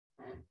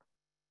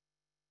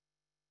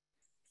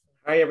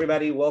Hi,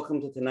 everybody. Welcome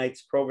to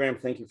tonight's program.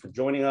 Thank you for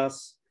joining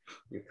us.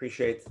 We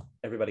appreciate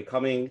everybody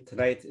coming.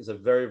 Tonight is a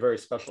very, very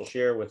special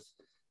share with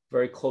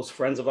very close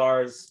friends of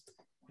ours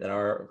that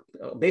are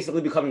basically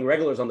becoming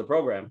regulars on the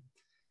program.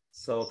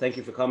 So thank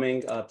you for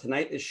coming.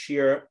 Tonight is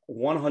share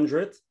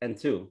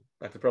 102.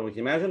 Dr. Perlman, can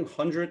you imagine?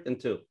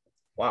 102.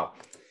 Wow.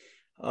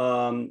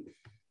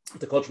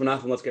 The Coach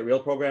Menachem Let's Get Real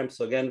program.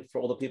 So again, for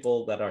all the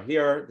people that are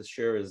here, this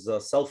share is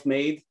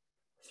self-made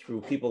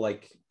through people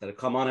like that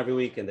come on every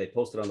week and they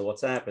post it on the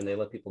WhatsApp and they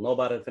let people know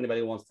about it. If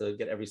anybody wants to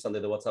get every Sunday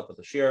the WhatsApp with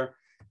the share,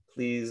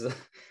 please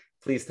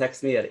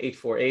text me at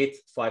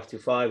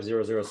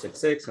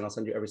 848-525-0066 and I'll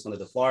send you every Sunday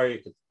the flyer. You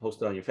can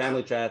post it on your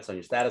family chats, on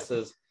your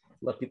statuses,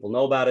 let people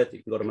know about it.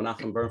 You can go to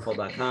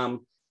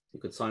menachembernfeld.com. You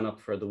could sign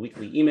up for the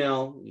weekly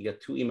email. You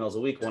get 2 emails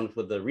a week, one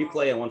for the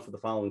replay and one for the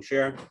following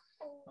share.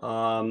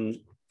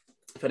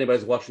 If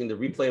anybody's watching the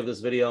replay of this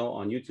video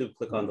on YouTube,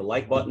 click on the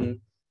like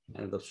button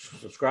and the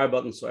subscribe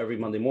button. So every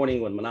Monday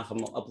morning when Menachem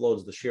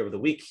uploads the share of the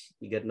week,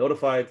 you get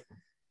notified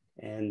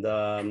and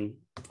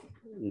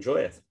enjoy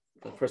it.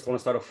 But first, I want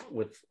to start off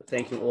with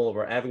thanking all of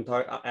our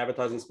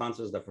advertising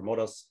sponsors that promote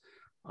us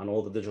on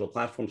all the digital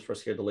platforms.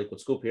 First here, the Lakewood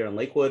Scoop here in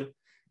Lakewood.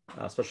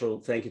 Special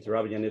thank you to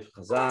Rabbi Yaniv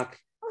Chazak,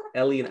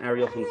 Ellie and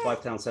Ariel from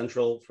Five Town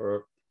Central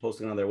for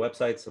posting on their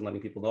websites and letting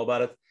people know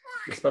about it.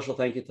 A special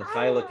thank you to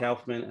Chayla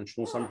Kaufman and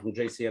Shmuel Summer from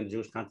JCN, the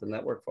Jewish Content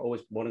Network, for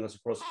always promoting us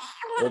across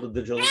all the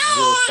digital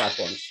Jewish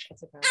platforms.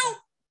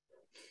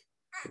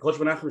 The Coach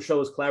Menachem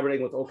Show is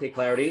collaborating with OK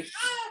Clarity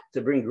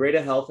to bring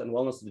greater health and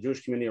wellness to the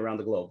Jewish community around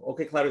the globe.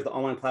 OK Clarity is the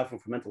online platform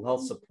for mental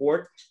health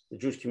support. The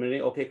Jewish community,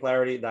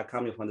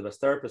 okclarity.com, you'll find the best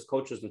therapists,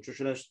 coaches,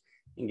 nutritionists,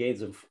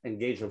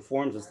 engage in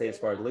forums and stay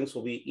inspired. Links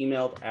will be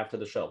emailed after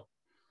the show.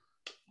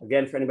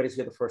 Again, for anybody who's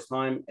here the first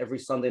time, every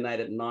Sunday night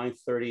at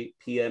 9:30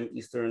 p.m.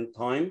 Eastern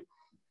time,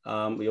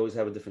 we always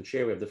have a different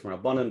share. We have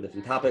different rabbanim,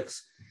 different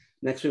topics.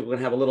 Next week, we're going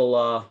to have a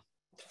little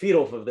feed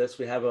off of this.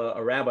 We have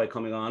a rabbi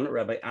coming on,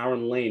 Rabbi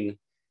Aaron Lane,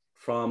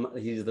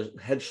 he's the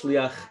head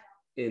shliach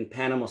in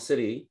Panama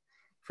City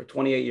for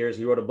 28 years.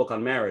 He wrote a book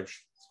on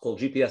marriage. It's called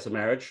GPS of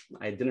Marriage.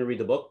 I didn't read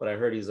the book, but I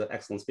heard he's an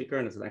excellent speaker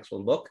and it's an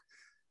excellent book.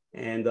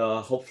 And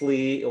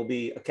hopefully it'll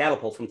be a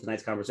catapult from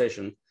tonight's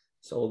conversation.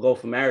 So we'll go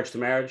from marriage to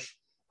marriage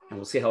and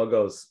we'll see how it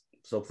goes.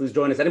 So please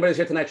join us. Anybody who's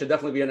here tonight should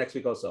definitely be here next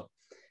week also.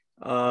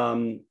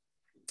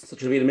 So it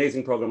should be an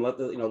amazing program.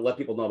 Let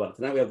people know about it.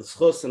 Tonight we have the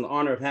schus and the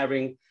honor of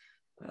having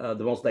the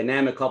most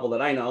dynamic couple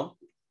that I know,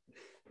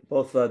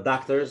 both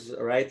doctors,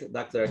 right?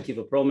 Dr.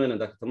 Akiva Perlman and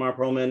Dr. Tamar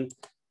Perlman.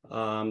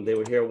 They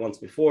were here once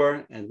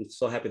before and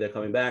so happy they're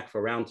coming back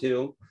for round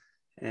 2.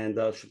 And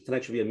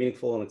tonight should be a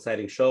meaningful and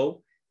exciting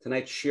show.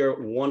 Tonight's share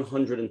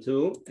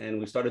 102, and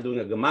we started doing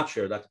a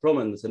gematria. Dr.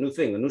 Perlman, it's a new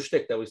thing, a new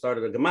shtick that we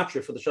started, a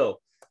gematria for the show.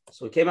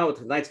 So we came out with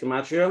tonight's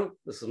gematria.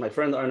 This is my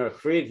friend Arnar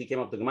Fried. He came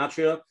up with the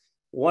gematria.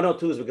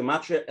 102 is the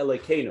gematria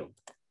Elokeinu,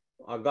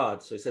 our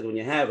God. So he said when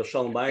you have a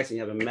shalom bayis and you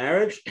have a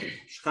marriage,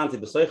 Shechanti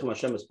b'soichem,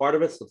 Hashem is part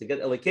of it. So to get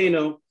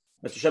Elokeinu,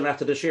 Mr. Hashem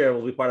after this year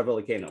will be part of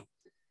Elokeinu.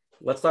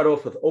 Let's start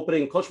off with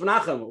opening. Coach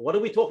Menachem, what are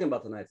we talking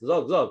about tonight?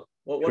 Zog.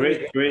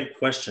 Great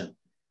question.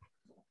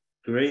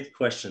 Great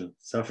question.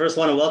 So I first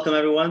want to welcome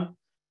everyone.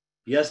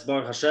 Yes,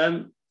 Baruch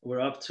Hashem, we're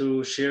up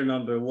to share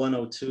number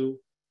 102.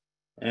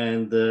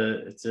 And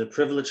it's a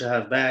privilege to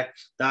have back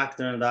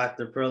Dr.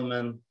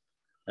 Perlman.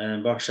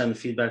 And Baruch Hashem, the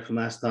feedback from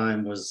last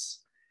time was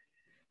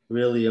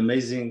really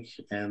amazing.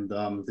 And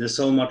there's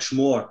so much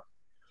more.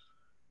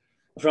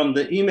 From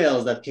the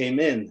emails that came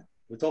in,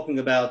 we're talking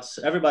about,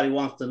 everybody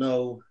wants to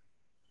know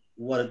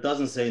what it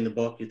doesn't say in the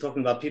book. You're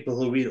talking about people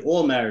who read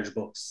all marriage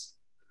books.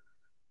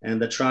 And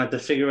they're trying to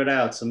figure it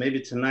out. So maybe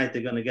tonight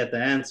they're going to get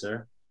the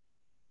answer.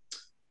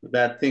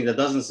 That thing that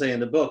doesn't say in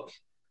the book.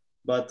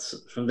 But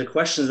from the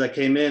questions that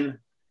came in,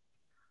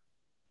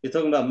 you're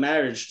talking about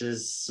marriage.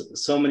 There's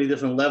so many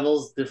different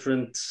levels,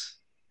 different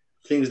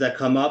things that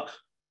come up.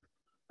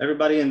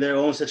 Everybody in their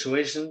own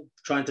situation,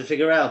 trying to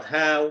figure out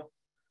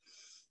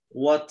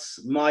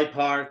what's my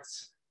part.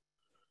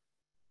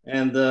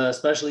 And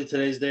especially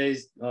today's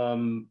days,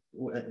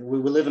 we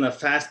live in a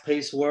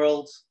fast-paced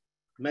world.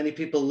 Many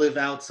people live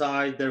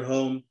outside their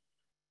home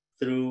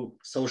through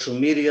social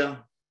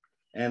media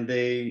and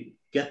they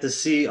get to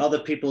see other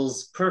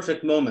people's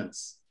perfect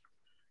moments.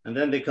 And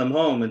then they come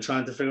home and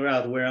trying to figure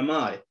out, where am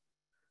I?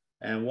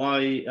 And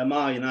why am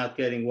I not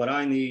getting what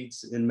I need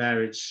in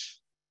marriage?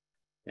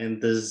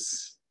 And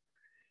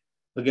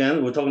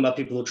again, we're talking about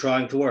people who are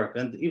trying to work.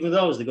 And even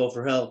those, they go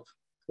for help.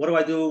 What do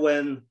I do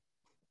when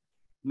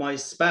my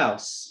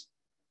spouse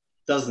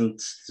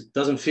doesn't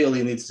feel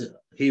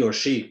he or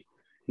she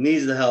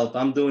needs the help?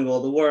 I'm doing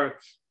all the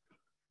work.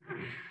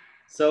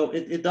 So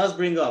it does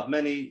bring up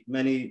many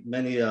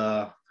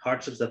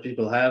hardships that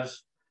people have,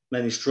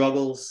 many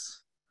struggles.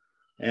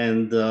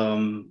 And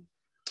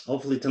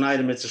hopefully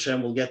tonight in Mitzvah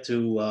Hashem we'll get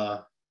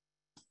to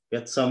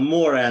get some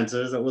more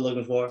answers that we're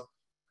looking for.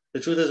 The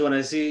truth is, when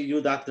I see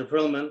you, Dr.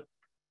 Perlman,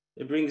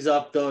 it brings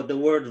up the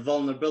word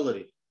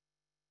vulnerability,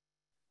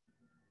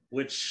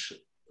 which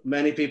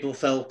many people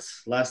felt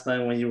last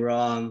time when you were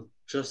on,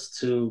 just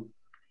to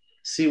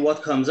see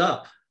what comes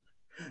up.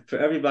 for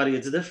everybody,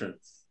 it's different.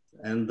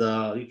 And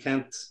you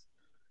can't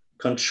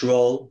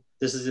control.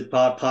 This is a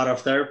part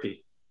of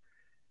therapy.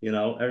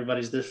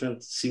 Everybody's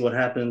different. See what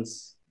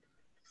happens.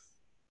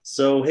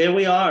 So here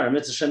we are,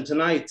 Mitzvah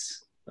tonight,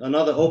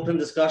 another open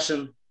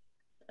discussion.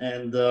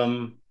 And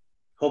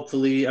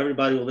hopefully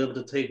everybody will be able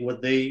to take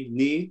what they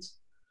need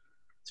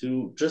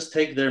to just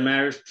take their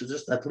marriage to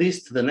just at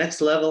least to the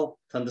next level,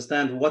 to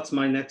understand what's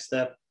my next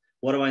step,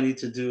 what do I need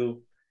to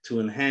do to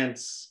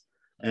enhance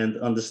and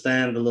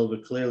understand a little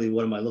bit clearly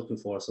what am I looking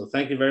for. So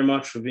thank you very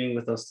much for being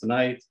with us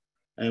tonight,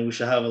 and we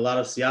should have a lot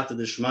of siyata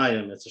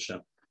d'shmaya,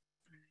 Mitzvah.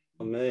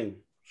 Amen.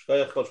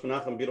 Coach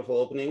Menachem, beautiful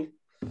opening.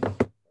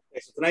 Okay,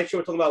 so tonight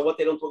we're talking about what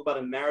they don't talk about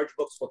in marriage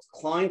books, what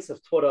clients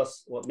have taught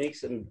us, what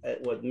makes and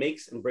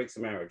breaks a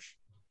marriage.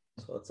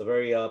 So it's a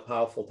very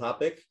powerful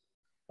topic.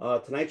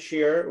 Tonight's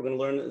shir, we're going to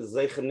learn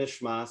Zeichen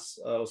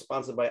Nishmas,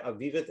 sponsored by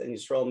Avivit and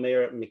Yisrael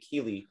Meir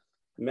Mekili,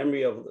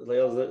 memory of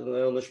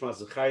Leil Nishmas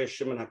Zechariah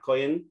Shimon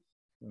HaKoyen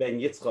Ben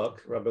Yitzchak,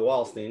 Rabbi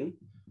Walstein,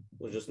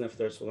 who just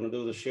nifter. So we're going to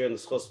do the shir and the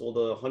schus for all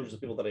the hundreds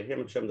of people that are here,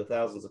 Menachem, the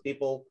thousands of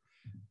people.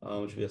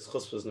 Should be a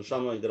schus for his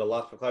neshama. He did a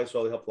lot for Klal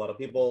Yisrael. He helped a lot of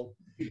people,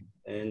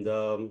 and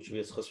should be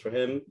a schus for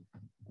him.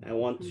 I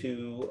want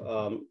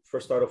to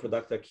first start off with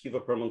Dr.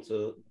 Akiva Perlman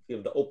to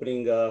give the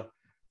opening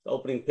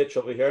pitch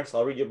over here. So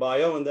I'll read your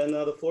bio, and then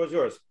the floor is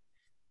yours.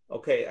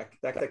 Okay,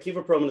 Dr.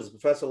 Akiva Perlman is a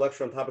professor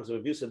lecturer on topics of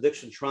abuse,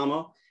 addiction,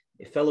 trauma,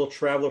 a fellow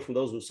traveler from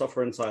those who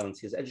suffer in silence.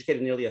 He has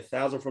educated nearly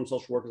 1,000 from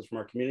social workers from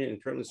our community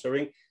and currently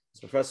serving as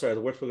professor at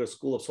the Würzburger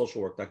School of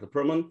Social Work. Dr.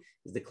 Perlman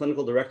is the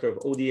clinical director of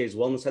ODA's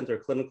Wellness Center, a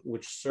clinic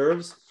which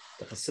serves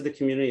the Hasidic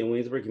community in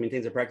Williamsburg. He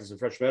maintains a practice in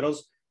Fresh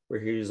Meadows, where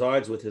he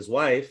resides with his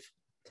wife,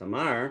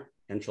 Tamar,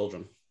 and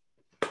children.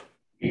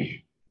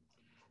 Thank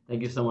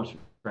you so much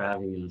for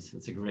having us.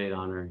 It's a great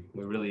honor.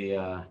 We really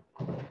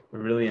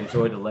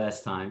enjoyed the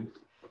last time,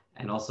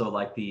 and also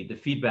like the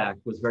feedback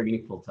was very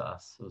meaningful to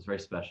us. It was very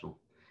special,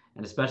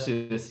 and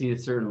especially to see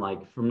certain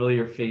like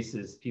familiar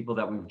faces, people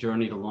that we've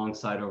journeyed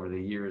alongside over the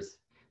years.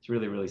 It's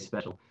really, really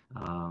special.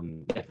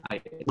 Even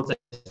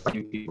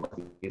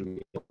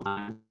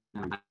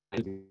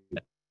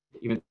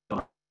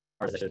though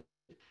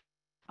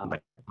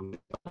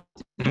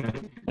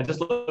I just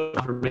look at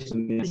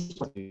information,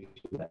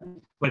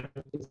 but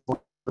it's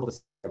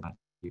about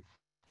you.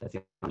 That's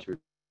the truth.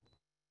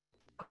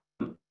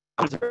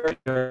 That's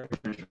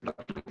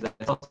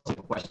also a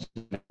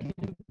question,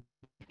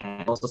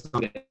 and also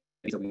something that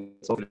we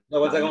spoke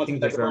about. One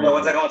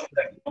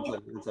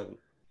second.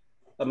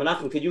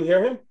 Menachem, could you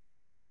hear him?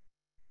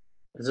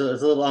 It's a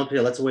little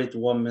unclear. Let's wait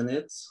 1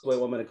 minute. Wait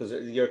 1 minute, because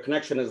your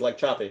connection is like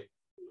choppy.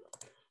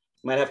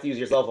 Might have to use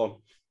your cell phone.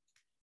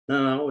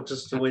 No,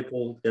 just to wait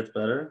till it gets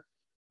better.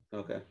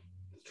 Okay.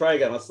 Try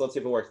again. Let's see if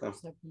it works now.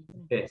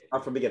 Okay.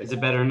 Not from beginning. Is it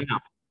better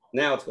now?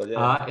 Now it's good.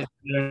 Yeah. Is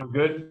it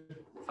good?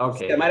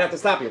 Okay. I might have to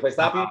stop you. If I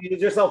stop you,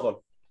 use your cell phone.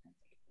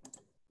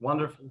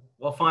 Wonderful.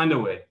 We'll find a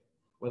way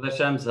with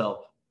Hashem's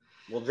help.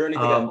 We'll journey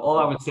together. All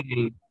I was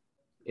saying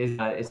is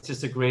it's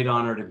just a great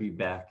honor to be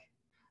back.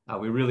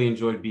 We really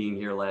enjoyed being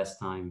here last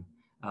time.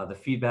 The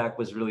feedback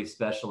was really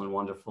special and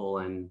wonderful.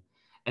 And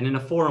in a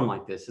forum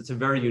like this, it's a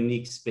very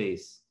unique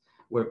space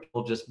where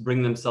people just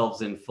bring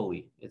themselves in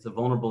fully. It's a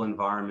vulnerable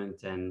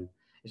environment, and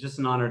it's just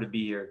an honor to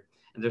be here.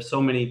 And there's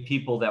so many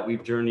people that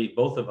we've journeyed,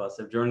 both of us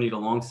have journeyed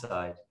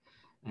alongside.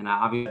 And I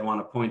obviously want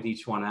to point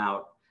each one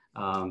out.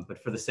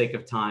 But for the sake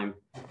of time,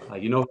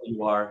 you know who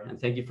you are, and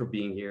thank you for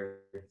being here.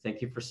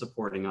 Thank you for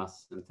supporting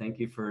us, and thank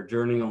you for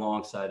journeying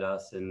alongside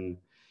us in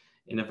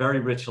a very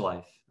rich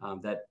life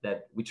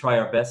that we try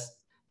our best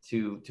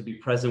to be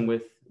present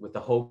with the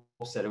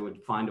hopes that it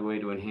would find a way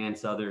to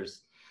enhance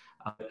others.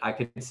 I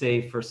could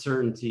say for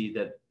certainty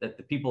that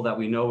the people that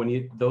we know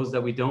and those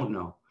that we don't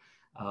know,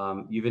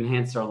 you've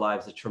enhanced our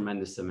lives a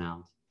tremendous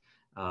amount.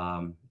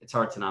 It's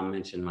hard to not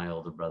mention my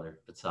older brother,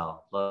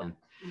 Batzal. Love him.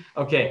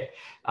 Okay,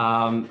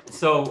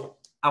 so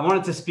I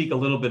wanted to speak a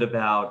little bit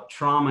about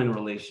trauma in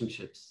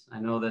relationships.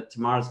 I know that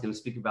Tamar is going to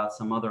speak about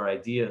some other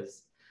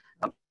ideas,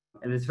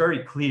 and it's very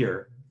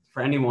clear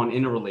for anyone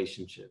in a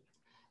relationship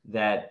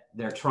that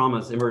their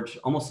traumas emerge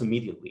almost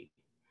immediately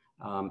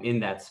in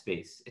that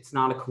space. It's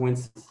not a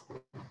coincidence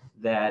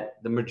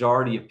that the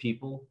majority of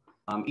people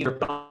either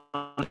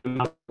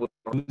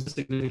lose a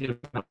significant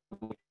amount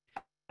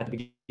at the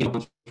beginning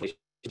of a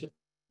relationship.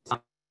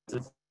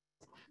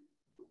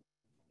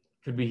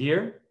 Could we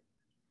hear?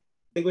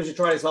 I think we should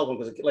try his cell phone,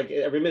 because like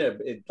every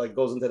minute it like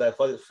goes into that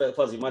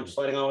fuzzy munch.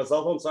 Sliding on his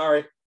cell phone.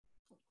 Sorry.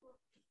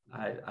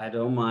 I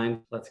don't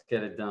mind. Let's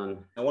get it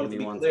done. I want it to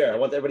be clear. I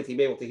want everybody to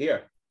be able to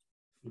hear.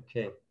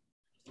 Okay.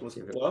 Well,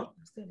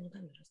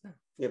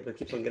 yeah, but it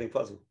keeps on getting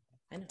fuzzy.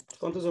 I know.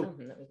 Go into Zoom.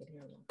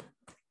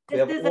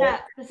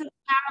 This is a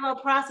parallel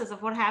process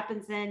of what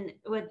happens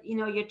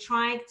you're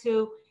trying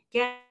to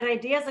get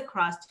ideas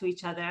across to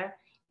each other,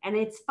 and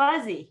it's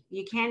fuzzy.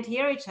 You can't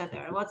hear each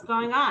other. What's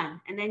going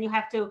on? And then you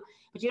have to,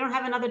 but you don't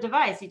have another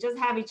device. You just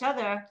have each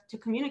other to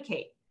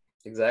communicate.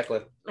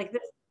 Exactly. Like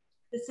this.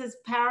 This is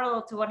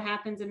parallel to what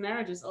happens in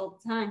marriages all the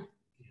time.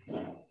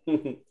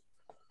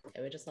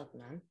 Okay, we just left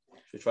them on.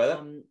 Should we try that?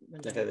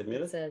 Okay, they've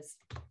muted. It says.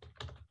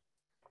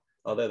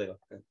 Oh, there they go.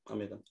 Okay, I'll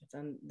mute them. It's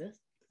on this.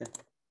 Yeah.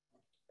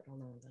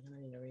 Hold on, I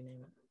need to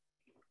rename it.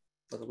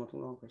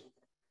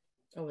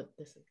 Oh, but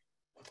this is.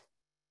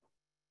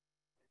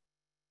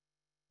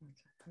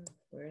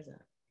 Where is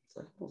that?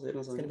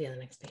 It's gonna be on the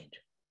next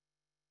page.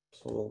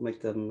 So we'll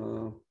make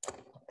them.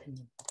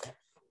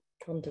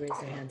 Tell them to raise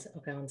their hands.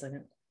 Okay, 1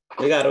 second.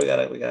 We got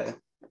it.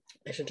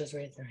 They should just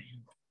raise their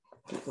hand.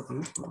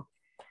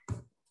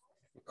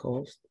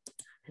 Coast.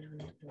 I don't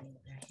have to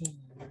raise their hand,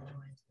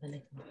 otherwise then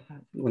they come up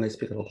front. When they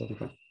speak, it'll come in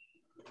front.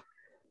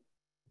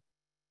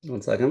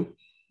 1 second.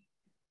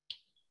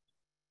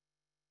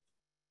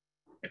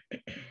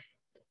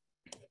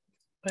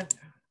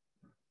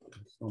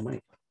 So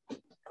Mike.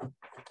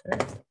 They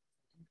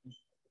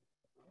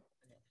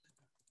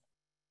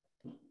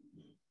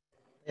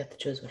have to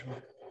choose which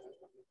one.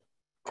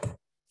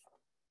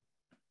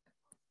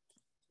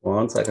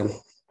 1 second.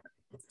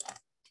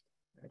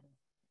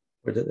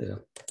 Where did they go?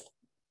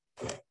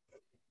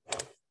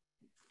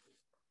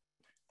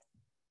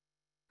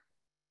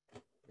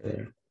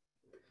 There. For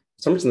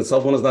some reason, the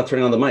cell phone is not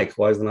turning on the mic.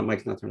 Why is the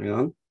mic not turning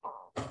on?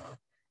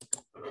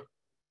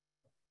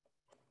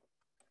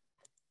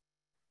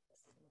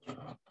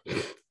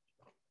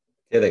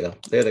 There they go.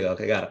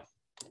 Okay, got it.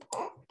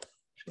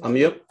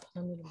 Unmute.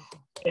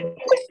 Turn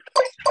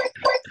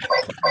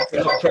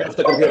off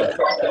the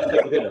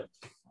computer.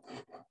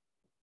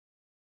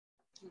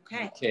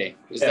 Okay.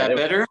 Is that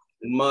better?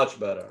 Much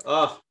better.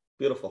 Oh,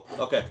 beautiful.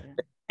 Okay.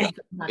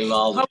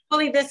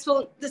 Hopefully this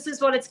is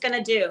what it's going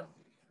to do.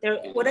 There,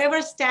 whatever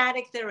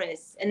static there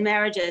is in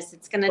marriages,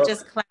 it's going to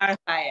just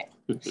clarify it.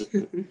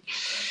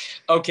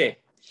 Okay.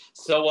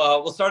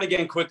 So we'll start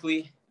again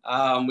quickly.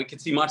 We can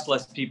see much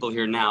less people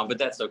here now, but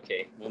that's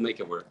okay. We'll make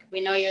it work. We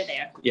know you're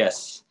there.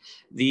 Yes.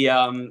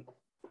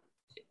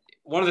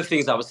 One of the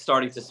things I was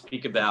starting to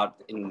speak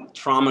about in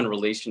trauma and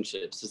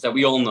relationships is that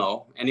we all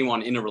know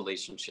anyone in a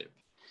relationship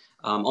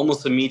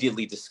almost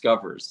immediately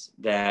discovers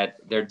that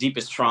their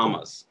deepest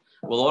traumas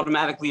will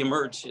automatically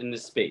emerge in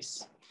this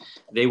space.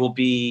 They will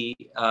be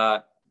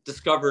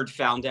discovered,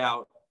 found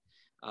out.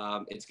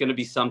 It's going to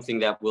be something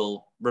that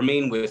will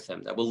remain with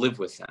them, that will live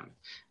with them,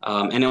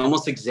 and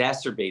almost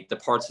exacerbate the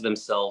parts of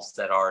themselves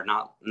that are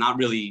not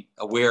really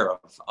aware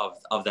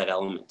of that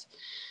element.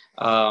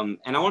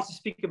 And I want to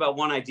speak about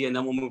one idea, and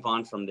then we'll move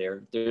on from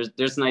there.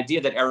 There's an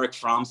idea that Erich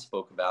Fromm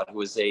spoke about, who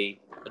was a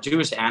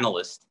Jewish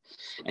analyst,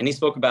 and he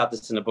spoke about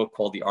this in a book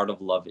called The Art of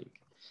Loving.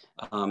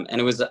 And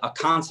it was a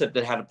concept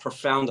that had a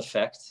profound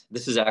effect.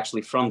 This is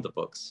actually from the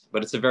books,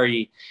 but it's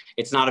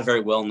not a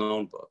very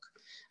well-known book.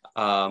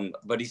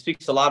 But he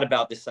speaks a lot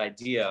about this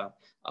idea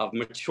of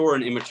mature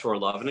and immature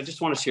love. And I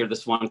just want to share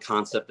this one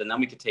concept, and then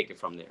we can take it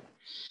from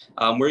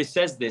there. Where he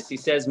says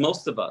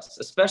most of us,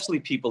 especially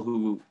people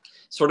who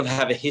sort of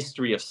have a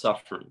history of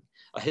suffering,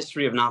 a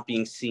history of not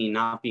being seen,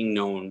 not being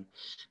known,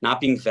 not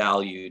being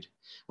valued.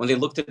 When they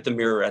looked at the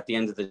mirror at the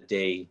end of the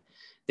day,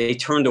 they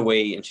turned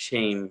away in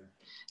shame.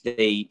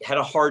 They had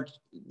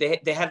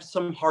they had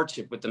some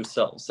hardship with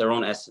themselves, their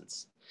own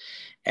essence.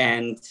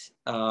 And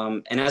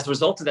as a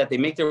result of that, they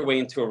make their way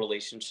into a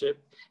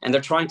relationship and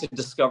they're trying to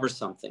discover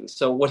something.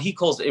 So what he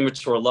calls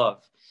immature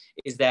love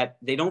is that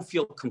they don't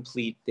feel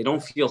complete, they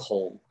don't feel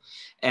whole.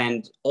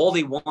 And all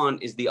they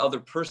want is the other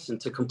person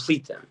to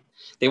complete them.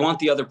 They want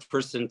the other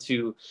person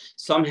to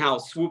somehow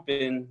swoop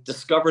in,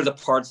 discover the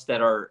parts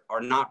that are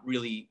not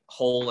really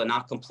whole and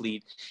not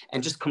complete,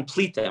 and just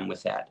complete them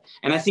with that.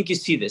 And I think you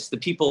see this, the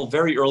people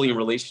very early in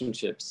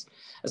relationships,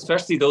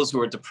 especially those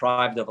who are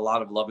deprived of a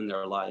lot of love in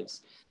their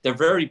lives, they're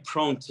very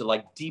prone to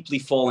like deeply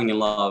falling in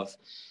love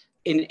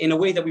in a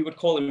way that we would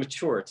call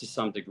immature to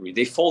some degree.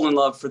 They fall in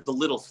love for the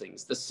little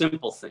things, the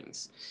simple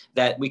things,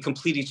 that we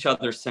complete each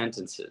other's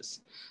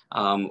sentences.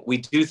 We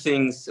do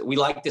things, we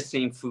like the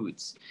same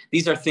foods.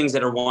 These are things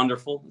that are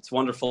wonderful. It's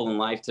wonderful in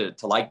life to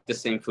like the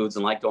same foods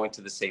and like going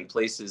to the same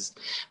places,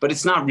 but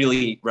it's not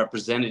really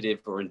representative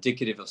or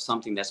indicative of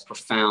something that's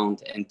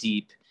profound and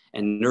deep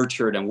and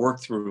nurtured and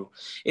worked through.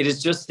 It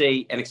is just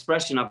an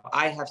expression of,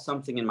 I have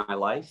something in my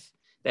life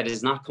that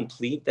is not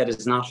complete, that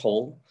is not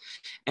whole,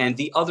 and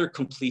the other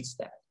completes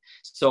that.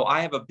 So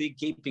I have a big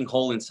gaping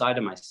hole inside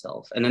of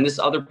myself, and then this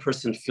other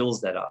person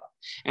fills that up.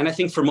 And I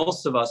think for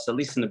most of us, at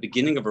least in the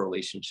beginning of a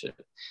relationship,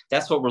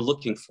 that's what we're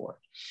looking for.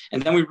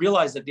 And then we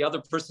realize that the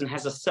other person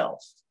has a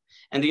self,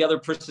 and the other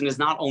person is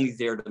not only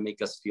there to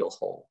make us feel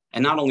whole,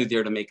 and not only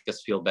there to make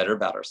us feel better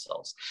about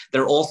ourselves,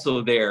 they're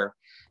also there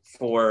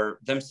for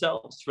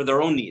themselves, for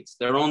their own needs,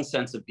 their own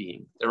sense of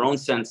being, their own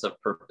sense of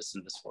purpose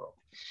in this world.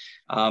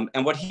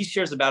 And what he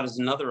shares about is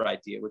another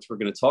idea, which we're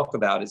going to talk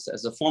about, is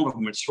as a form of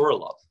mature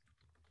love.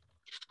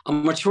 A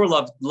mature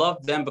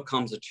love then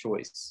becomes a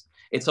choice.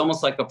 It's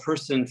almost like a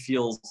person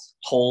feels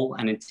whole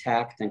and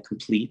intact and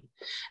complete.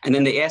 And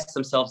then they ask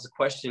themselves the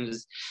question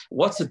is,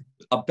 what's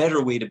a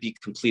better way to be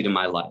complete in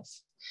my life?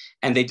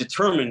 And they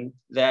determine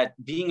that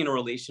being in a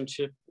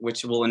relationship,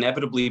 which will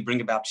inevitably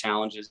bring about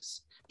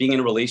challenges, being in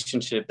a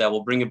relationship that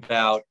will bring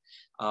about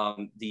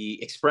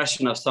the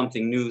expression of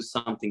something new,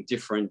 something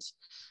different,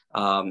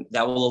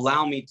 that will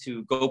allow me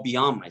to go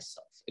beyond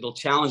myself. It'll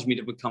challenge me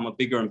to become a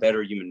bigger and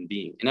better human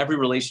being. And every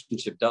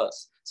relationship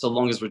does, so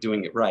long as we're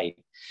doing it right.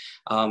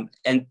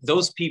 And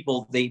those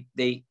people, they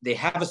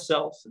have a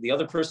self, the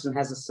other person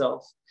has a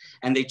self,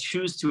 and they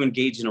choose to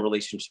engage in a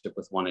relationship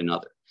with one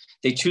another.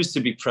 They choose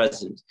to be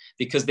present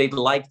because they'd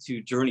like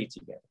to journey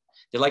together.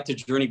 They like to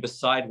journey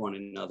beside one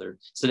another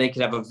so they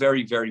could have a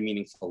very, very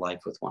meaningful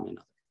life with one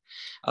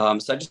another.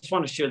 So I just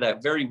want to share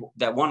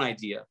that one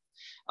idea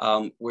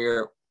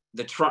where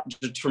the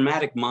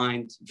traumatic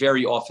mind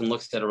very often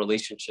looks at a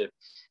relationship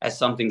as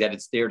something that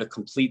it's there to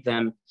complete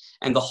them.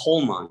 And the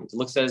whole mind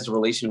looks at a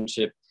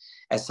relationship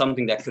as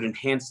something that could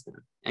enhance them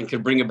and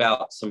could bring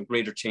about some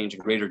greater change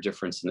and greater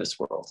difference in this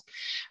world.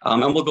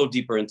 And we'll go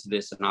deeper into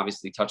this and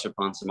obviously touch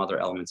upon some other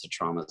elements of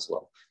trauma as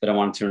well. But I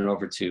want to turn it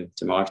over to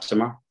Tamar.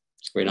 Tamar,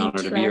 it's a great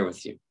honor to be here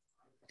with you.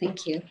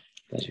 Thank you.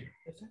 Pleasure.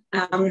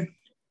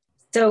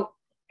 So,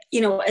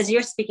 as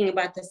you're speaking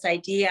about this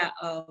idea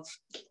of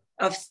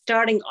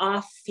starting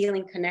off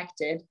feeling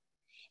connected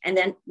and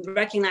then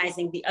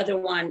recognizing the other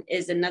one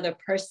is another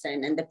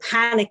person and the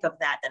panic of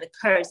that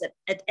occurs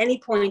at any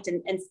point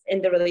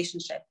in the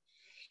relationship,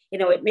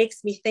 it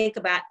makes me think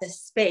about the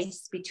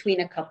space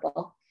between a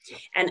couple.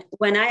 And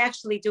when I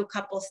actually do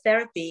couples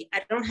therapy,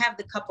 I don't have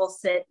the couple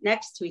sit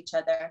next to each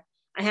other.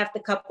 I have the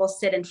couple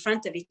sit in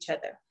front of each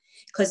other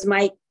because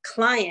my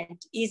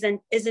client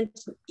isn't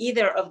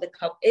either of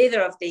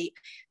the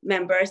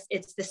members.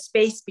 It's the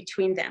space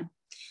between them.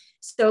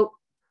 So,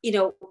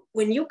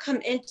 when you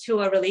come into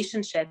a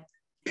relationship,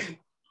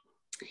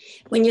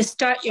 when you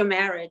start your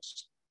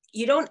marriage,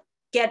 you don't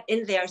get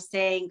in there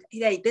saying,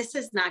 hey, this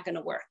is not going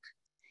to work.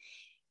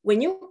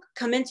 When you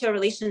come into a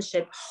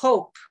relationship,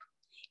 hope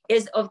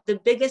is of the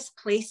biggest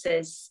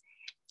places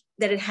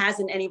that it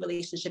has in any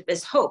relationship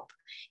is hope.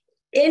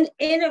 In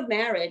a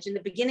marriage, in the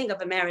beginning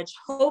of a marriage,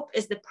 hope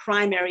is the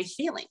primary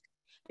feeling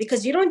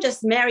because you don't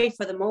just marry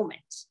for the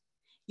moment.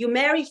 You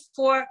marry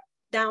for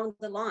down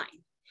the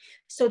line.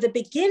 So the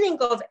beginning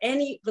of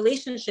any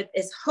relationship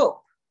is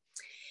hope.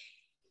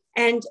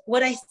 And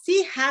what I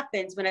see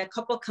happens when a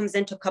couple comes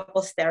into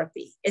couples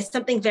therapy is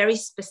something very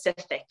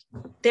specific.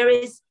 There are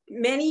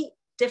many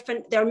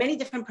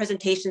different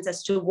presentations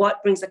as to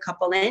what brings a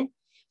couple in,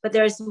 but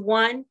there's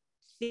one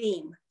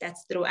theme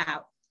that's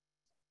throughout.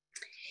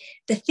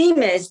 The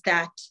theme is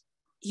that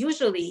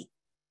usually,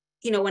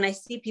 when I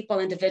see people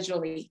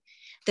individually,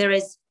 there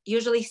is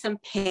usually some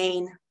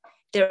pain,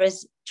 there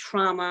is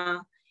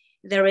trauma,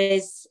 there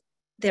is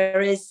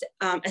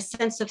a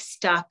sense of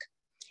stuck.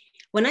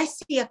 When I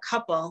see a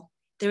couple,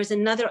 there is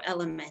another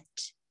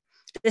element.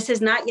 This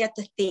is not yet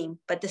the theme,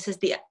 but this is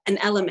an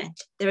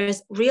element. There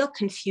is real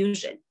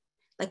confusion.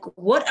 Like,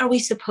 what are we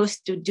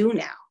supposed to do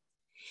now?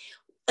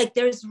 Like,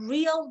 there's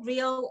real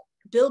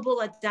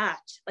bilbul adat.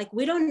 Like,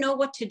 we don't know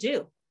what to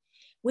do.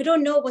 We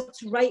don't know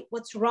what's right,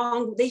 what's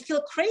wrong. They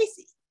feel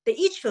crazy. They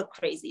each feel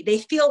crazy. They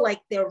feel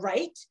like they're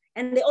right.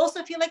 And they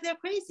also feel like they're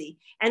crazy.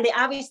 And they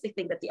obviously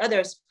think that the other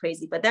is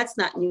crazy, but that's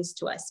not news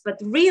to us. But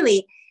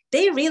really,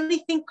 they really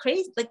think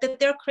crazy, like that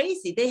they're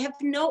crazy. They have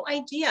no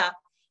idea.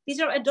 These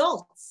are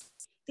adults.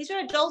 These are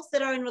adults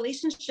that are in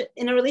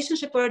a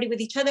relationship already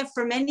with each other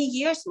for many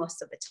years,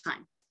 most of the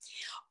time.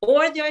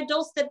 Or they're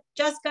adults that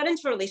just got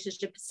into a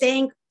relationship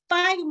saying,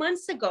 5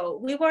 months ago,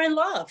 we were in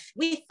love.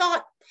 We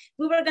thought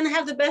we were going to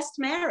have the best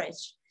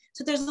marriage.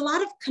 So there's a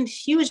lot of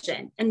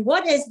confusion. And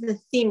what is the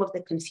theme of the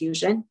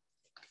confusion?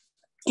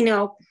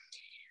 You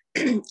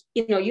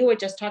were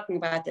just talking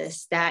about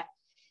this, that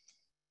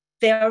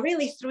there are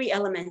really 3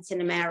 elements in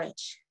a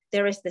marriage.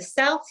 There is the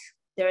self,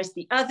 there is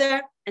the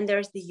other, and there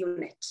is the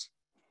unit.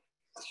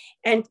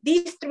 And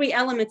these 3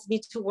 elements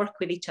need to work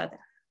with each other.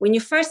 When you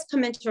first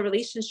come into a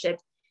relationship,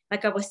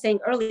 like I was saying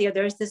earlier,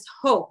 there's this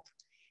hope.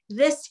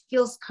 This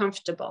feels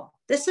comfortable.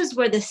 This is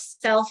where the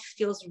self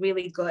feels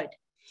really good.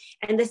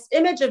 And this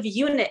image of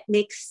unit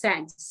makes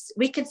sense.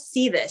 We could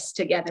see this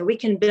together. We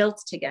can build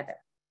together.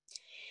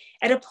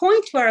 At a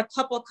point where a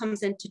couple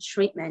comes into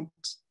treatment,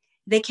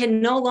 they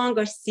can no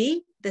longer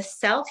see the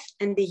self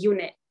and the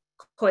unit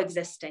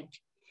coexisting.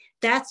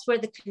 That's where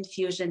the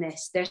confusion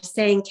is. They're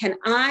saying, can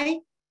I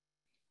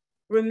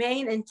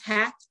remain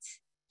intact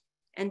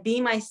and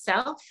be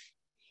myself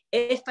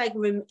if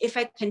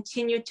I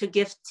continue to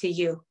give to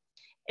you?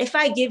 If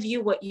I give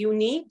you what you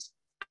need,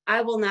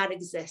 I will not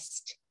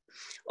exist.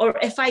 Or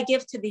if I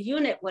give to the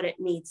unit what it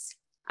needs,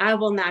 I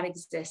will not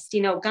exist.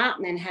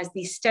 Gottman has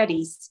these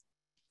studies.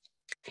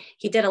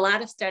 He did a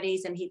lot of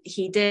studies, and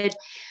he did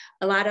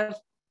a lot of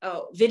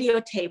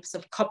videotapes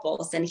of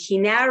couples, and he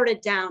narrowed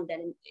it down that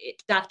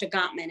Dr.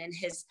 Gottman in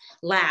his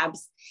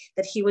labs,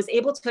 that he was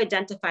able to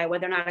identify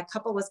whether or not a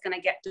couple was going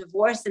to get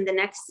divorced in the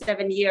next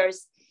 7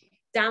 years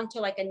down to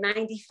like a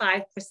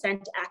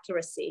 95%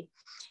 accuracy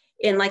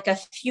in like a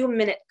few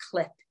minute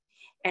clip.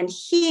 And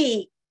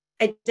he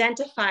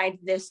identified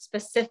this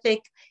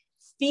specific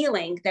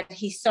feeling that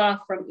he saw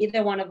from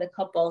either one of the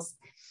couple's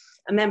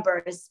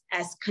members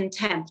as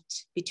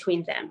contempt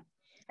between them.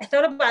 I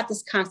thought about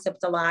this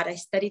concept a lot. I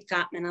studied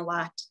Gottman a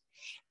lot.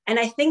 And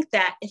I think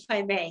that, if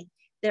I may,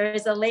 there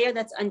is a layer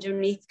that's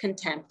underneath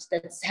contempt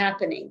that's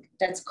happening,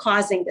 that's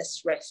causing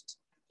this rift.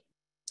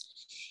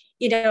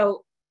 You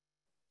know,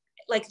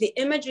 like the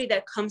imagery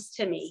that comes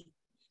to me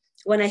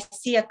when I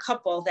see a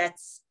couple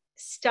that's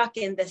stuck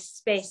in this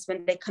space,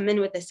 when they come in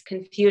with this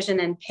confusion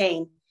and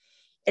pain,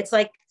 it's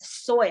like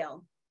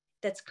soil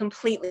that's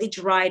completely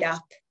dried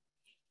up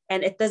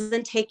and it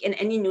doesn't take in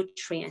any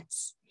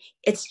nutrients.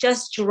 It's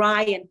just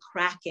dry and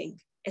cracking.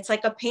 It's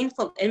like a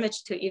painful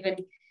image to even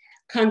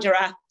conjure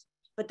up,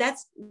 but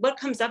that's what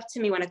comes up to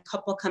me when a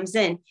couple comes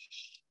in.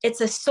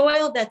 It's a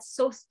soil that's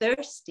so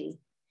thirsty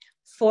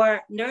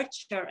for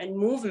nurture and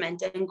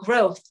movement and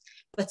growth,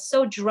 but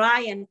so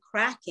dry and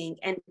cracking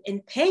and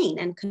in pain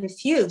and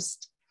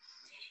confused.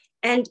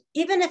 And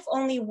even if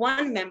only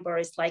one member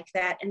is like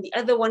that and the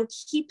other one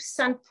keeps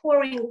on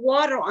pouring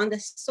water on the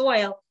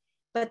soil,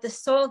 but the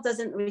soil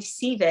doesn't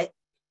receive it,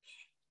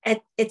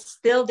 it's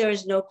still, there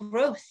is no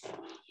growth.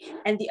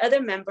 And the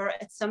other member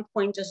at some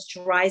point just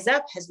dries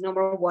up, has no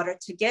more water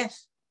to give.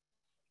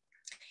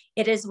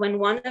 It is when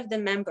one of the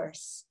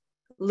members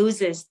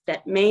loses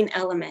that main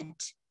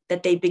element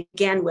that they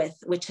began with,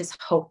 which is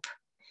hope.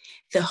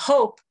 The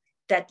hope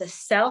that the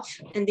self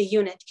and the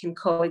unit can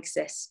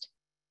coexist.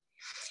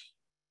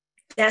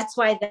 That's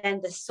why then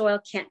the soil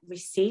can't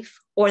receive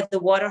or the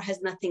water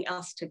has nothing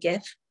else to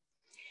give.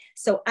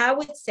 So I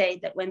would say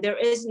that when there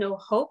is no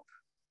hope,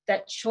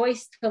 that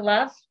choice to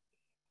love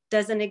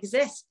doesn't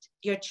exist.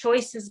 Your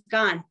choice is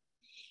gone.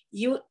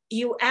 You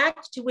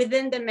act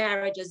within the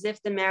marriage as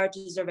if the marriage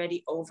is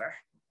already over.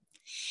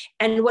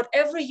 And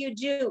whatever you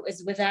do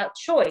is without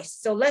choice.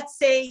 So let's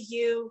say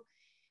you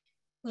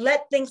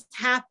let things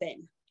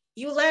happen.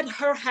 You let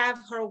her have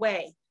her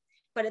way,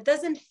 but it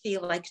doesn't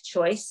feel like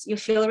choice. You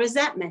feel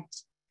resentment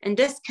and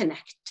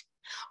disconnect.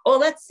 Or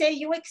let's say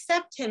you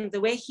accept him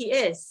the way he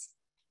is,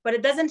 but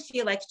it doesn't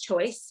feel like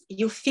choice.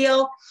 You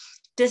feel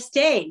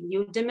disdain.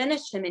 You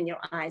diminish him in your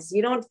eyes.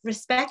 You don't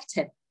respect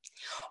him.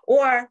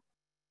 Or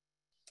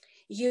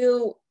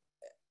you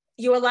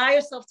allow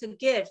yourself to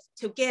give,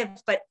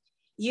 but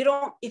you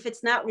don't, if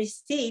it's not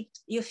received,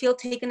 you feel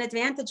taken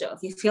advantage of.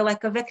 You feel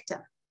like a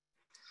victim.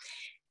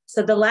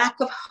 So the lack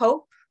of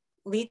hope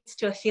leads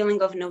to a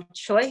feeling of no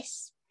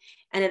choice,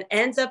 and it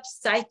ends up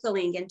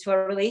cycling into a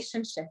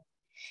relationship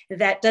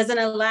that doesn't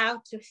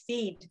allow to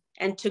feed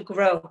and to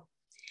grow.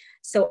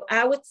 So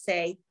I would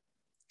say,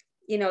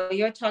 you know,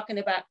 you're talking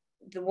about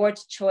the word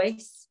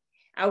choice.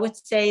 I would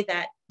say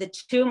that the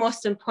two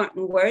most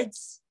important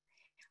words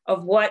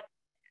of what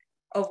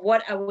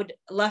I would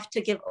love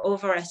to give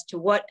over as to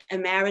what a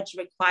marriage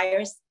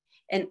requires,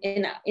 and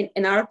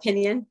in our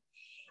opinion,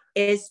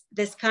 is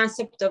this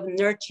concept of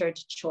nurtured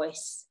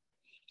choice.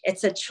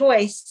 It's a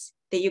choice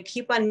that you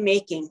keep on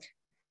making,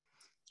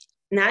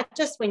 not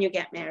just when you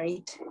get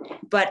married,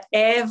 but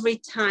every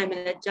time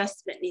an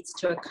adjustment needs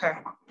to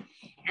occur.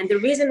 And the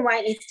reason why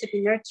it needs to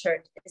be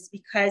nurtured is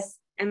because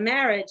a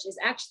marriage is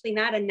actually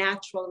not a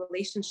natural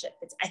relationship.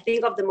 It's, I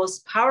think, of the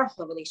most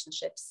powerful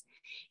relationships,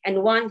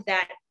 and one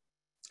that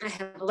I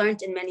have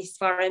learned in many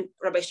Sfarim.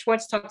 Rabbi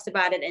Schwartz talks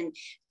about it in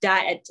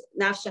Da'at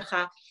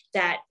Nafshecha,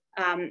 that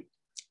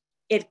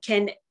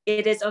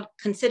it is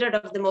considered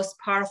of the most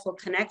powerful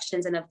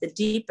connections and of the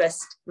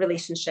deepest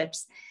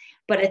relationships,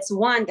 but it's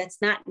one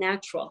that's not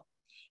natural.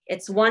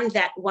 It's one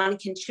that one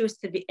can choose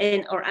to be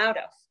in or out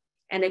of,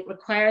 and it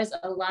requires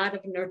a lot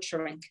of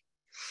nurturing.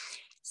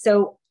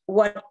 So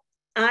what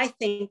I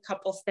think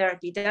couples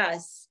therapy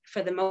does,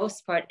 for the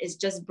most part, is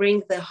just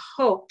bring the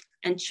hope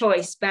and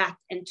choice back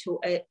into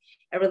a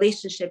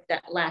relationship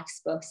that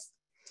lacks both.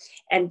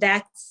 And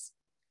that's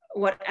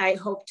what I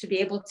hope to be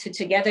able to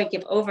together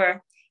give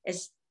over,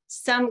 is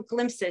some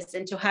glimpses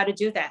into how to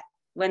do that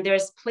when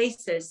there's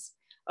places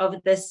of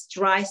this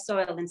dry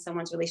soil in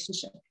someone's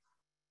relationship.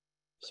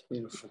 It's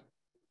beautiful.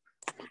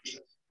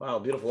 Wow,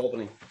 beautiful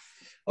opening.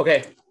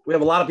 Okay, we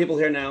have a lot of people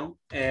here now.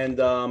 And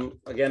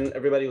again,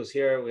 everybody who's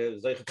here, we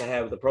have to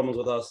have the Perlmans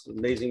with us,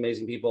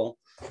 amazing people.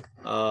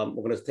 We're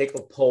going to take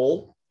a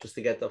poll just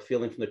to get the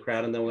feeling from the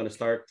crowd, and then we're going to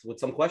start with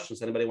some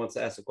questions. Anybody wants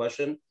to ask a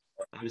question?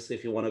 Obviously,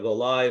 if you want to go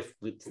live,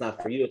 it's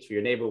not for you, it's for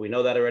your neighbor. We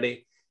know that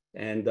already.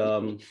 And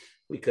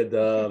we could,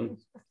 the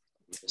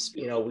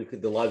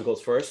live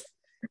goes first,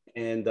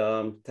 and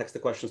text the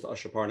questions to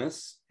Usher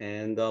Parnas,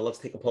 and let's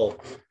take a poll.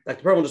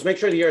 Dr. Perlman, just make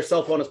sure that your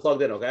cell phone is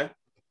plugged in, okay?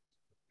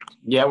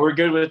 Yeah, we're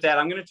good with that.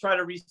 I'm going to try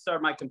to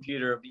restart my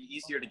computer. It'll be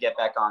easier to get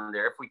back on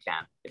there if we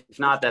can. If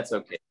not, that's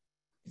okay.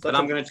 But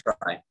I'm going to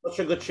try. Such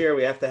a good cheer.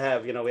 We have to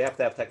have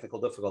technical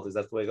difficulties.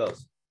 That's the way it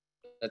goes.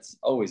 That's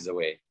always the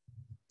way.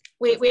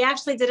 We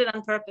actually did it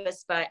on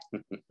purpose, but.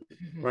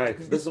 Right.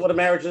 This is what a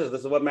marriage is.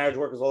 This is what marriage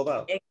work is all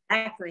about.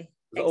 Exactly.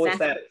 It's always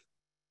static.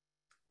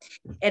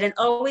 And it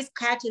always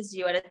catches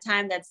you at a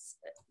time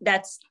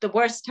that's the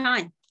worst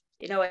time.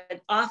 You know,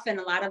 often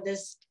a lot of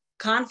this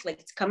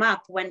conflicts come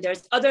up when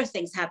there's other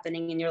things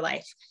happening in your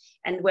life,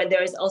 and when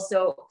there is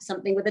also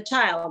something with a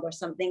child or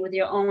something with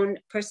your own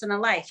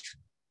personal life.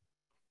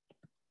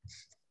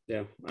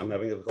 Yeah, I'm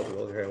having difficulty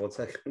over here. 1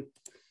 second.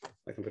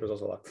 My computer's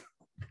also locked.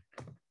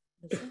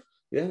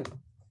 Yeah.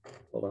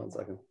 Hold on 1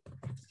 second.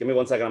 Give me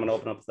 1 second. I'm going to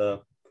open up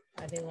the.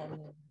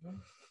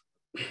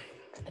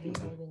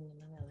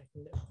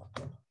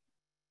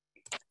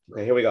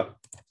 Okay, here we go.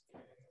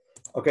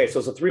 Okay, so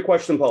it's a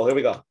 3-question poll. Here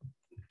we go.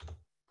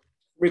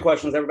 3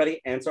 questions,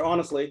 everybody. Answer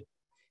honestly.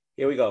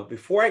 Here we go.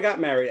 Before I got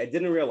married, I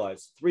didn't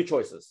realize 3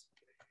 choices.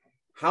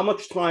 How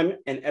much time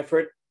and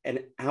effort and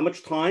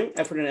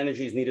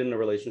energy is needed in a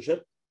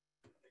relationship?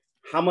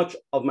 How much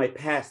of my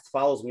past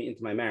follows me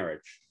into my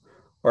marriage?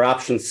 Or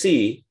option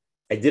C,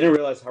 I didn't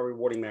realize how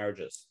rewarding marriage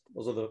is.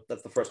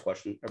 That's the first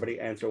question. Everybody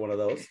answer one of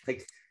those.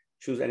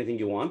 Choose anything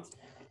you want.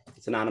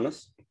 It's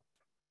anonymous.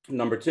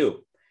 Number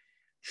 2,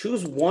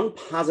 choose one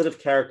positive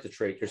character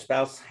trait your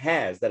spouse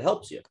has that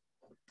helps you.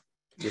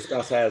 Your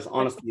spouse has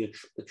honesty,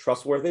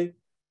 trustworthy.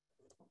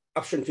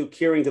 Option 2,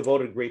 caring,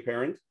 devoted, great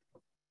parent.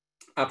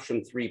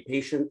 Option 3,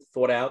 patient,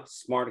 thought out,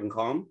 smart, and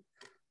calm.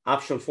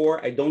 Option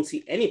 4, I don't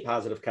see any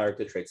positive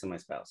character traits in my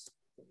spouse.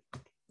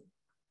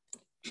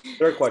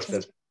 Third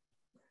question,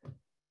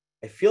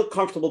 I feel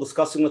comfortable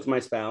discussing with my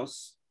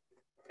spouse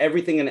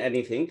everything and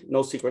anything,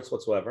 no secrets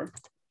whatsoever.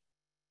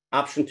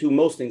 Option 2,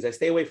 most things. I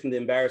stay away from the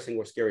embarrassing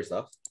or scary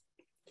stuff.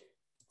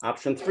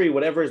 Option 3,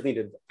 whatever is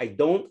needed. I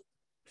don't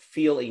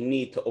feel a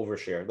need to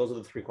overshare. Those are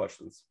the 3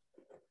 questions.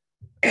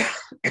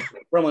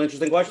 Perlman,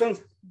 interesting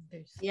questions?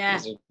 Yeah.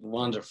 These are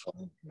wonderful.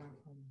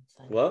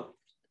 What?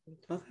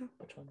 Okay.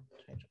 Which one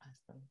should I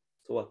ask them?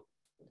 So what?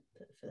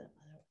 For the other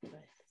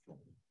advice.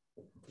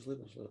 Just leave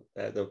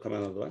it. They'll come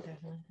out of the way.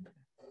 There's no-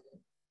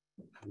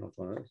 I don't know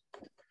what it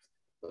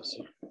is.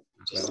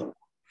 Just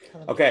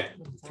Okay,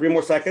 3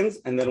 more seconds,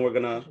 and then we're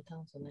gonna.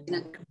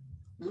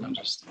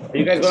 understand. Are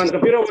you guys going on the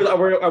computer,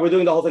 or are we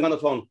doing the whole thing on the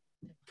phone?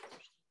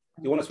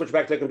 You want to switch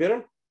back to the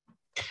computer?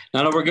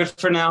 No, we're good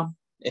for now.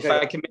 If Okay.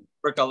 I can make it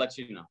work, I'll let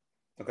you know.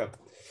 Okay.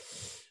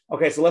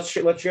 Okay, so let's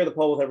share the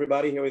poll with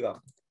everybody. Here we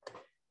go.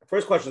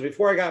 First question: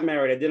 before I got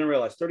married, I didn't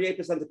realize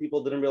 38% of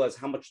people didn't realize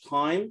how much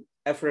time,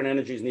 effort, and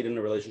energy is needed in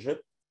a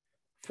relationship.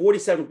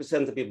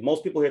 47% of people,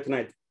 most people here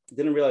tonight,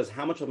 didn't realize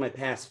how much of my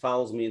past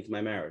follows me into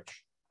my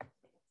marriage.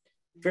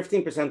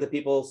 15% of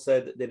people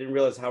said they didn't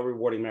realize how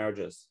rewarding marriage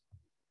is.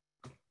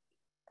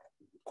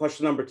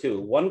 Question number 2,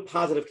 one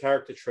positive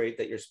character trait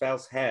that your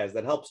spouse has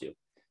that helps you.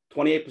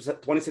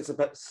 28%,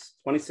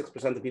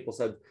 26% of people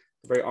said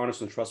very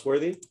honest and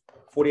trustworthy.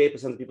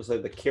 48% of people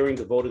said the caring,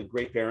 devoted,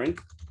 great parent.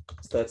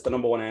 So that's the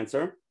number 1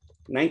 answer.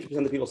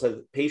 90% of people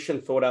said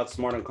patient, thought out,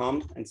 smart, and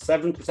calm. And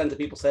 7% of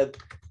people said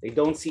they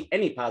don't see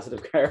any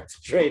positive character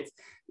traits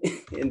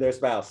in their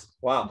spouse.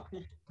 Wow.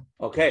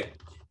 Okay.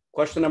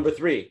 Question number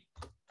 3.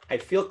 I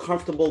feel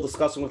comfortable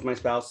discussing with my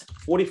spouse.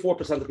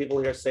 44% of people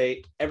here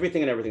say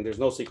everything and everything. There's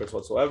no secrets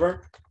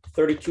whatsoever.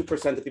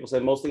 32% of people say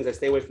most things. I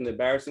stay away from the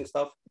embarrassing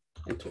stuff.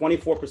 And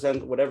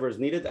 24%, whatever is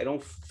needed. I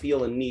don't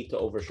feel a need to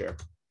overshare.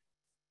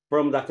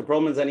 Dr.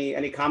 Perlman,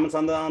 any comments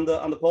on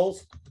the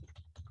polls?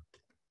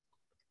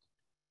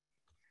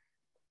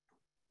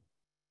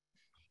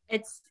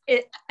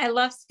 I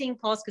love seeing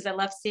polls because I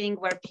love seeing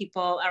where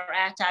people are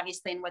at,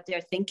 obviously, and what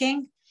they're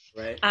thinking.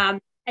 Right.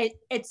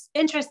 It's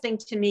interesting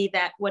to me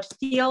that what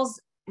feels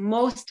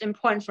most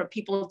important for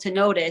people to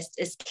notice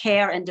is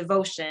care and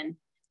devotion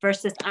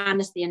versus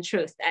honesty and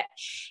truth.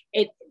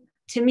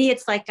 To me,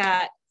 it's like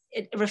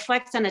it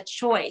reflects on a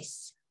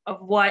choice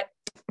of what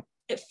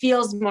it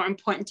feels more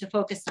important to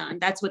focus on.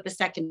 That's what the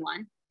second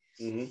one.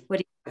 Mm-hmm.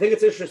 I think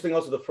it's interesting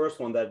also the first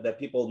one that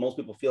most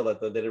people feel that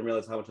they didn't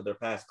realize how much of their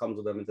past comes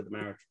with them into the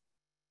marriage.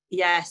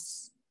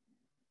 Yes.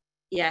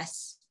 We got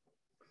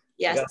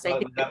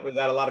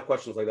a lot of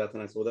questions like that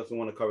tonight, so we'll definitely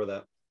want to cover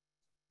that.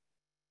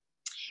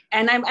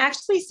 And I'm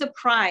actually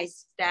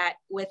surprised that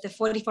with the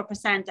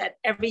 44% that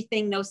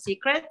everything, no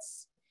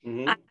secrets,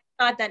 Mm-hmm. I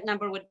thought that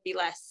number would be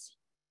less.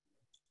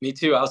 Me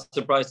too. I was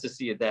surprised to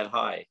see it that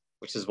high,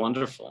 which is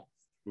wonderful.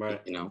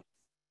 Right. You know.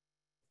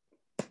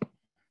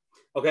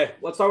 Okay,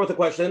 let's start with the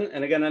question.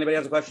 And again, anybody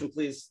has a question,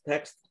 please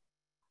text.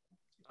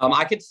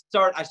 I could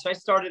start. Should I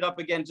start it up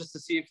again just to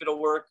see if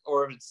it'll work,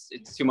 or if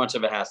it's too much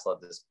of a hassle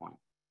at this point?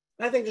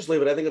 I think just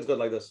leave it. I think it's good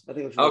like this. I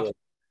think it's Okay. good.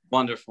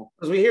 Wonderful.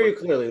 Because we hear you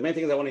clearly. The main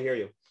thing is I want to hear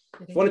you.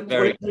 If you want to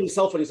turn your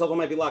cell phone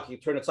might be locked. You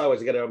turn it sideways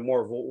to get a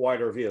more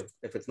wider view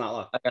if it's not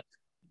locked. Okay.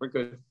 We're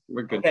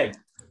good. Okay.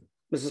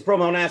 Mrs.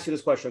 Perlman, I want to ask you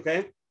this question,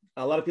 okay?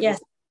 A lot of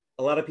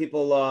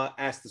people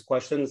ask this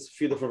question. It's a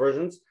few different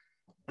versions.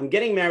 I'm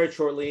getting married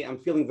shortly. I'm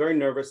feeling very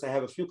nervous. I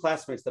have a few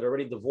classmates that are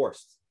already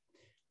divorced.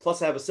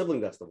 Plus, I have a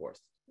sibling that's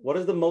divorced. What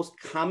is the most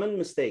common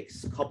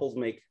mistakes couples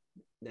make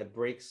that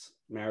breaks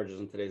marriages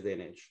in today's day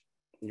and age,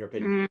 in your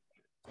opinion?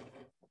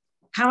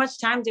 How much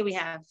time do we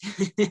have?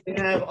 We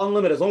have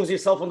unlimited. As long as your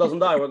cell phone doesn't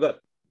die, we're good.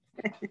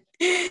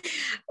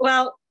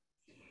 Well,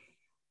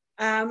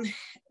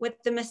 with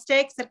the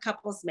mistakes that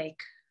couples make,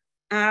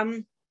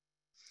 I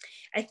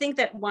think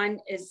that one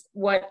is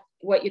what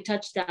you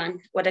touched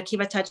on, what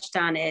Akiva touched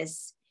on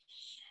is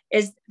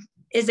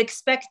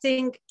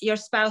expecting your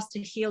spouse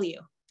to heal you.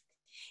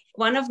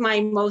 One of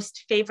my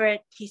most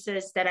favorite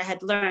pieces that I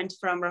had learned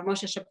from Rav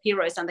Moshe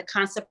Shapiro is on the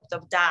concept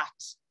of dot.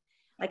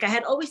 Like I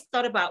had always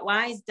thought about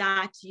why is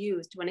dot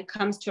used when it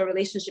comes to a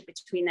relationship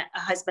between a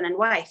husband and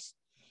wife.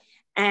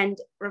 And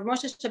Rav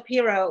Moshe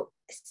Shapiro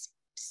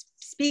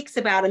speaks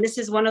about, and this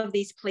is one of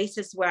these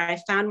places where I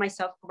found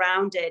myself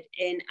grounded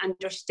in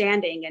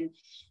understanding, and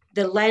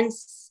the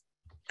lens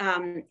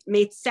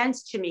made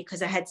sense to me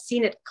because I had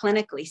seen it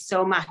clinically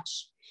so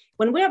much.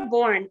 When we're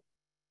born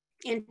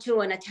into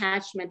an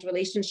attachment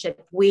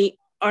relationship, we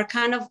are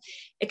kind of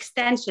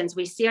extensions.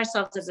 We see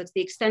ourselves as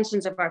the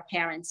extensions of our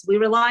parents. We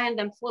rely on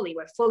them fully.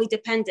 We're fully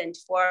dependent.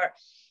 For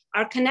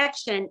our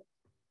connection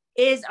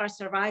is our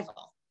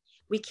survival.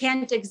 We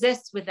can't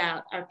exist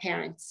without our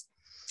parents.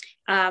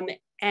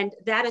 And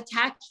that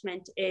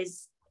attachment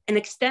is an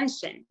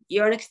extension.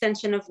 You're an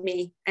extension of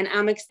me, and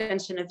I'm an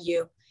extension of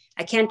you.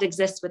 I can't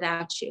exist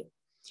without you.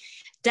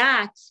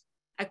 That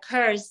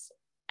occurs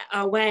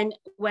when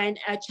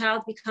a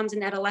child becomes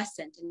an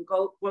adolescent and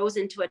grows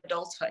into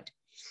adulthood.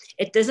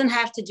 It doesn't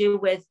have to do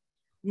with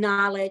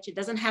knowledge. It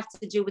doesn't have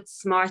to do with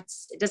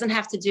smarts. It doesn't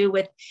have to do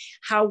with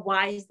how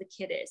wise the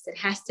kid is. It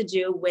has to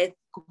do with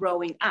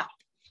growing up.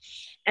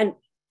 And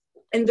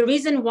the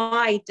reason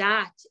why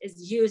that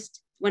is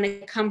used when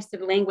it comes to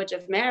the language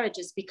of marriage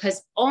is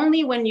because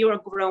only when you're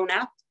grown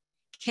up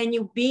can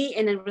you be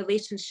in a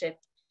relationship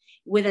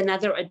with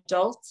another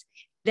adult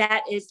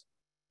that is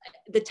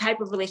the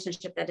type of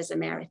relationship that is a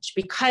marriage.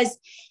 Because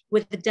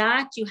with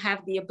that, you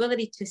have the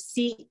ability to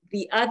see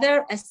the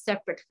other as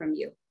separate from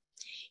you.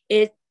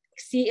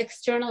 See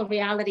external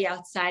reality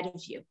outside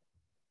of you.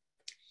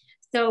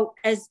 So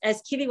as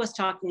Kivi was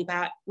talking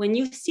about, when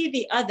you see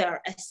the other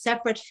as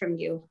separate from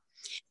you,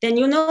 then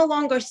you no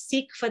longer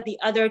seek for the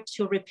other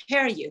to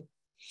repair you.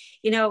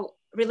 You know,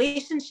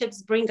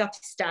 relationships bring up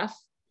stuff,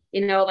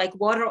 you know, like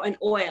water and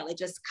oil. It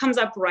just comes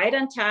up right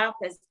on top.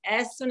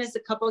 As soon as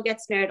the couple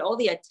gets married, all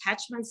the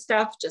attachment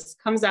stuff just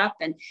comes up.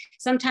 And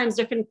sometimes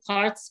different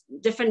parts,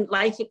 different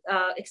life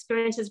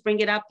experiences bring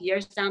it up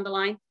years down the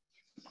line.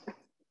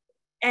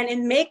 And it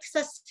makes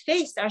us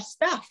face our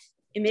stuff.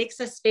 It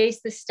makes us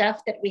face the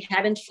stuff that we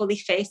haven't fully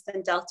faced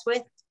and dealt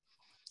with.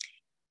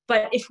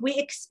 But if we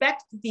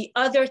expect the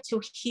other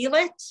to heal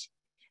it,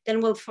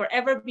 then we'll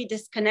forever be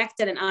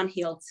disconnected and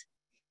unhealed.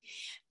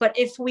 But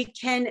if we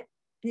can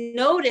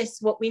notice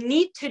what we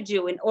need to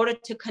do in order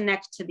to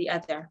connect to the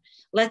other,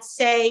 let's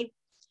say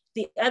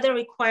the other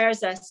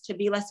requires us to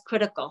be less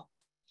critical,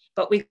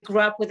 but we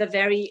grew up with a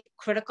very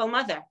critical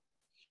mother.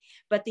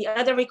 But the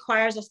other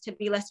requires us to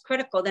be less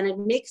critical, then it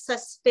makes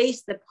us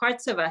face the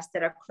parts of us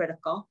that are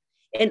critical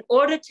in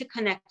order to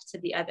connect to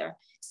the other.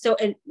 So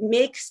it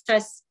makes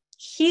us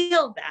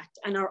heal that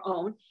on our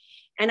own,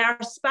 and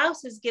our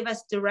spouses give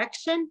us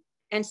direction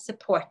and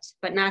support,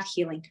 but not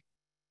healing.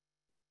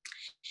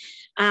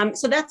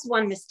 So that's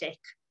one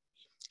mistake.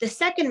 The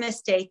second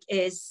mistake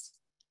is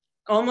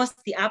almost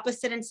the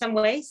opposite in some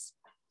ways,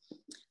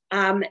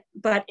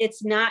 but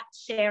it's not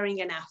sharing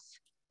enough.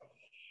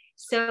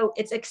 So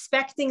it's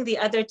expecting the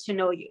other to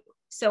know you.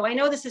 So I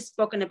know this is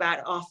spoken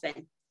about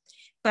often,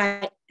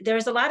 but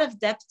there's a lot of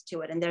depth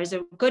to it, and there's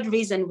a good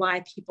reason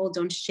why people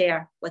don't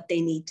share what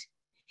they need.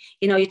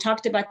 You know, you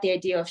talked about the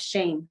idea of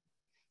shame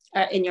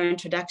in your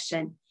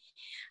introduction.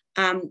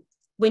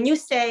 When you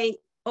say,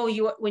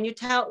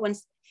 when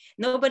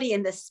nobody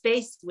in this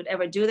space would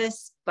ever do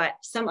this, but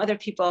some other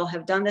people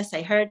have done this.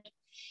 I heard,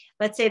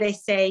 let's say they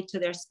say to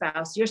their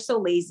spouse, you're so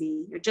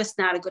lazy, you're just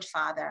not a good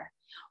father,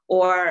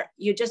 or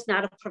you're just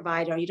not a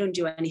provider, you don't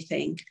do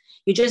anything,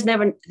 you're just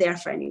never there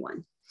for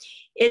anyone.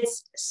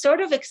 It's sort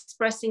of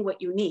expressing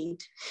what you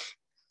need,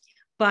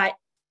 but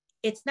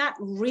it's not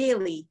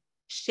really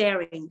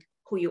sharing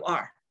who you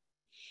are.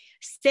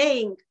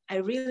 Saying, I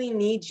really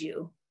need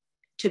you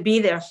to be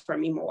there for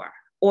me more,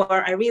 or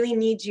I really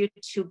need you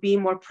to be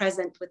more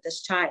present with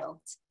this child,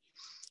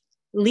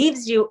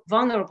 leaves you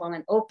vulnerable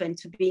and open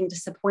to being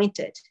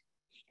disappointed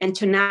and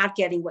to not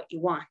getting what you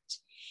want.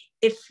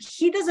 If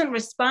he doesn't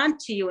respond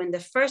to you in the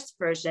first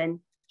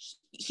version,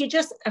 he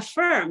just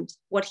affirmed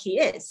what he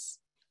is,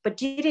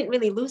 but you didn't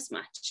really lose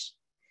much.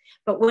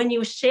 But when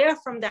you share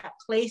from that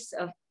place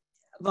of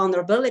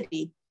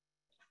vulnerability,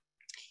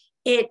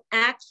 it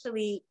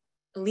actually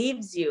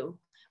leaves you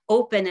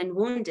open and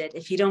wounded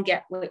if you don't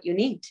get what you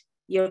need.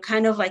 You're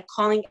kind of like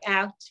calling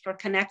out for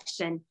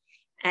connection,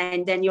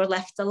 and then you're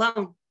left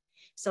alone.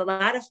 So a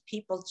lot of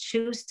people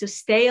choose to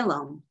stay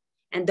alone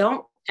and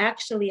don't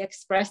actually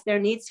express their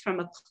needs from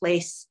a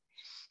place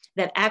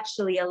that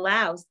actually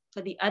allows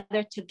for the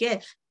other to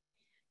give.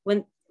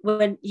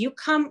 When you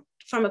come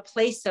from a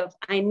place of,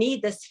 I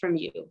need this from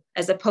you,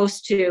 as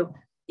opposed to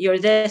you're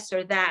this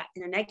or that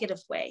in a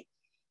negative way,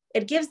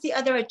 it gives the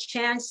other a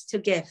chance to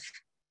give.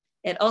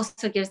 It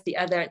also gives the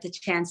other the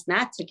chance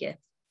not to give,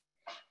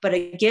 but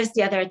it gives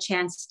the other a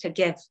chance to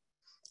give.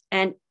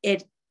 And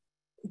it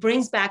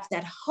brings back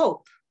that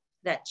hope,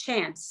 that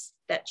chance,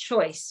 that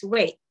choice.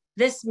 Wait,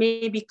 this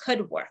maybe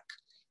could work.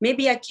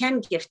 Maybe I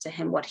can give to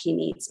him what he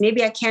needs.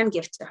 Maybe I can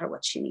give to her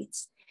what she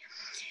needs.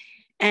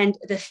 And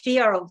the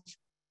fear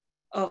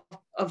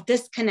of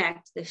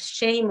disconnect, the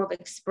shame of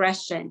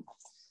expression,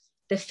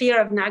 the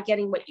fear of not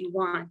getting what you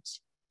want,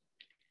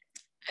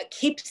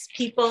 keeps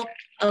people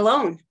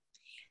alone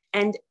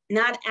and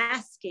not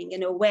asking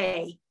in a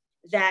way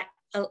that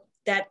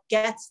that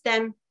gets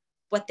them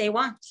what they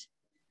want.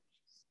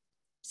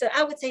 So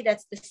I would say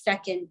that's the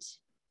second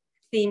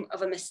theme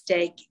of a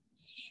mistake.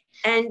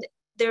 And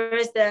there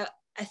is a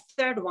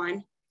third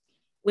one,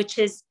 which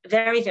is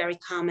very, very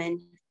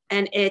common.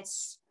 And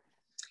it's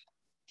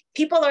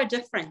people are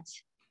different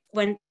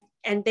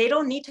and they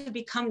don't need to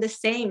become the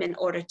same in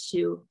order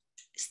to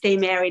stay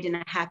married in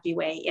a happy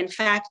way. In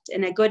fact,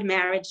 in a good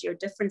marriage, your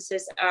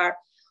differences are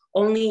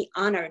only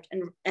honored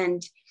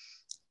and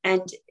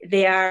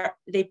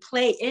they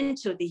play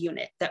into the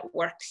unit that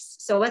works.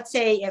 So let's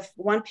say if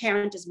one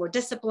parent is more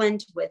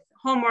disciplined with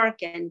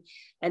homework and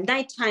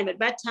nighttime at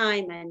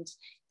bedtime and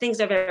things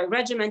are very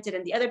regimented,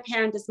 and the other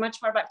parent is much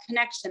more about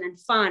connection and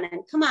fun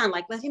and come on,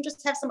 like let him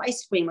just have some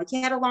ice cream, like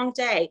he had a long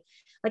day,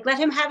 like let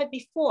him have it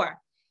before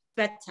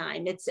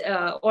bedtime,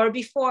 or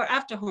before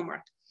after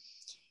homework.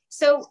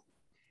 So,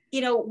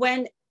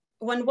 when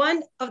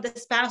one of the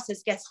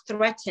spouses gets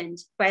threatened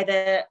by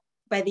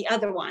the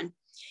other one,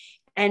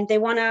 and they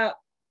want to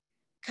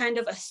kind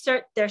of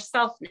assert their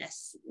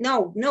selfness.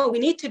 No, we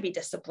need to be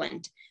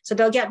disciplined. So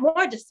they'll get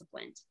more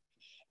disciplined.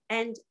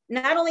 And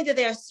not only do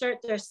they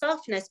assert their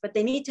selfness, but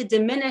they need to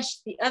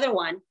diminish the other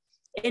one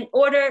in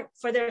order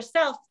for their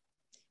self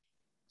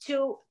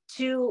to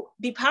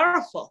be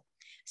powerful.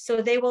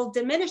 So they will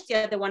diminish the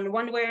other one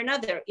way or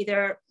another,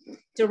 either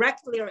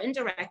directly or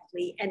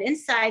indirectly. And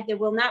inside, they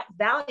will not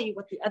value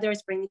what the other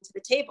is bringing to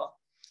the table.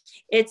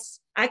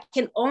 I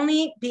can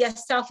only be a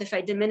self if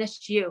I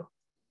diminish you.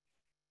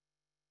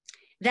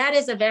 That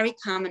is a very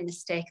common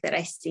mistake that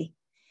I see.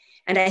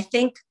 And I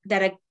think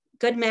that a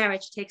good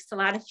marriage takes a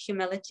lot of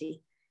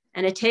humility,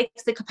 and it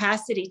takes the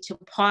capacity to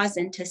pause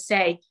and to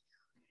say,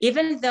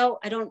 even though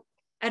I don't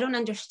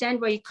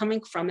understand where you're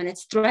coming from and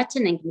it's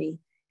threatening me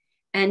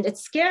and it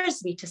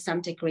scares me to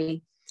some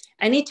degree,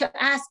 I need to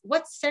ask,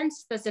 what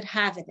sense does it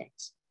have in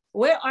it?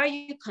 Where are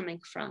you coming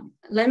from?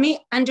 Let me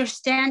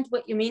understand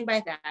what you mean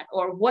by that,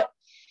 or what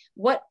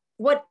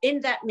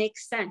in that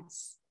makes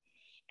sense.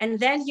 And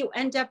then you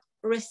end up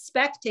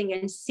respecting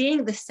and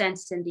seeing the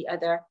sense in the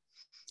other,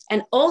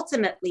 and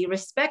ultimately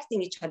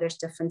respecting each other's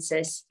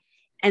differences,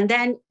 and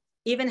then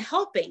even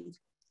helping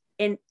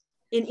in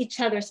each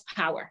other's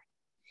power.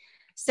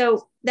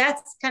 So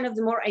that's kind of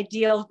the more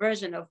ideal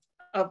version of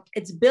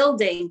it's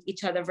building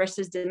each other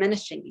versus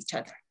diminishing each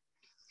other.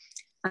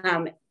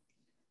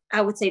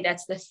 I would say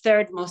that's the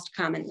third most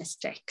common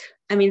mistake.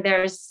 I mean,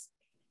 there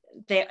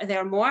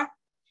are more,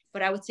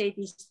 but I would say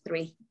these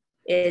three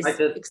is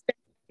expect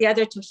the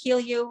other to heal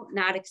you,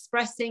 not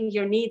expressing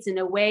your needs in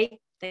a way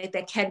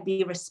that can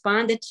be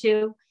responded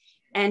to,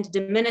 and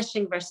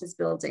diminishing versus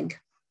building.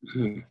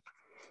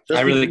 Mm-hmm.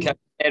 I really can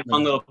add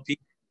one little piece.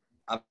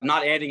 I'm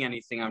not adding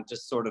anything. I'm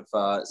just sort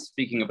of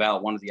speaking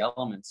about one of the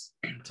elements.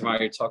 Tamar,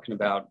 you're talking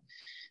about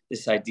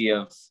this idea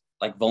of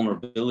like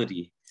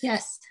vulnerability.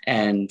 Yes.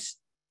 And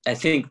I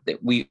think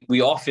that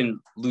we often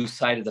lose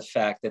sight of the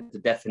fact that the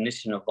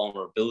definition of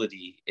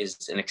vulnerability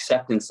is an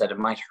acceptance that it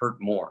might hurt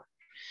more.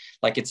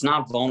 Like it's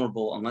not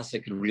vulnerable unless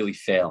it could really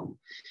fail.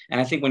 And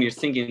I think when you're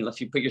thinking,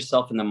 if you put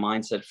yourself in the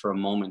mindset for a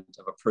moment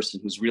of a person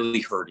who's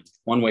really hurting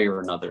one way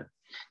or another,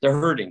 they're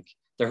hurting.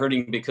 They're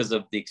hurting because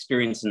of the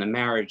experience in the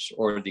marriage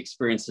or the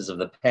experiences of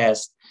the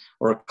past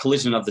or a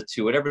collision of the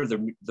two, whatever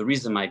the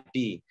reason might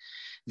be.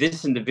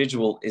 This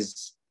individual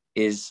is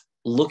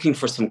looking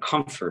for some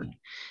comfort.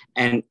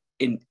 And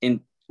in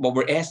what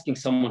we're asking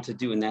someone to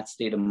do in that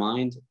state of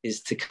mind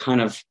is to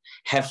kind of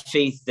have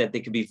faith that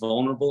they could be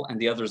vulnerable and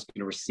the other is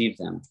going to receive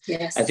them.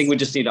 Yes. I think we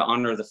just need to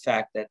honor the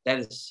fact that that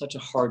is such a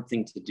hard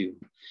thing to do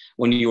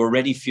when you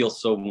already feel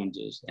so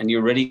wounded and you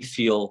already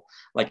feel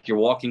like you're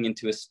walking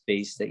into a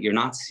space that you're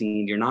not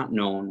seen, you're not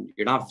known,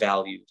 you're not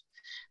valued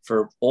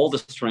for all the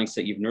strengths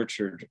that you've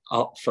nurtured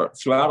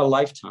throughout a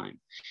lifetime.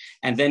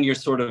 And then you're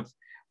sort of,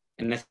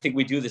 and I think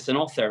we do this, and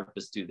all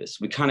therapists do this,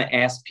 we kind of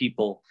ask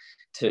people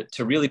to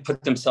really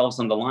put themselves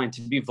on the line,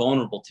 to be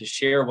vulnerable, to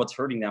share what's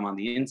hurting them on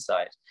the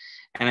inside.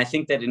 And I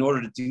think that in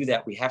order to do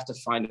that, we have to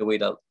find a way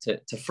to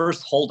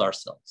first hold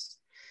ourselves,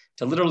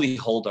 to literally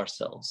hold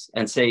ourselves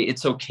and say,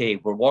 it's okay.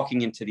 We're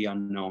walking into the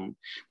unknown.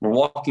 We're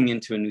walking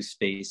into a new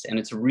space, and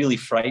it's really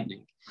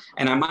frightening.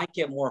 And I might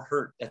get more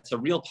hurt. That's a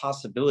real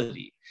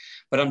possibility.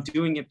 But I'm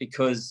doing it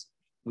because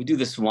we do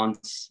this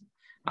once.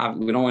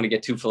 We don't want to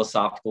get too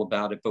philosophical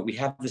about it, but we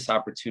have this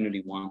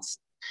opportunity once.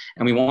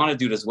 And we want to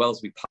do it as well as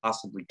we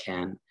possibly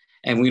can.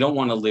 And we don't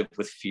want to live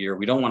with fear.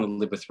 We don't want to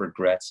live with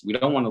regrets. We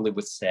don't want to live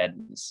with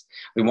sadness.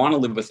 We want to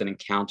live with an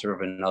encounter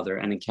of another,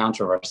 an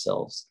encounter of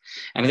ourselves.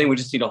 And I think we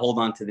just need to hold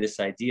on to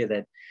this idea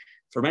that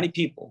for many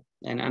people,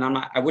 and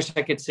I wish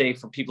I could say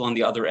for people on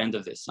the other end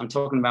of this, I'm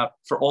talking about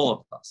for all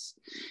of us,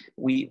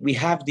 we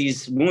have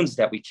these wounds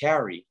that we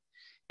carry.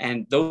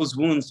 And those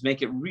wounds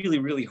make it really,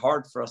 really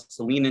hard for us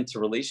to lean into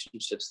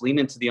relationships, lean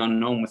into the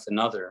unknown with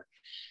another.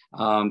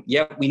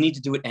 Yet we need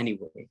to do it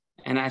anyway.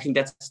 And I think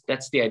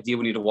that's the idea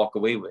we need to walk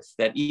away with,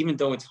 that even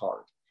though it's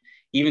hard,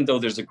 even though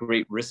there's a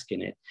great risk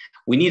in it,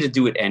 we need to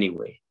do it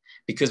anyway,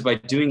 because by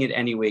doing it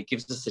anyway, it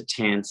gives us a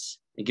chance,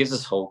 it gives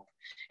us hope,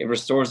 It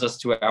restores us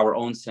to our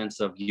own sense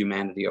of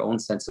humanity, our own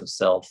sense of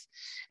self.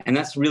 And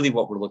that's really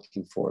what we're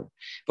looking for.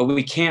 But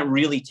we can't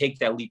really take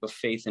that leap of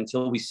faith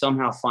until we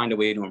somehow find a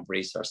way to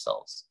embrace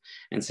ourselves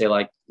and say,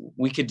 like,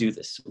 we could do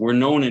this. We're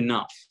known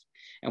enough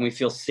and we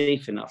feel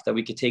safe enough that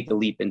we could take a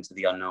leap into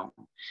the unknown.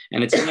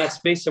 And it's in that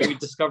space that we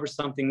discover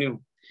something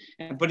new.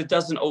 But it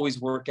doesn't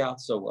always work out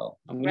so well.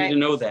 And we need to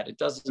know that. It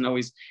doesn't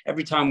always,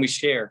 every time we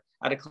share.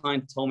 I had a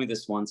client told me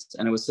this once,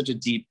 and it was such a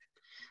deep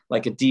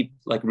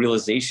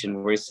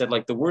realization where he said,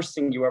 like, the worst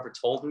thing you ever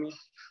told me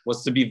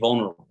was to be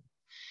vulnerable.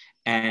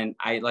 And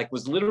I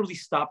was literally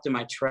stopped in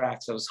my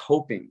tracks. I was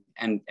hoping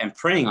and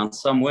praying on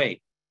some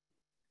way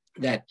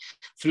that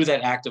through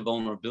that act of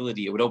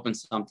vulnerability, it would open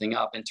something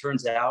up. And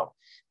turns out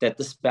that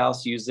the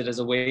spouse used it as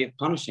a way of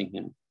punishing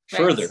him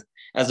further,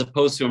 as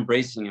opposed to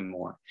embracing him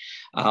more.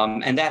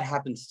 And that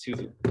happens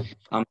too.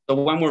 So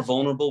when we're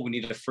vulnerable, we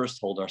need to first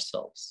hold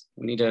ourselves.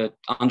 We need to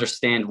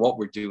understand what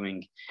we're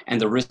doing and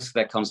the risk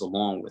that comes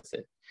along with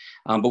it.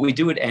 But we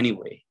do it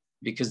anyway,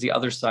 because the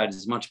other side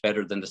is much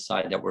better than the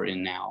side that we're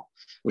in now,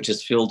 which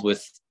is filled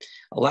with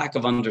a lack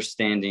of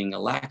understanding, a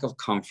lack of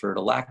comfort,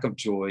 a lack of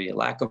joy, a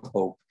lack of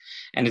hope.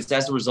 And it's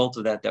as a result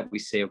of that that we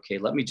say, okay,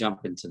 let me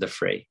jump into the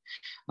fray.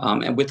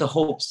 And with the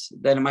hopes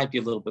that it might be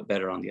a little bit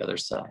better on the other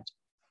side.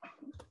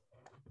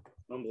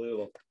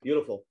 Unbelievable.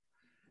 Beautiful.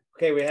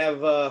 Okay, we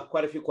have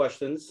quite a few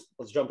questions.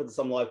 Let's jump into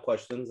some live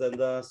questions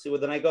and see where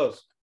the night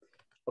goes.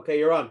 Okay,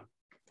 you're on.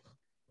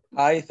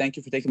 Hi, thank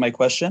you for taking my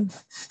question.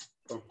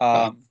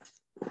 I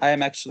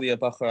am actually a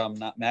Bachar. I'm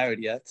not married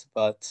yet,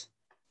 but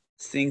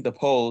seeing the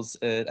polls,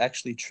 it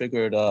actually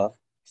triggered a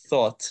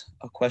thought,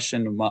 a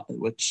question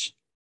which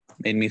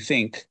made me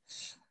think.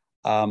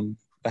 I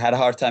had a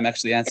hard time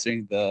actually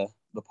answering the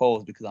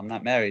polls because I'm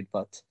not married,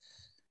 but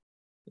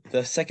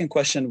the second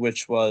question,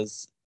 which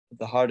was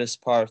the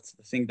hardest part,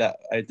 the thing that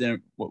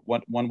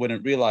one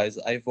wouldn't realize,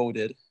 I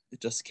voted, it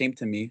just came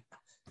to me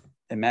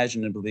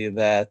imaginably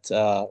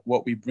that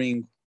what we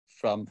bring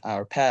from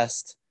our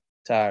past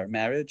to our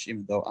marriage,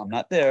 even though I'm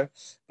not there,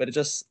 but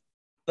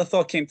the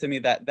thought came to me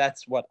that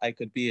that's what I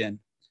could be in.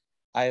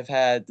 I've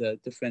had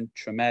different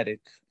traumatic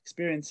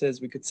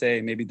experiences, we could say,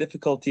 maybe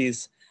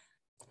difficulties,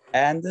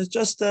 and it's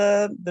just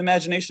the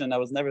imagination. I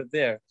was never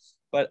there.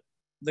 But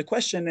the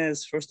question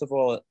is, first of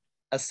all,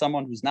 as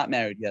someone who's not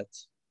married yet,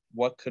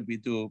 what could we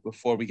do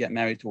before we get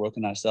married to work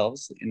on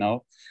ourselves,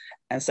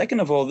 And second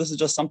of all, this is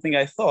just something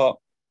I thought,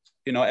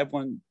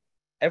 everyone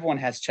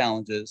has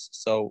challenges,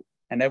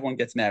 and everyone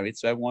gets married,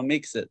 so everyone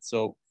makes it.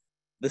 So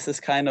this is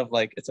kind of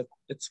like,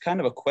 it's kind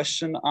of a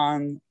question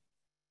on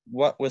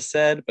what was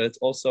said, but it's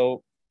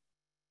also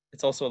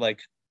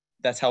like,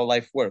 that's how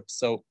life works.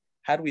 So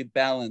how do we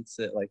balance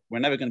it? Like, we're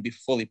never going to be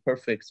fully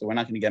perfect, so we're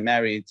not going to get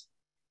married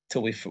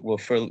till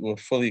we're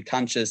fully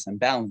conscious and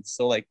balanced.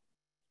 So like,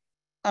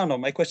 I don't know,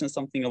 my question is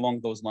something along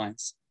those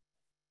lines.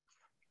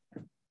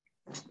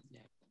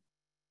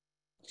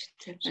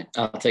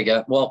 I'll take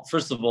it. Well,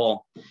 first of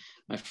all,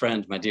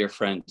 my dear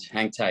friend,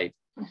 hang tight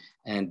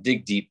and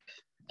dig deep.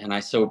 And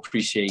I so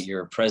appreciate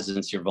your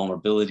presence, your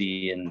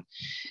vulnerability. And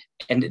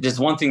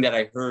there's one thing that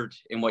I heard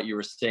in what you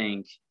were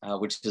saying,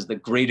 which is the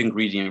great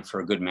ingredient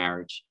for a good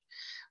marriage,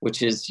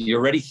 which is you're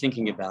already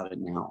thinking about it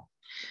now.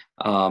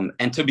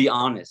 And to be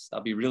honest,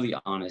 I'll be really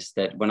honest,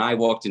 that when I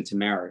walked into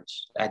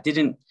marriage, I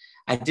didn't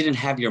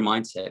have your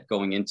mindset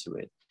going into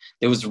it.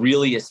 There was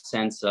really a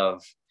sense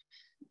of,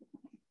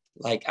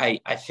 like,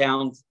 I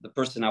found the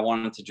person I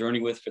wanted to journey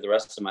with for the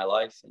rest of my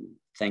life. And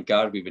thank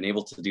God we've been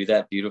able to do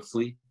that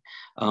beautifully.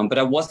 But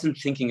I wasn't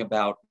thinking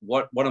about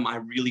what am I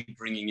really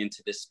bringing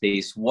into this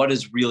space? What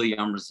is really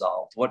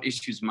unresolved? What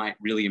issues might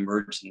really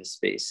emerge in this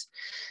space?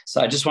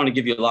 So I just want to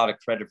give you a lot of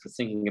credit for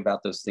thinking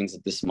about those things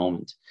at this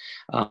moment.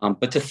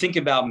 But to think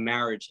about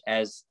marriage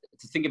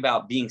to think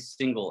about being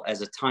single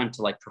as a time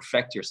to like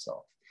perfect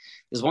yourself.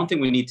 There's one thing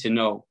we need to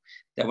know,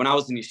 that when I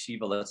was in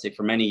yeshiva, let's say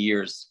for many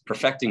years,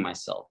 perfecting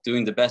myself,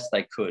 doing the best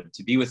I could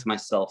to be with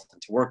myself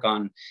and to work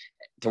on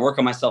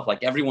myself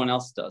like everyone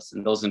else does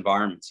in those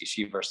environments,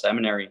 yeshiva or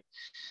seminary,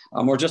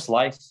 or just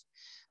life,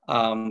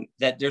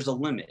 that there's a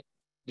limit.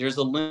 There's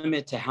a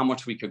limit to how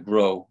much we could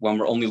grow when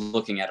we're only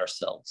looking at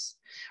ourselves.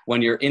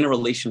 When you're in a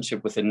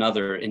relationship with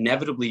another,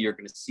 inevitably you're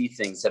going to see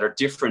things that are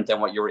different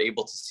than what you were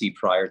able to see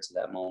prior to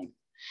that moment.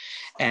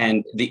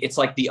 And it's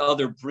like the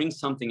other brings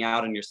something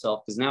out in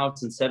yourself, because now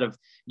it's, instead of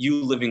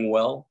you living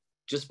well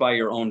just by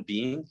your own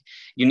being,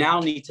 you now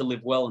need to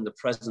live well in the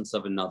presence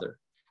of another,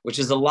 which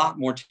is a lot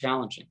more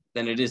challenging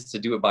than it is to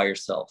do it by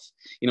yourself.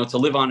 To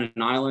live on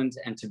an island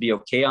and to be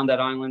okay on that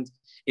island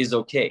is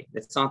okay.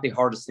 It's not the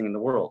hardest thing in the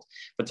world.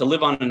 But to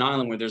live on an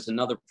island where there's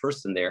another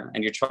person there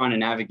and you're trying to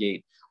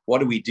navigate, what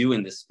do we do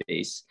in this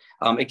space?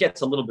 It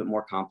gets a little bit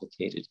more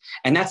complicated.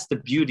 And that's the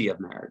beauty of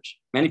marriage.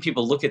 Many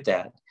people look at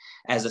that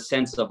as a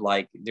sense of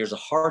like, there's a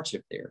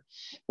hardship there.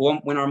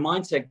 When our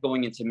mindset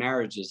going into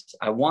marriage is,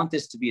 I want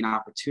this to be an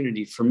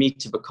opportunity for me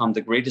to become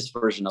the greatest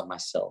version of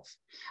myself.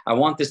 I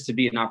want this to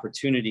be an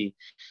opportunity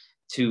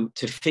to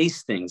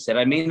face things that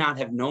I may not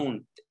have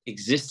known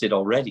existed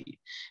already.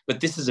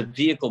 But this is a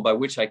vehicle by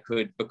which I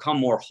could become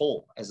more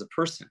whole as a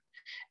person.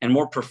 and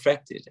more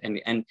perfected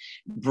and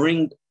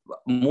bring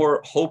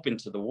more hope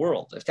into the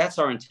world. If that's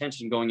our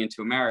intention going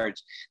into a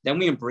marriage, then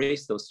we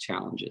embrace those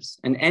challenges.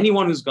 And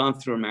anyone who's gone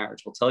through a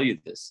marriage will tell you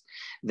this,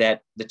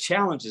 that the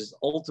challenges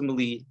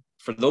ultimately,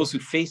 for those who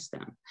face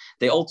them,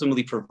 they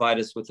ultimately provide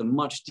us with a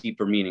much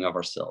deeper meaning of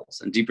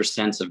ourselves and deeper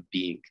sense of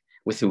being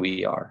with who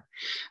we are.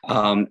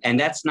 And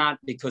that's not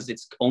because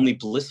it's only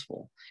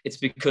blissful. It's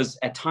because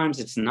at times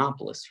it's not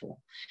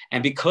blissful.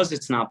 And because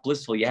it's not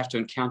blissful, you have to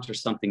encounter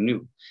something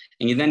new.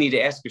 And you then need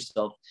to ask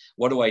yourself,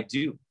 what do I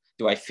do?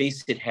 Do I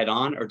face it head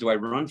on, or do I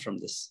run from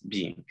this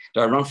being?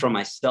 Do I run from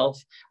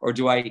myself, or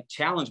do I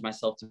challenge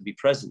myself to be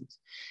present?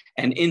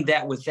 And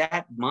with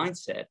that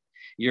mindset,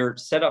 you're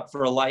set up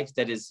for a life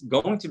that is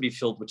going to be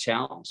filled with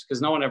challenge,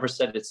 because no one ever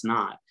said it's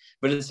not,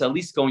 but it's at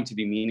least going to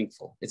be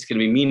meaningful. It's going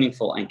to be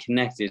meaningful and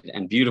connected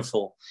and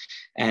beautiful.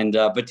 And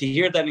but to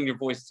hear that in your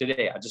voice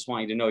today, I just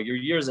want you to know you're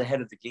years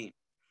ahead of the game.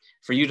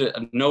 For you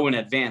to know in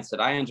advance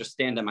that I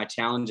understand that my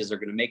challenges are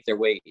going to make their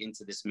way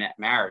into this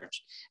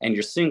marriage, and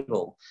you're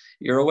single,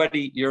 you're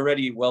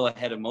already well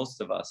ahead of most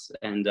of us.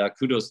 And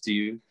kudos to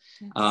you.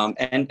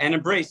 And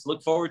embrace,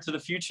 look forward to the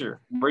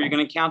future where you're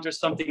going to encounter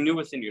something new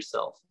within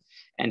yourself.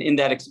 And in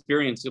that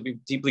experience, you'll be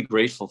deeply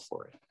grateful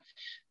for it.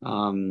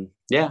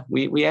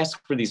 We ask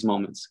for these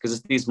moments because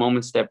it's these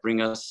moments that bring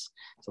us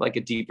to like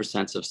a deeper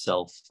sense of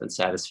self and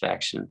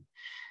satisfaction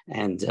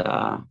and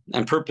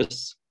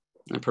purpose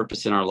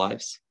in our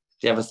lives.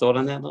 Do you have a thought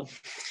on that, love?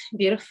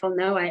 Beautiful.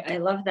 No, I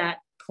love that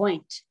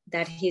point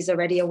that he's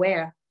already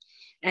aware.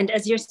 And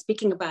as you're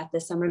speaking about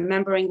this, I'm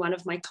remembering one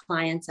of my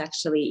clients,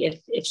 actually,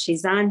 if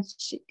she's on,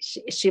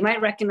 she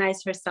might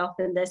recognize herself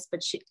in this,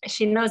 but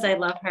she knows I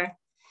love her.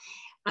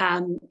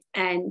 And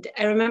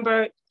I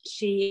remember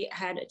she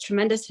had a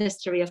tremendous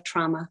history of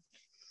trauma,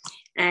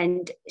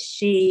 and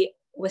she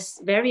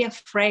was very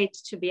afraid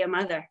to be a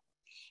mother.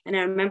 And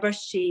I remember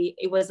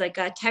it was like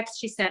a text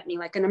she sent me,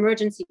 like an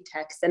emergency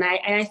text. And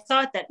I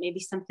thought that maybe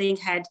something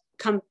had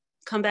come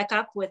back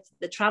up with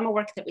the trauma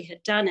work that we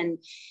had done.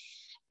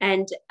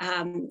 And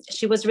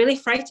she was really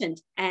frightened,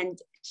 and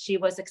she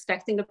was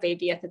expecting a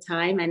baby at the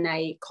time. And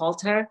I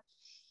called her.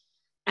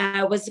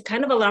 I was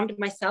kind of alarmed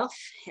myself,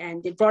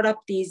 and it brought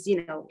up these,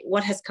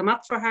 what has come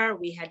up for her.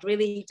 We had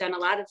really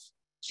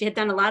she had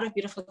done a lot of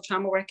beautiful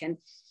trauma work. And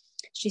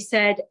she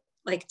said,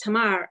 like,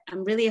 Tamar,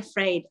 I'm really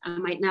afraid I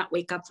might not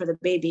wake up for the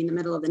baby in the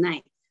middle of the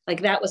night.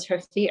 Like, that was her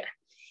fear.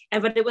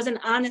 But it was an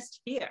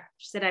honest fear.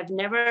 She said, I've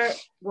never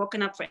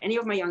woken up for any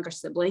of my younger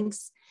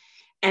siblings,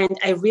 and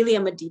I really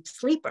am a deep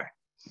sleeper.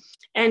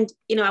 And,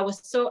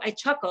 I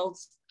chuckled,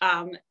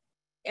 and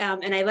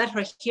I let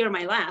her hear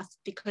my laugh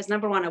because,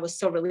 number one, I was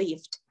so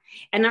relieved.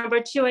 And number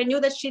two, I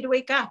knew that she'd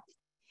wake up.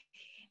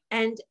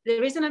 And the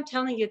reason I'm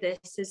telling you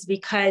this is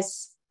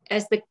because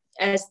as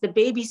the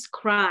baby's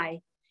cry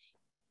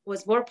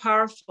was more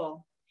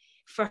powerful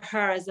for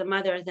her as a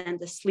mother than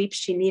the sleep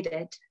she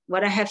needed.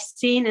 What I have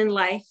seen in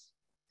life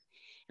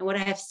and what I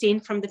have seen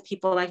from the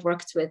people I've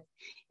worked with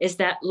is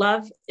that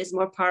love is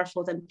more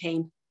powerful than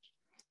pain.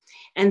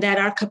 And that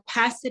our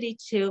capacity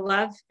to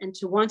love and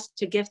to want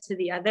to give to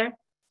the other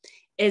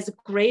is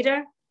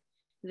greater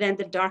than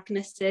the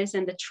darknesses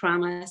and the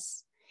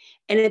traumas.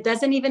 And it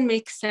doesn't even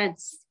make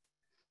sense,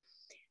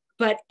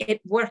 but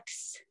it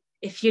works.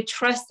 If you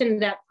trust in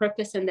that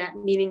purpose and that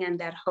meaning and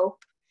that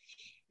hope,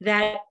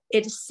 that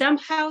it is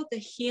somehow the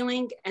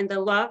healing and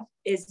the love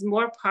is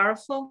more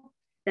powerful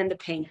than the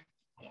pain.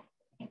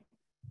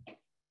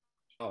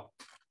 Oh,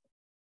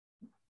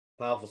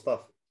 powerful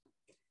stuff.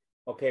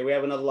 Okay, we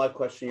have another live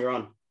question. You're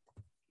on.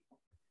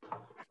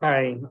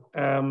 Hi.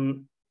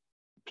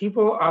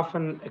 People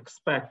often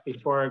expect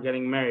before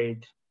getting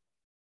married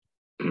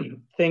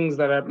things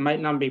that might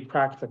not be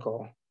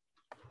practical.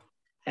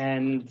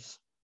 And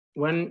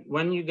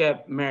when you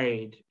get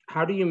married,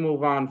 how do you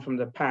move on from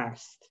the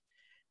past?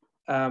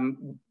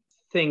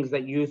 Things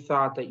that you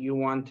thought that you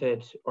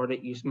wanted or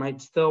that you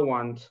might still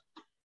want,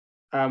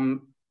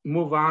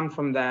 move on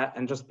from that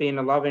and just be in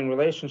a loving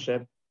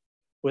relationship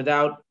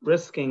without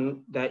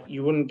risking that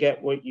you wouldn't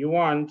get what you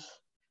want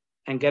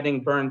and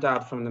getting burned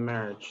out from the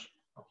marriage.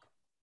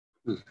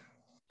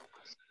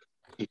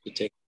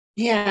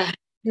 Yeah,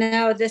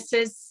 no, this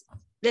is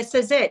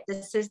it.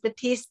 This is the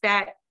piece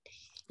that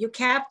you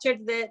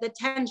captured the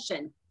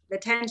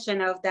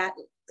tension of that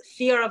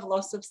fear of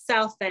loss of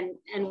self and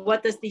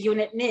what does the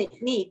unit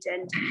need.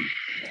 And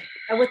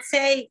I would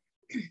say,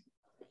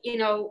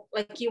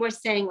 like you were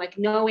saying, like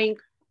knowing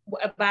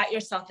about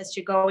yourself as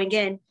you're going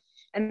in,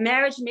 a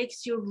marriage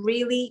makes you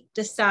really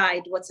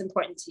decide what's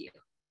important to you.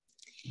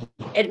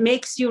 It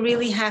makes you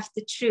really have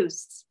to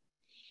choose.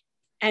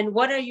 And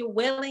what are you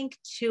willing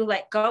to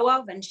let go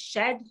of and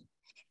shed?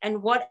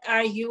 And what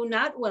are you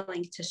not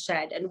willing to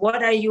shed? And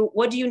what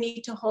do you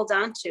need to hold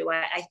on to?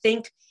 I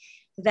think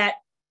that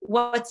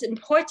what's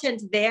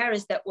important there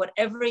is that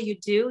whatever you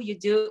do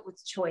it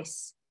with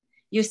choice.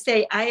 You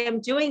say, I am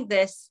doing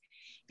this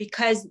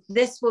because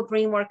this will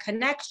bring more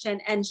connection,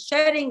 and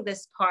shedding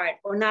this part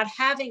or not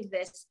having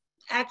this,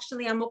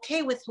 actually, I'm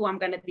okay with who I'm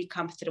going to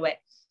become through it.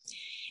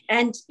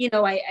 And,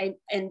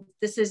 and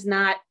this is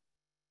not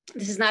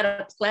This is not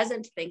a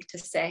pleasant thing to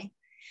say,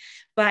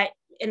 but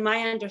in my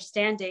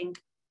understanding,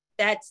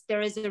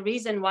 there is a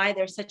reason why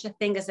there's such a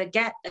thing as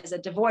a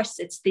divorce.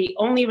 It's the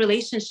only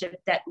relationship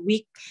that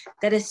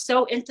is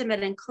so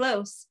intimate and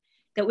close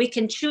that we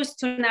can choose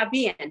to not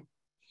be in.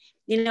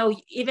 You know,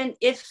 even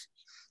if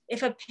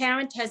a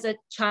parent has a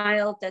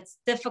child that's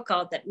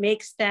difficult, that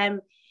makes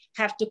them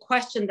have to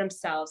question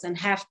themselves and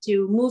have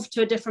to move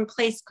to a different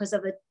place because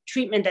of the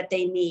treatment that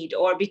they need,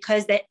 or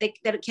because they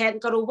can't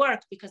go to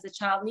work because the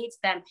child needs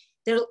them,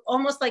 they're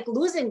almost like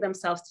losing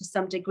themselves to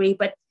some degree,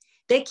 but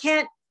they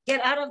can't get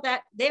out of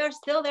that. They are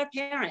still their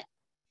parent.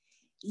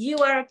 You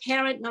are a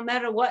parent no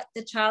matter what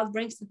the child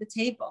brings to the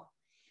table.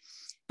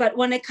 But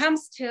when it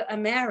comes to a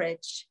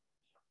marriage,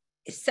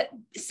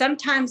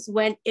 sometimes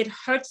when it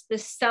hurts the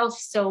self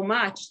so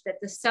much that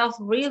the self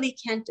really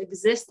can't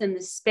exist in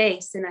the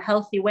space in a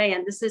healthy way,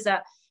 and this is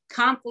a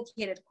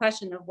complicated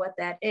question of what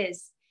that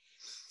is,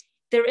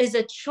 there is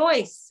a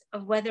choice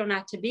of whether or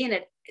not to be in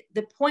it.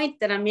 The point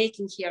that I'm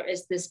making here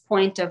is this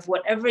point of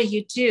whatever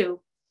you do,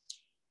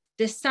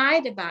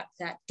 decide about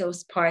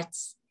those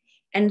parts,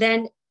 and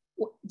then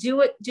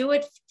do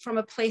it from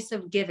a place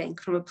of giving,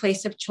 from a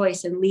place of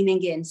choice and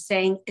leaning in,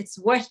 saying it's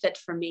worth it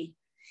for me.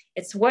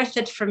 It's worth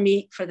it for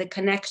me for the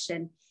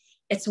connection.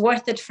 It's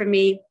worth it for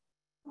me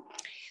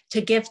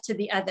to give to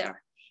the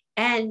other.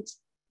 And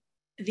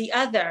the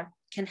other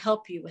can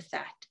help you with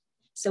that.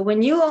 So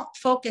when you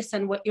focus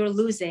on what you're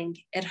losing,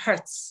 it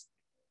hurts.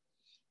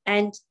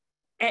 And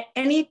at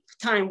any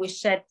time we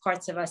shed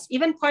parts of us,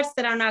 even parts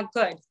that are not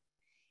good,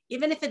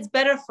 even if it's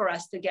better for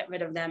us to get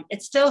rid of them,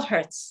 it still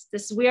hurts.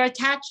 We are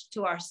attached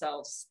to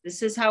ourselves.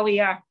 This is how we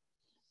are.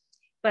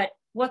 But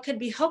what could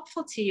be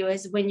helpful to you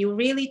is when you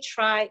really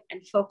try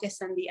and focus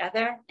on the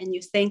other and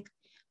you think,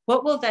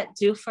 what will that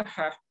do for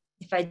her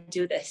if I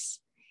do this?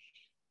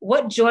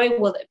 What joy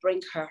will it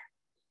bring her?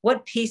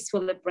 What peace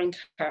will it bring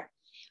her?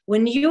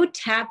 When you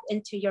tap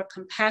into your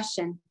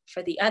compassion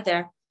for the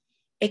other,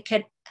 it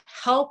can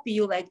help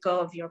you let go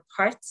of your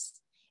parts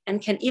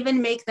and can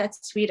even make that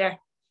sweeter.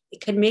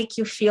 It can make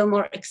you feel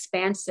more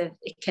expansive.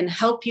 It can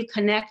help you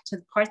connect to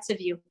the parts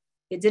of you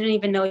you didn't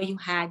even know you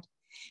had.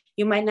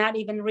 You might not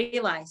even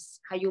realize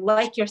how you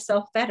like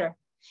yourself better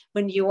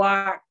when you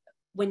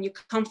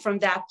come from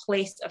that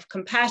place of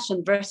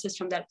compassion versus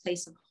from that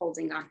place of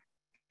holding on.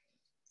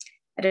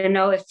 I don't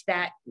know if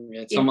that.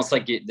 It's almost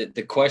like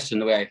the question,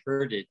 the way I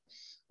heard it,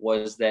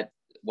 was that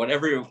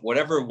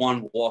whatever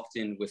one walked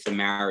in with the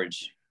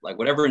marriage, like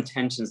whatever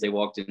intentions they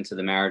walked into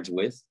the marriage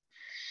with,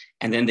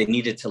 and then they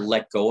needed to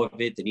let go of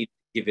it, they need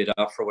to give it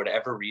up for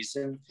whatever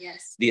reason.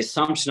 Yes. The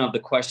assumption of the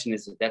question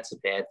is that that's a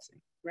bad thing.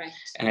 Right.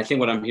 And I think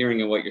what I'm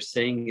hearing and what you're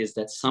saying is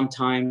that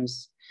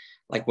sometimes,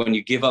 like when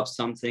you give up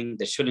something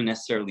that shouldn't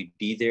necessarily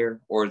be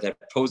there or that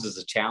poses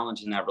a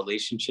challenge in that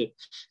relationship,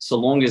 so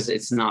long as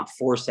it's not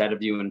forced out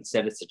of you and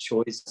instead it's a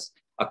choice,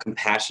 a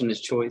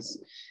compassionate choice,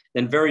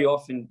 then very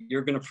often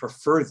you're going to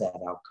prefer that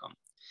outcome.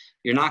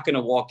 You're not going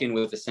to walk in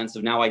with a sense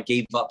of now I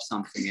gave up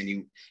something, and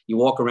you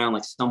walk around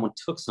like someone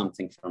took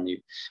something from you.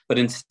 But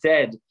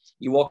instead,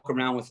 you walk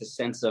around with a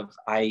sense of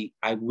I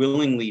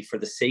willingly, for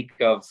the sake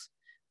of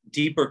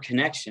deeper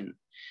connection,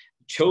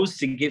 chose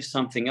to give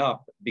something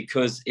up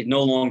because it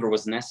no longer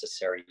was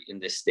necessary in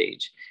this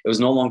stage. It was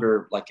no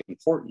longer like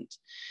important.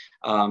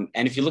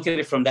 And if you look at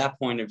it from that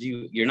point of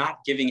view, you're not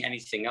giving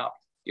anything up.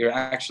 You're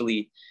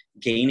actually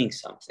gaining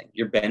something.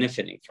 You're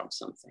benefiting from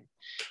something.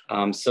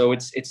 So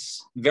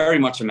it's very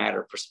much a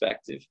matter of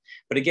perspective.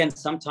 But again,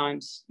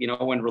 sometimes,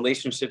 when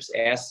relationships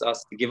ask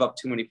us to give up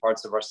too many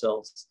parts of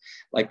ourselves,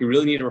 like we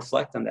really need to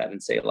reflect on that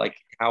and say, like,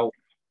 how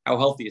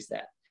healthy is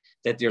that?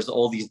 That there's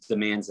all these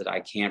demands that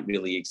I can't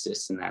really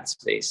exist in that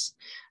space.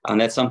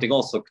 And that's something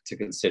also to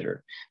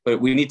consider.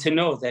 But we need to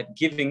know that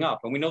giving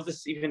up, and we know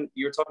this, even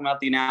you're talking about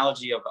the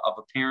analogy of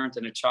a parent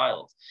and a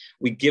child.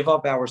 We give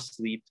up our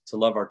sleep to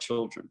love our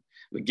children.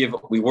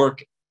 We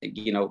work,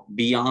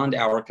 beyond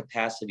our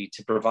capacity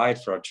to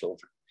provide for our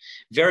children.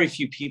 Very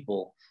few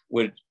people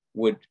would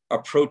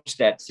approach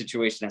that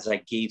situation as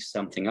I gave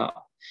something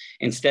up.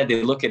 Instead,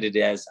 they look at it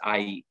as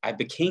I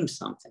became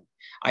something.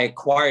 I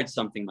acquired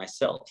something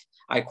myself.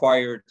 I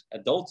acquired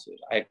adulthood.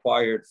 I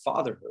acquired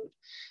fatherhood.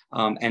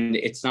 And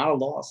it's not a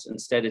loss.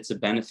 Instead, it's a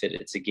benefit.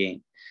 It's a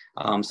gain.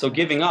 So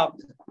giving up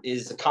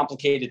is a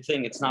complicated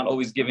thing. It's not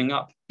always giving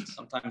up.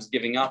 Sometimes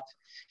giving up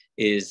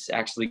is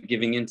actually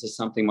giving into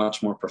something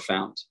much more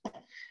profound.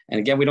 And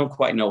again, we don't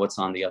quite know what's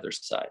on the other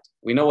side.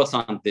 We know what's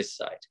on this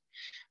side,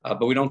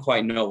 but we don't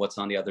quite know what's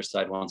on the other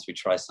side once we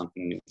try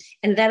something new.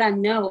 And that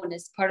unknown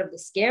is part of the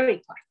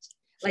scary part.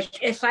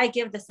 Like, if I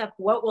give this up,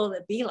 what will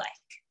it be like?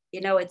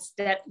 It's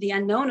that the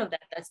unknown of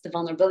that, that's the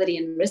vulnerability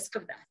and risk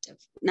of that, of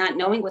not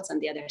knowing what's on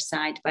the other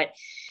side. But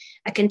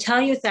I can tell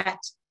you that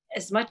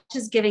as much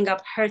as giving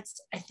up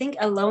hurts, I think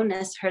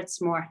aloneness hurts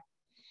more.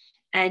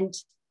 And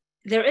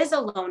there is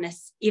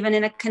aloneness, even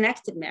in a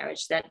connected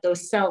marriage, that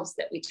those selves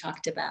that we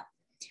talked about.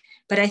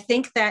 But I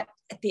think that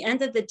at the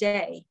end of the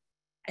day,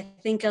 I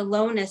think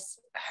aloneness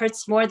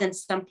hurts more than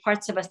some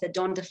parts of us that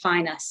don't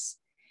define us,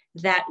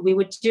 that we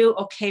would do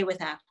okay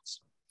without.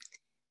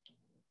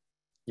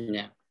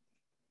 Yeah.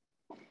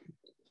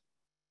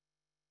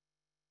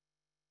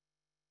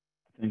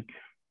 Thank you.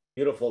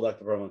 Beautiful,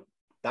 Dr. Perlman.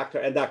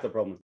 Dr.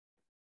 Perlman.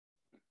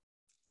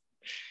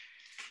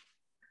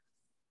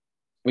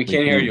 We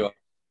can't hear you.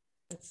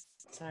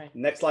 Sorry.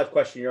 Next live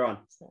question, you're on.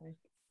 Sorry.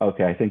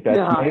 Okay, I think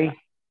that's me.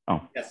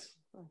 Oh. Yes.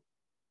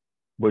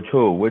 Which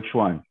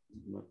one?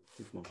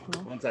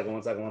 One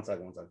second.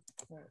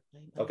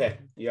 Okay,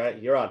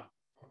 you're on.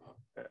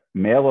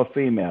 Male or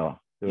female?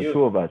 There were You.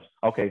 two of us.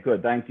 Okay,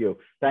 good. Thank you.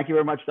 Thank you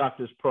very much,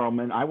 Dr.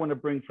 Perlman. I want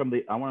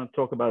to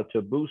talk about a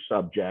taboo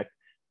subject,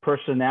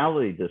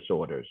 personality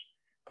disorders,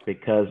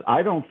 because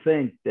I don't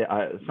think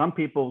that some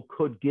people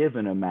could give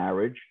in a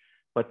marriage,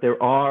 but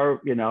there are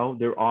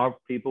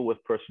people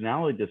with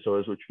personality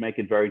disorders which make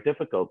it very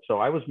difficult. So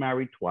I was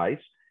married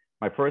twice.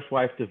 My first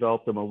wife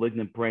developed a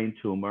malignant brain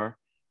tumor,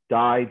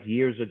 died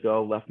years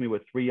ago, left me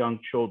with 3 young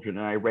children,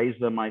 and I raised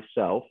them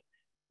myself.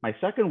 My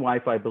second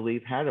wife, I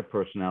believe, had a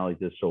personality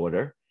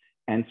disorder.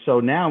 And so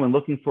now in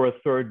looking for a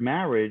third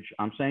marriage,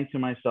 I'm saying to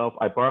myself,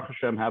 I, Baruch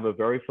Hashem, have a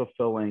very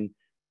fulfilling,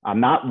 I'm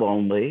not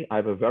lonely. I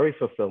have a very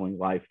fulfilling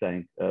life,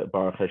 thank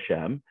Baruch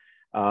Hashem.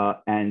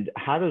 And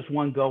how does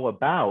one go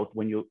about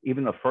when you,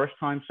 even the first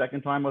time,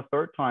 second time, or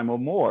third time or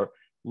more,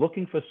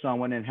 looking for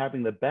someone and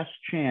having the best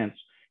chance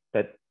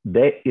that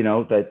they,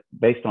 that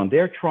based on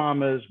their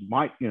traumas,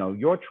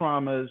 your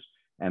traumas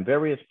and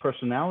various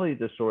personality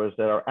disorders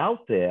that are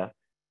out there,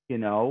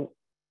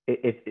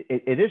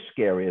 it is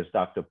scary, as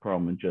Dr.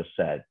 Perlman just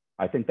said.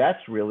 I think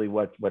that's really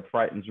what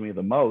frightens me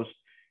the most.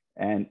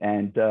 And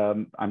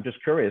I'm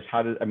just curious,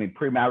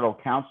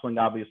 premarital counseling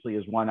obviously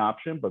is one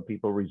option, but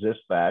people resist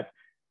that.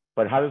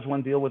 But how does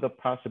one deal with the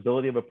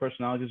possibility of a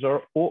personality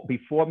disorder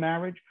before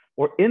marriage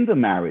or in the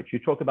marriage? You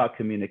talk about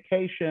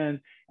communication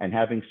and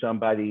having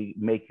somebody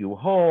make you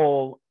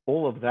whole,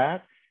 all of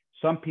that.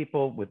 Some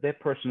people with their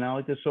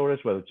personality disorders,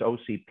 whether it's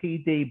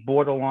OCPD,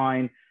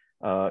 borderline,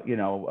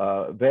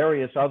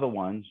 various other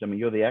ones. I mean,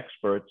 you're the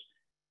experts.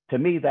 To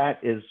me, that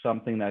is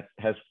something that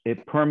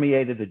it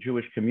permeated the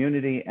Jewish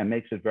community and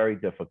makes it very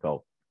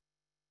difficult.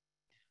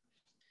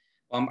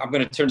 I'm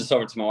going to turn this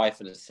over to my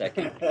wife in a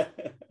second,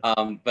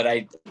 but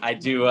I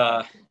do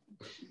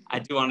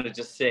want to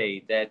just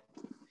say that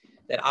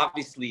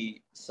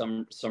obviously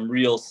some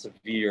real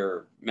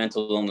severe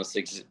mental illness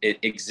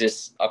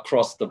exists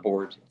across the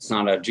board. It's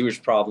not a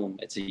Jewish problem;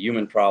 it's a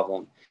human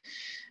problem,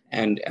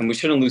 and we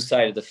shouldn't lose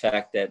sight of the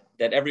fact that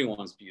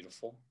everyone's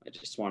beautiful. I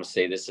just want to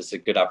say this is a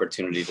good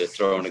opportunity to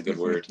throw in a good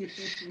word.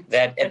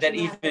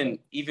 that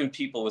even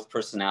people with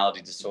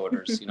personality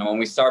disorders, when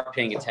we start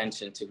paying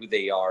attention to who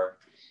they are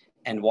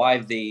and why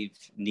they've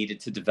needed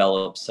to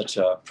develop such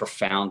a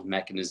profound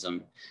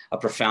mechanism, a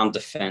profound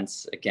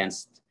defense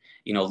against,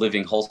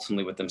 living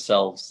wholesomely with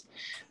themselves,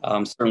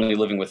 certainly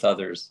living with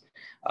others.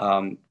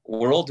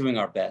 We're all doing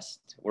our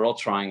best. We're all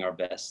trying our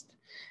best.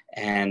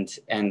 And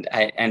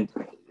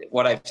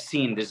what I've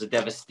seen, there's a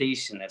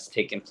devastation that's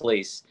taken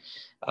place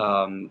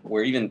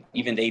where even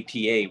the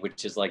APA,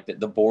 which is like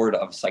the board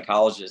of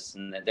psychologists,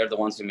 and they're the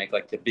ones who make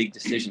like the big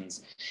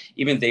decisions,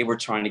 even they were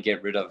trying to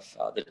get rid of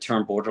the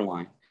term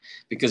borderline,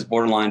 because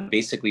borderline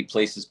basically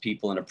places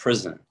people in a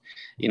prison.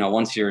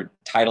 Once you're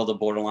titled a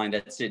borderline,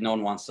 that's it. No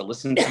one wants to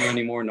listen to you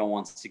anymore. No one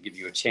wants to give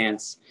you a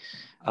chance.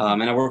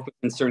 And I work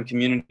in certain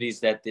communities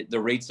that the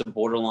rates of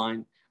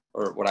borderline,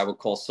 or what I would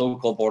call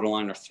so-called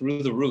borderline, are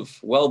through the roof,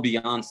 well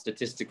beyond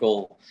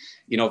statistical,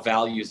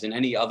 values in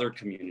any other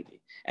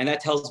community. And that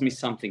tells me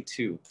something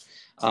too.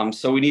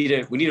 So we need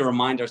to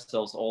remind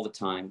ourselves all the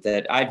time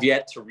that I've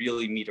yet to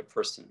really meet a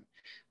person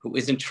who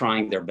isn't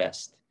trying their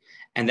best.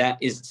 And that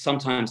is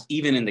sometimes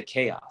even in the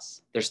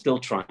chaos, they're still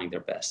trying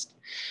their best.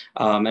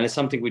 And it's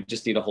something we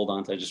just need to hold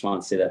on to. I just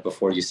wanted to say that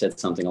before you said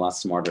something a lot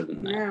smarter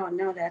than that.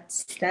 No,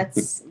 that's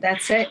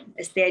it.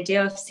 It's the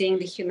idea of seeing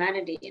the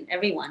humanity in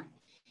everyone.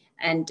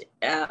 And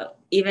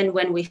even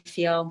when we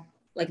feel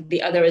like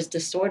the other is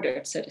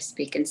disordered, so to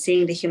speak, and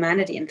seeing the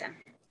humanity in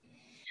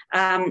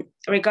them.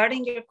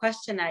 Regarding your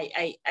question,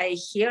 I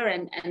hear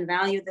and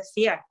value the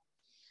fear.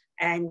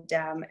 And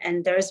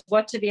there's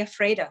what to be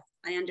afraid of.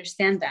 I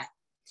understand that.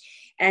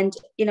 And,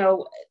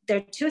 there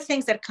are two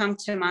things that come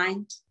to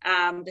mind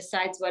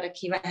besides what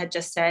Akiva had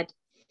just said.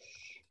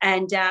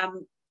 And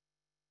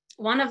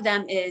one of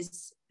them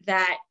is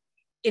that,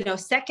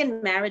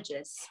 second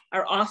marriages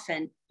are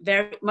often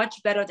very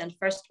much better than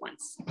first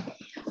ones,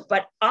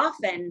 but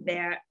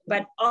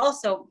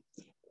also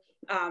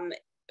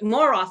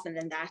more often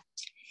than that,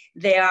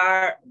 they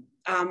are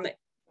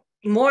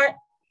more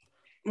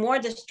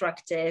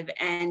destructive.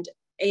 And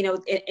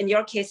in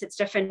your case, it's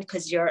different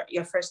because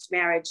your first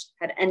marriage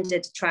had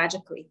ended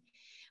tragically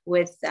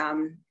with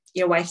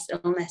your wife's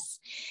illness.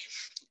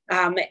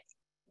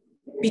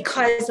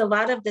 Because a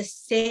lot of the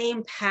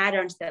same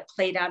patterns that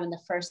played out in the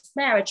first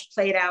marriage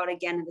played out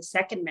again in the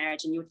second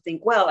marriage. And you would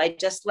think, well, I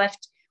just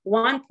left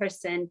one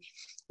person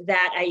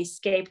that I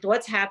escaped.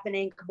 What's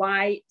happening?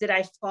 Why did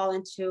I fall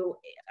into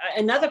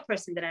another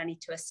person that I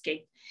need to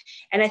escape?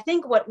 And I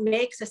think what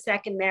makes a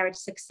second marriage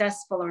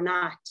successful or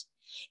not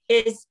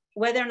is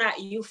whether or not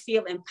you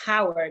feel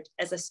empowered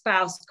as a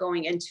spouse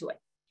going into it.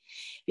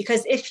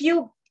 Because if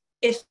you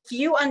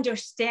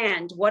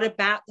understand what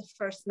about the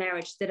first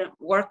marriage didn't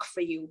work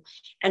for you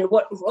and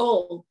what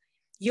role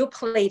you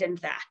played in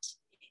that,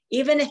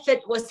 even if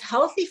it was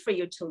healthy for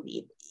you to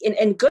leave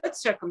in good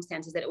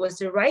circumstances, that it was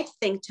the right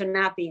thing to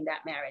not be in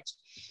that marriage,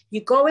 you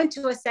go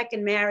into a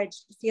second marriage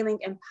feeling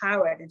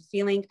empowered and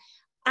feeling,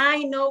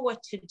 I know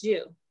what to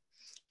do.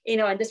 You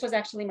know, and this was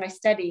actually my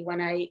study when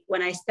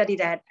I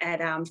studied at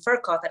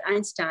Furkov at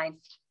Einstein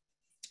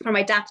for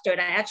my doctorate.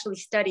 I actually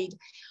studied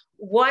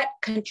what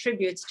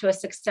contributes to a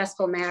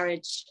successful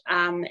marriage,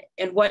 and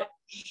one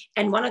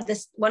of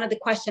the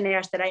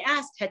questionnaires that I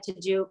asked had to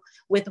do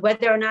with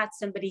whether or not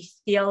somebody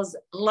feels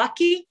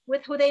lucky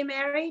with who they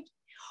married,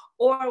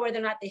 or whether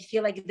or not they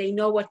feel like they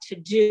know what to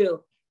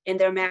do in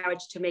their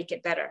marriage to make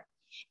it better.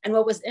 And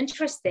what was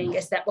interesting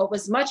is that what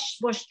was much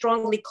more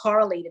strongly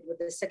correlated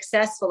with a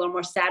successful or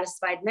more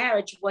satisfied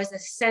marriage was a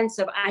sense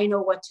of, I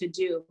know what to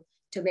do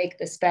to make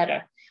this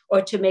better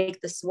or to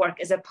make this work,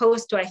 as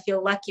opposed to I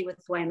feel lucky with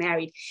who I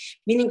married,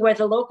 meaning where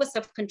the locus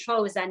of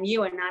control is on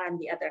you and not on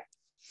the other.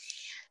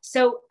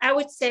 So I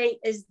would say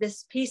is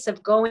this piece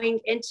of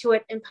going into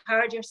it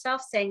empowered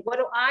yourself, saying, what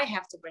do I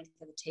have to bring to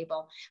the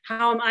table?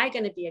 How am I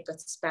going to be a good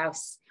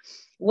spouse?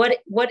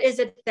 What is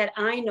it that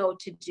I know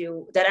to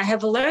do, that I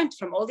have learned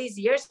from all these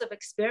years of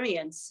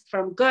experience,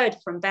 from good,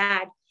 from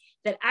bad,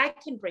 that I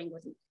can bring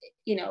with,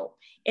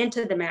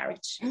 into the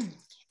marriage?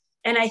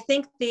 And I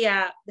think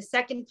the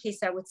second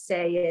piece I would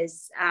say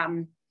is,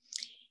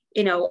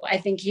 I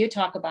think you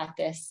talk about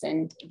this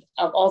and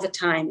all the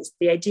time, is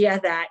the idea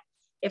that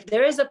if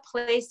there is a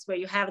place where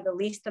you have the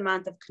least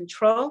amount of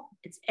control,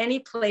 it's any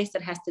place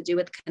that has to do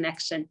with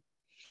connection.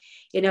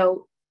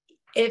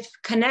 If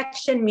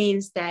connection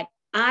means that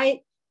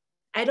I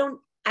don't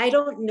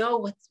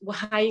know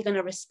how you're going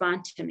to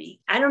respond to me.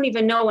 I don't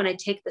even know when I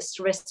take this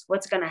risk,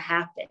 what's going to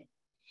happen.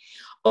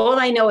 All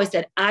I know is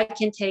that I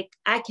can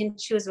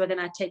choose whether or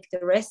not take the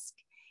risk,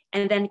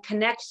 and then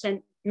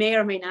connection may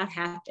or may not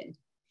happen.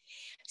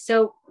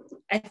 So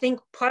I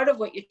think part of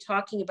what you're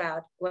talking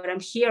about, what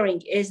I'm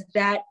hearing, is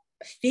that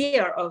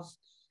fear of,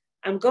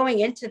 I'm going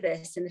into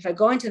this, and if I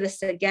go into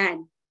this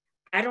again,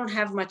 I don't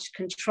have much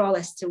control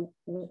as to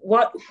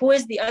who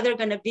is the other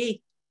going to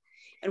be,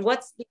 and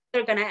what's the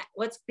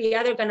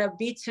other going to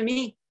be to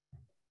me.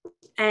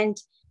 And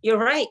you're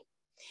right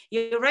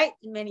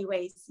in many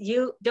ways.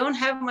 You don't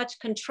have much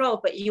control,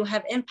 but you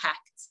have impact.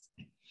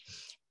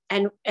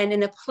 And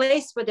in a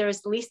place where there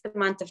is the least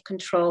amount of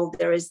control,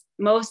 there is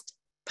most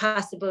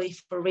possibility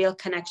for real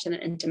connection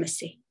and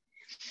intimacy.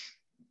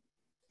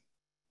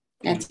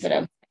 That's what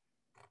I'm.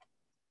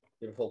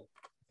 Beautiful.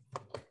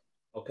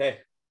 Okay.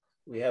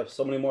 We have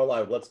so many more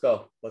live. Let's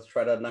go. Let's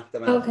try to knock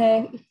them out.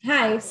 Okay.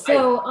 Hi.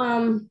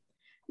 So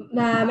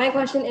my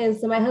question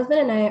is, so my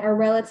husband and I are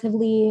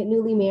relatively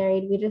newly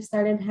married. We just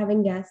started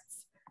having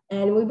guests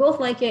and we both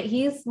like it.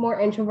 He's more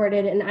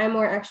introverted and I'm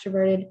more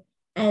extroverted.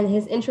 And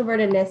his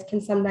introvertedness can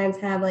sometimes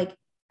have like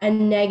a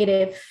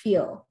negative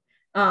feel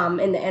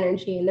in the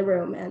energy in the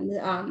room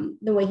and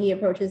the way he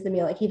approaches the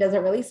meal. Like he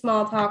doesn't really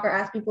small talk or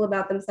ask people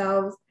about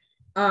themselves.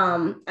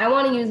 I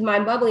want to use my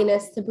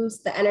bubbliness to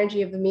boost the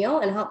energy of the meal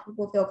and help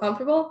people feel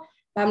comfortable,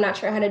 but I'm not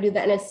sure how to do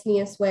that in a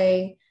sneeze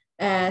way,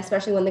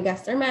 especially when the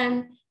guests are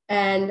men.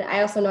 And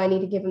I also know I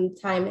need to give him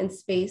time and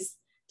space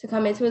to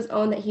come into his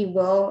own, that he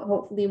will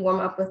hopefully warm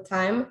up with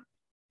time,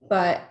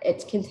 but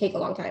it can take a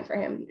long time for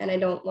him. And I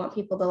don't want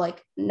people to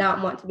like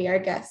not want to be our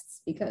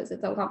guests because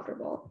it's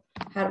uncomfortable.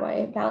 How do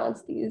I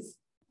balance these?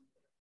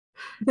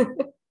 Sorry,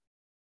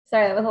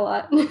 that was a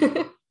lot.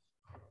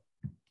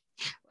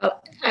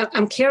 Well,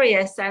 I'm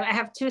curious. I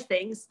have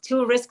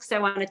two risks I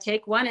want to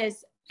take. One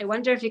is, I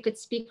wonder if you could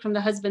speak from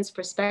the husband's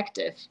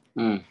perspective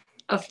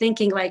of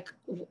thinking like,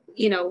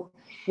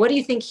 what do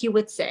you think he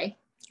would say?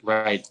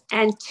 Right.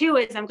 And two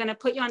is, I'm going to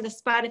put you on the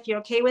spot. If you're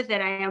okay with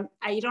it,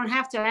 you don't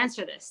have to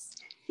answer this.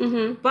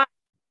 Mm-hmm.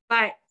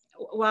 But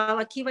while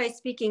Akiva is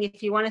speaking,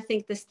 if you want to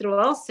think this through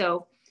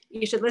also,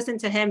 you should listen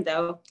to him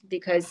though,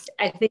 because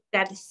I think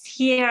that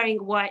hearing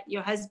what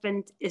your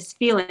husband is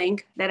feeling,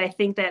 that I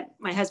think that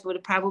my husband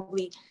would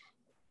probably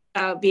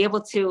be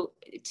able to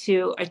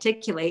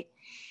articulate,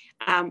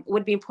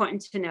 would be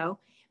important to know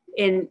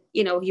in,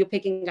 you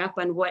picking up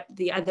on what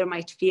the other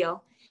might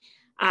feel.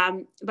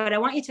 But I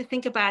want you to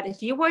think about,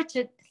 if you were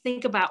to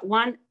think about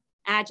one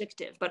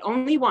adjective, but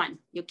only one,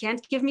 you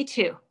can't give me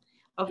two,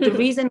 of the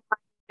reason why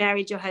you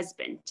married your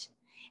husband.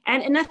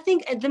 And I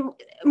think the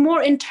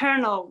more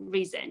internal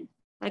reason,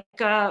 like,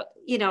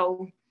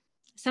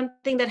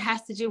 something that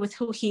has to do with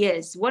who he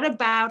is. What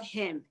about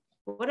him?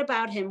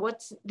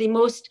 What's the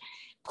most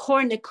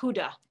core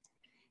nakuda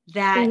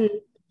that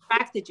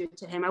attracted you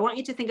to him? I want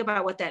you to think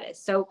about what that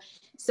is. So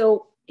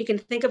you can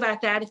think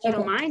about that if you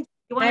don't mind.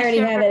 I already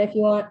have it if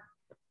you want.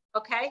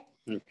 Okay.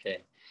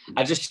 Okay.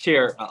 I'll just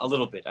share a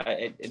little bit.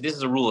 This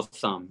is a rule of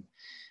thumb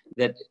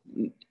that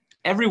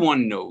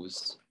everyone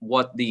knows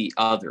what the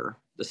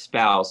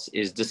spouse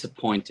is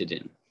disappointed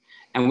in.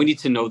 And we need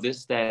to know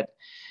this, that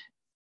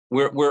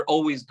we're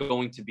always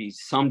going to be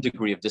some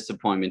degree of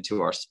disappointment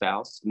to our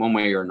spouse, one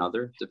way or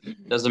another.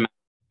 It doesn't matter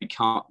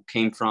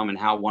came from and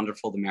how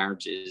wonderful the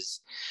marriage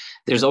is,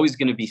 there's always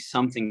going to be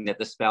something that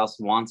the spouse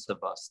wants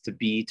of us to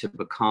be, to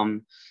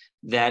become,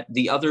 that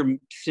the other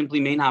simply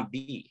may not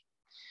be.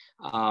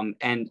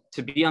 And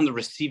to be on the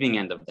receiving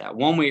end of that,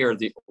 one way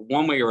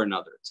or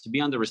another, to be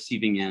on the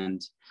receiving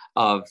end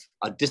of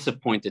a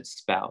disappointed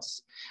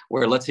spouse,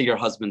 where let's say your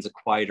husband's a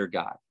quieter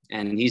guy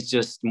and he's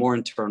just more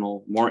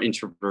internal, more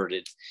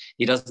introverted.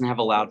 He doesn't have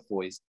a loud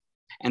voice,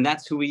 and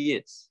that's who he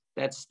is.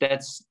 That's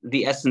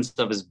the essence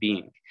of his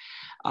being.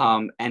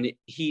 And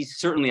he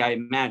certainly, I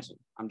imagine,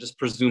 I'm just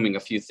presuming a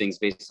few things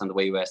based on the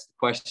way you asked the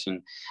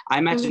question. I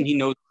imagine he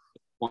knows the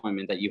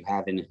disappointment that you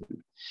have in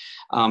him.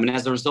 And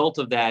as a result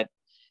of that,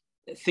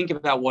 think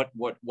about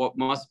what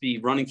must be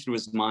running through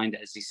his mind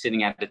as he's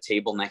sitting at a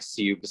table next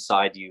to you,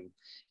 beside you,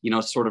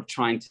 sort of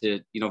trying to,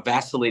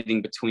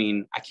 vacillating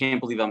between, I can't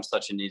believe I'm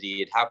such an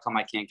idiot. How come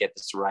I can't get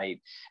this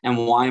right?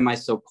 And why am I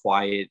so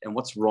quiet? And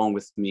what's wrong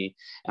with me?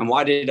 And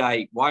why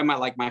am I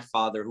like my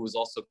father, who was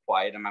also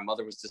quiet, and my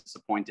mother was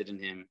disappointed in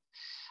him?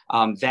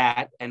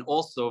 That, and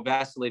also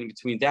vacillating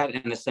between that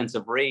and a sense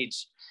of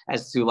rage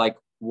as to, like,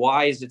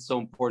 why is it so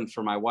important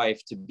for my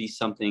wife to be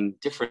something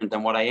different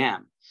than what I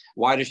am?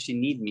 Why does she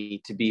need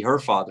me to be her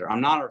father?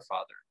 I'm not her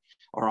father,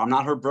 or I'm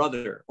not her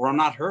brother, or I'm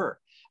not her.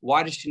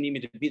 Why does she need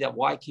me to be that?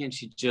 Why can't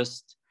she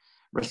just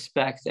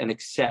respect and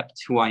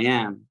accept who I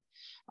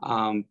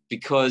am?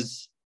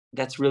 Because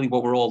that's really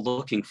what we're all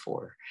looking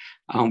for.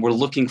 We're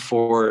looking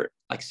for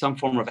like some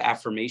form of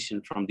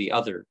affirmation from the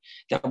other,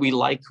 that we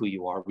like who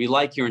you are. We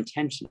like your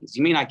intentions.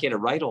 You may not get it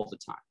right all the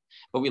time,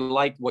 but we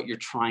like what you're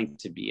trying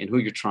to be and who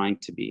you're trying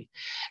to be.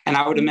 And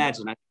I would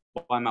imagine,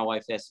 that's why my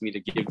wife asked me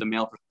to give the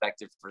male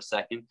perspective for a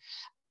second,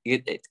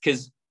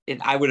 because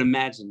I would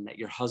imagine that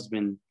your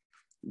husband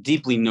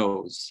deeply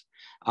knows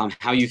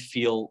how you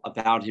feel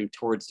about him,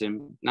 towards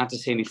him, not to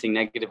say anything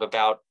negative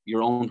about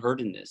your own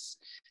hurt in this,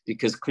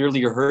 because clearly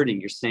you're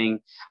hurting. You're saying,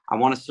 I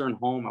want a certain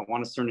home, I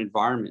want a certain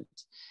environment.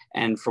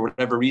 And for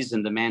whatever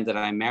reason, the man that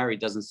I married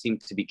doesn't seem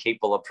to be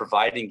capable of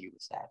providing you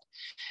with that.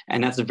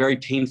 And that's a very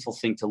painful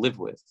thing to live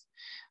with.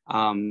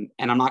 And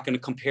I'm not going to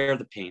compare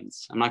the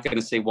pains. I'm not going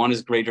to say one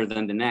is greater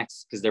than the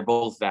next, because they're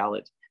both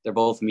valid. They're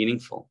both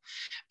meaningful.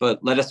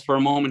 But let us for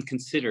a moment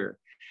consider,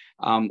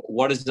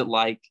 what is it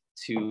like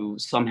to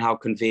somehow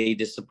convey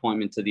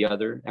disappointment to the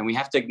other? And we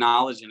have to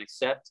acknowledge and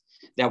accept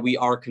that we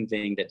are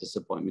conveying that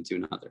disappointment to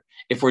another.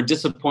 If we're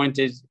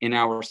disappointed in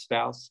our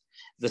spouse,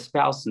 the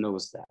spouse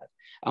knows that.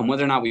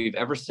 Whether or not we've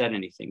ever said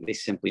anything, they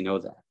simply know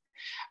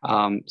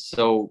that.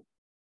 So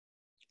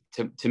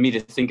to me, to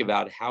think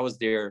about how is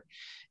there,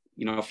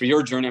 for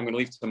your journey, I'm going to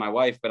leave it to my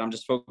wife, but I'm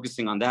just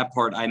focusing on that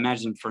part. I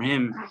imagine for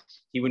him,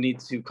 he would need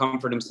to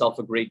comfort himself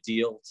a great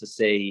deal to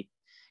say,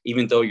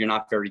 even though you're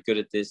not very good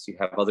at this, you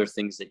have other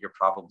things that you're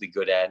probably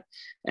good at,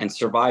 and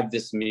survive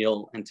this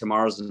meal, and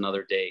tomorrow's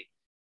another day.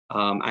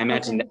 I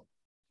imagine that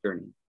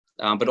journey,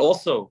 but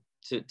also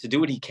to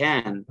do what he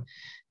can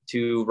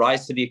to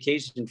rise to the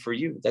occasion for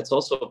you. That's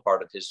also a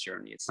part of his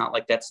journey. It's not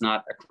like that's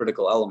not a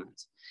critical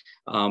element,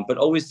 but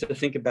always to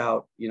think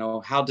about,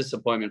 how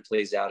disappointment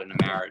plays out in a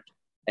marriage.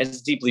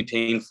 It's deeply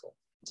painful.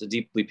 It's a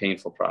deeply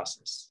painful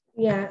process.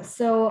 Yeah.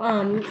 So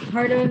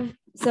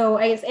so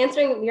I guess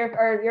answering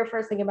your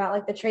first thing about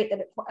like the trait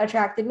that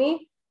attracted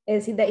me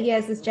is that he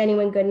has this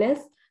genuine goodness.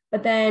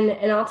 But then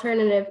an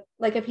alternative,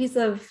 like a piece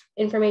of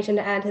information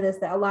to add to this,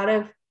 that a lot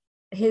of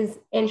his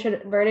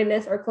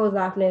introvertedness or closed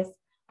offness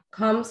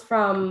comes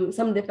from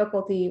some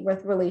difficulty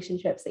with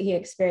relationships that he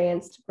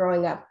experienced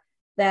growing up,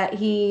 that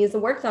he's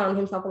worked on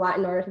himself a lot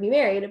in order to be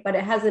married, but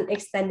it hasn't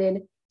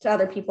extended to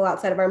other people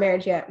outside of our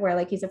marriage yet, where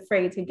like he's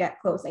afraid to get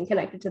close and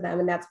connected to them.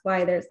 And that's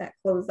why there's that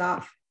closed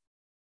off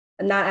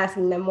and not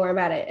asking them more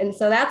about it. And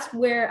so that's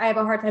where I have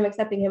a hard time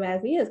accepting him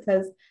as he is,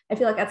 because I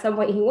feel like at some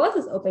point he was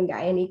this open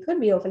guy and he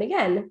could be open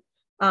again.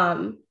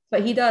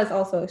 But he does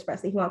also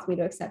express that he wants me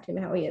to accept him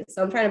how he is.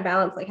 So I'm trying to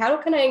balance, like, how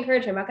can I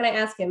encourage him? How can I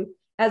ask him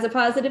as a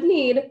positive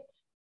need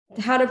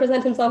how to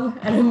present himself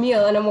at a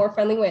meal in a more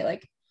friendly way?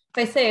 Like if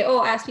I say,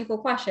 ask people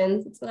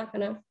questions, it's not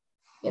gonna,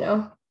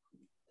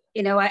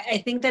 I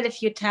think that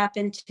if you tap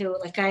into,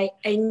 like, I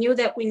knew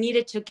that we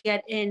needed to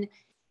get in,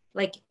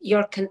 like,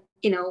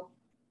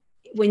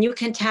 when you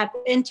can tap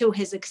into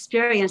his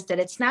experience, that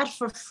it's not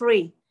for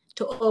free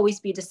to always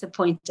be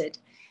disappointed.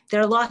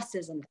 There are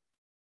losses in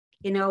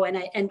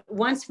that, and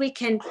once we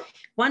can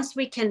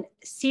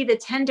see the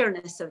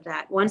tenderness of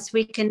that, once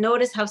we can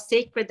notice how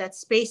sacred that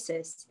space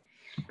is,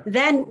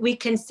 then we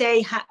can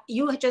say,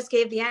 you just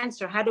gave the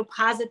answer, how to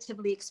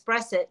positively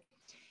express it,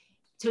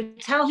 to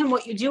tell him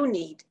what you do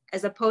need,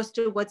 as opposed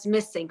to what's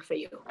missing for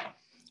you.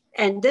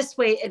 And this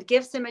way, it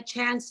gives him a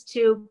chance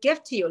to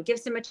give to you. It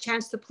gives him a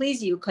chance to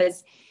please you,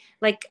 because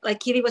like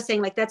Kivi was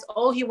saying, like, that's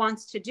all he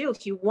wants to do.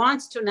 He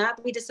wants to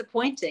not be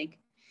disappointing.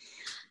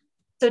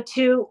 So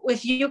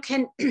if you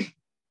can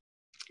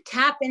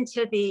tap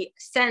into the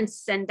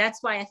sense, and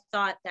that's why I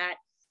thought that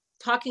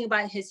talking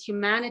about his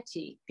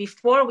humanity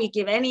before we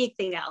give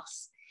anything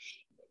else,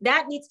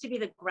 that needs to be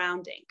the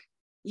grounding.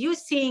 You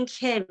seeing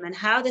him and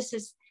how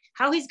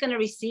he's going to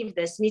receive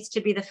this needs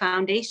to be the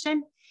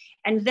foundation.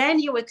 And then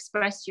you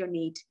express your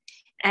need,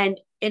 and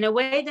in a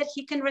way that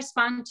he can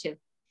respond to,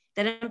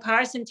 that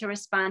empowers him to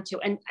respond to.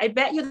 And I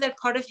bet you that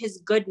part of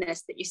his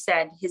goodness that you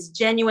said, his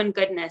genuine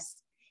goodness,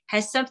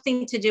 has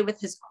something to do with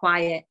his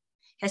quiet,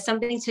 has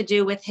something to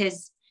do with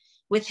his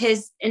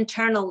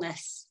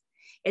internalness.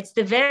 It's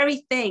the very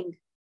thing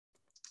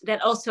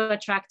that also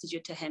attracted you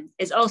to him,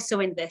 is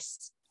also in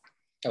this.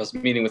 I was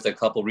meeting with a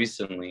couple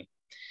recently,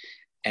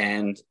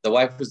 and the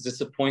wife was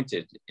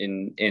disappointed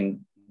in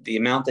the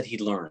amount that he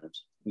learned,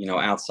 you know,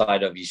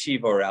 outside of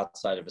yeshiva or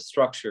outside of a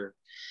structure.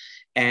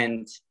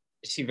 And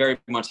she very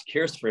much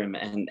cares for him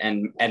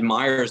and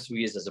admires who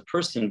he is as a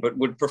person, but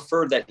would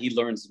prefer that he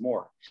learns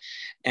more.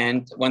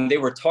 And when they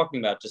were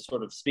talking about, just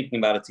sort of speaking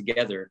about it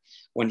together,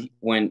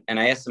 and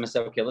I asked him, I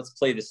said, okay, let's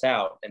play this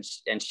out.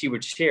 And she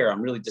would share,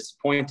 I'm really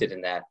disappointed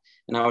in that.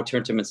 And I would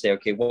turn to him and say,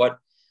 okay,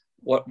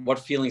 what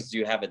feelings do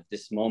you have at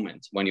this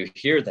moment when you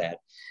hear that?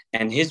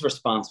 And his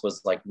response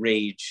was like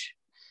rage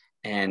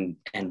and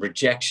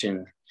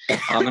rejection.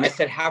 And I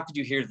said, how could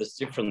you hear this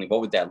differently?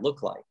 What would that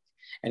look like?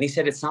 And he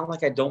said, it's not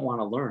like I don't want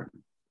to learn.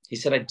 He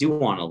said, I do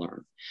want to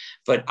learn,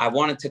 but I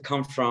want it to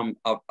come from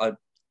a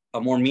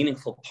more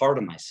meaningful part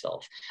of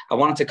myself. I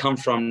want it to come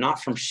from,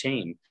 not from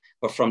shame,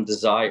 but from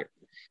desire.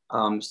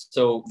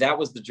 So that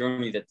was the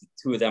journey that the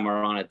two of them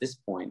are on at this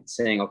point,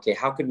 saying, okay,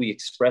 how could we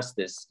express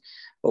this,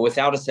 but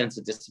without a sense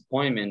of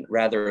disappointment,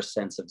 rather a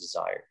sense of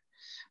desire.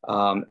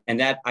 And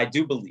that, I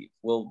do believe,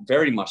 will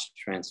very much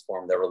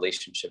transform their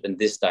relationship in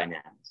this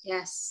dynamic.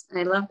 Yes,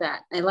 I love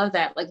that. I love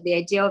that. Like the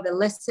idea of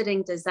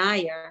eliciting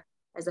desire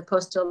as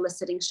opposed to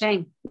eliciting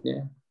shame.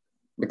 Yeah,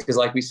 because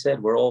like we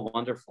said, we're all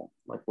wonderful.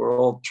 Like we're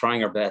all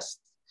trying our best,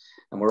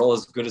 and we're all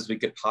as good as we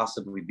could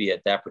possibly be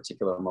at that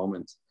particular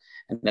moment.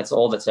 And that's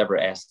all that's ever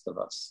asked of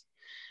us.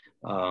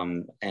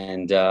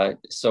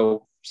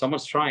 So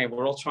someone's trying,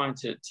 we're all trying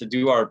to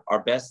do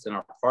our best and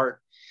our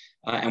part.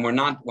 And when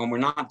we're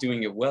not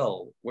doing it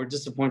well, we're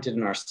disappointed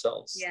in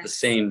ourselves. Yes.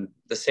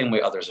 The same way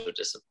others are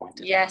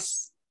disappointed.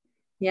 Yes.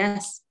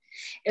 Yes.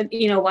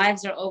 You know,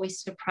 wives are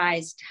always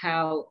surprised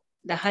how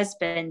the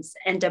husbands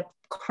end up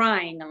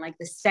crying on like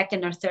the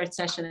second or third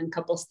session in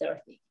couples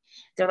therapy.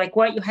 They're like,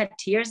 what, you had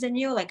tears in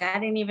you? Like, I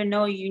didn't even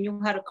know you knew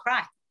how to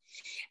cry.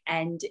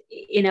 And,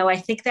 you know, I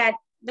think that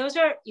those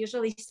are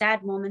usually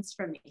sad moments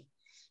for me,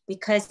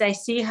 because I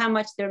see how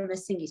much they're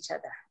missing each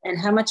other and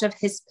how much of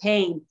his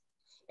pain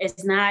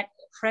is not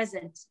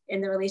present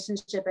in the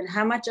relationship, and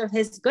how much of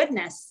his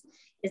goodness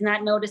is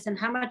not noticed, and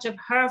how much of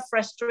her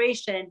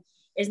frustration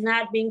is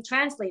not being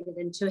translated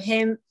into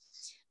him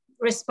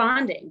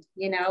responding,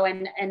 you know.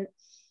 And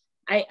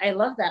I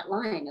love that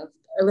line of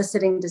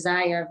eliciting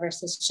desire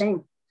versus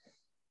shame.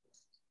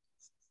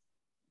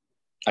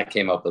 I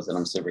came up with it.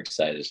 I'm super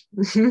excited.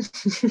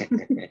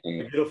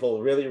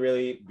 Beautiful, really,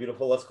 really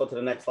beautiful. Let's go to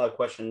the next live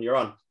question. You're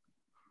on.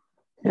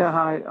 Yeah,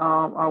 hi.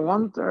 I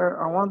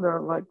wonder,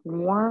 like,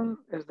 when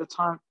is the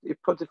time you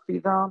put the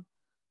feet down?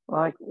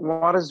 Like,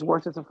 what is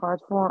worth it to fight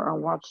for,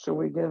 and what should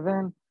we give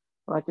in?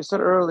 Like you said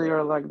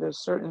earlier, like there's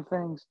certain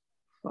things,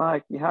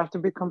 like you have to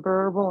be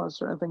comparable, and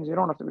certain things you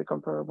don't have to be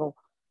comparable.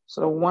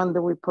 So when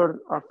do we put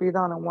our feet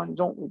down, and when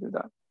don't we do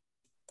that?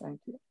 Thank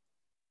you.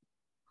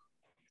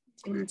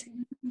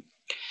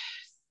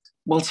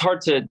 Well, it's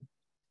hard to,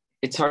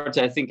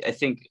 I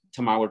think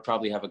Tamar would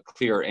probably have a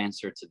clearer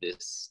answer to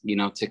this, you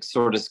know, to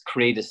sort of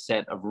create a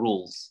set of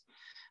rules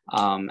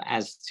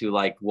as to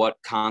like what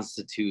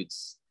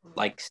constitutes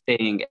like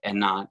staying and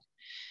not.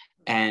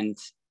 And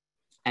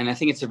I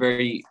think it's a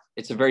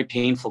very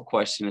painful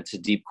question. It's a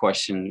deep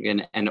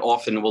question, and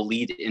often will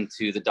lead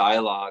into the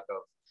dialogue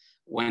of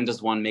when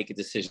does one make a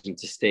decision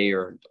to stay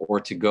or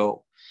to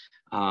go.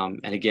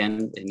 And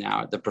again,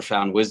 now the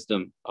profound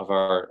wisdom of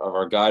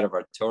our guide, of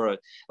our Torah,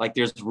 like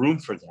there's room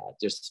for that.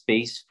 There's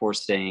space for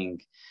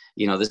saying,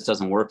 you know, this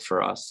doesn't work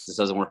for us. This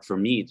doesn't work for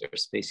me.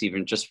 There's space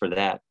even just for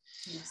that.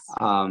 Yes.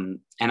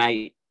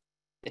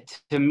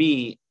 To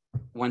me,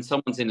 when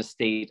someone's in a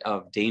state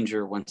of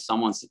danger, when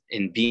someone's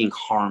in being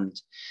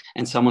harmed,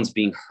 and someone's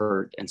being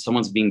hurt, and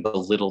someone's being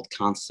belittled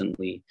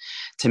constantly,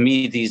 to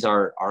me, these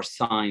are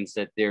signs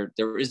that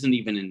there isn't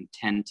even an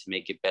intent to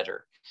make it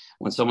better.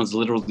 When someone's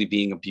literally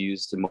being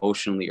abused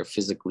emotionally or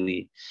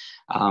physically,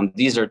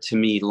 these are, to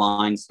me,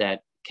 lines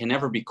that can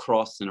never be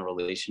crossed in a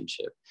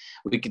relationship.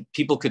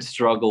 People could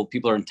struggle,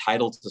 people are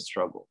entitled to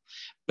struggle,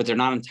 but they're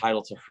not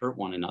entitled to hurt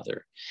one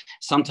another.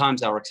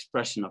 Sometimes our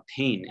expression of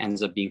pain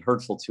ends up being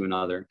hurtful to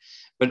another,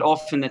 but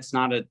often that's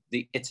not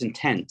its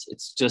intent.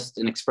 It's just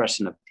an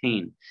expression of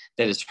pain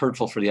that is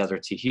hurtful for the other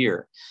to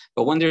hear.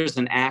 But when there's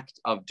an act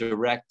of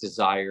direct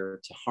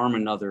desire to harm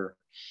another,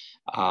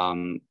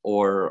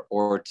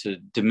 or to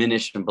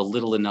diminish and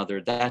belittle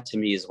another, that to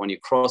me is when you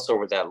cross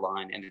over that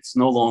line, and it's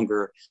no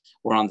longer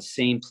we're on the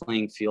same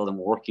playing field and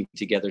we're working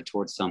together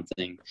towards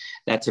something.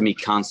 That to me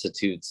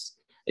constitutes,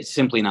 it's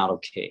simply not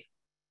okay.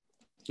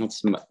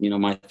 That's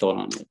my thought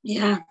on it.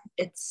 Yeah,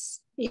 it's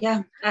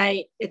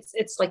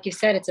like you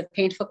said, it's a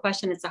painful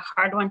question. It's a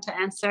hard one to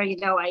answer. You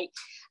know, I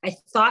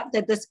thought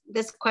that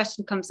this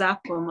question comes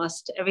up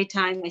almost every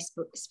time I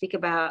speak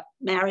about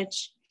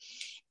marriage.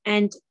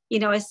 And, you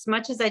know, as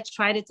much as I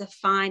try to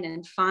define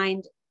and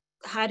find,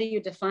 how do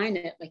you define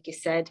it? Like you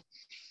said,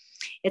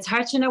 it's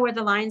hard to know where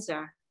the lines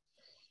are.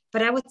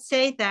 But I would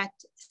say that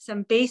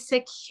some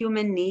basic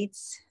human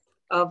needs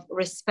of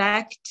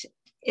respect,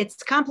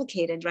 it's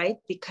complicated, right?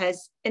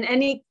 Because in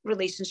any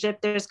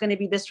relationship, there's going to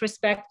be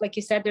disrespect. Like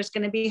you said, there's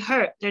going to be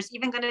hurt. There's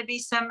even going to be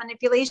some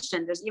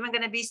manipulation. There's even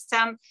going to be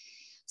some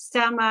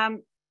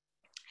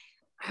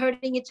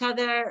hurting each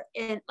other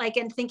and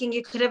thinking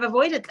you could have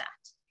avoided that.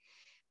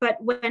 But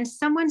when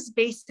someone's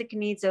basic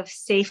needs of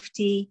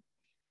safety,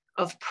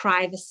 of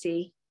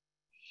privacy,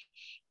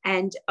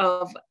 and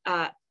of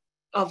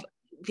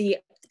the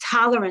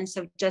tolerance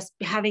of just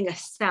having a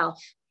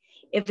self,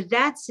 if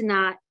that's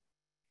not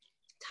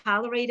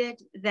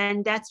tolerated,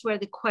 then that's where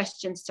the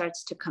question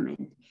starts to come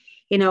in.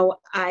 You know,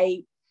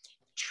 I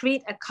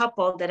treat a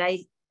couple that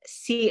I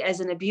see as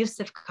an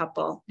abusive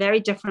couple very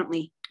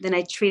differently than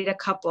I treat a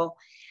couple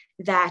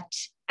that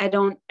I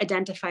don't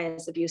identify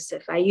as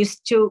abusive. I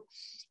used to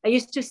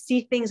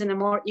see things in a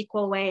more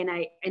equal way, and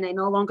I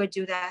no longer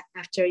do that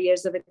after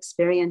years of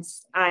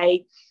experience.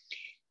 I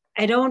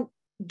don't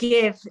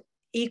give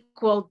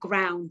equal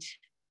ground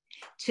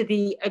to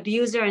the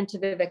abuser and to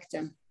the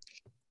victim.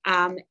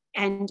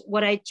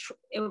 But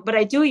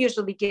I do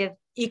usually give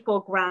equal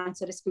ground,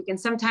 so to speak. And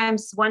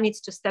sometimes one needs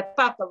to step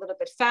up a little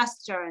bit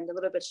faster and a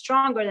little bit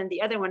stronger than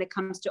the other when it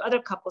comes to other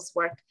couples'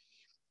 work.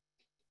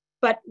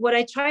 But what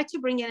I try to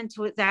bring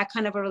into that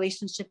kind of a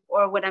relationship,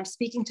 or when I'm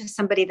speaking to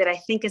somebody that I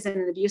think is in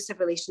an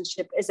abusive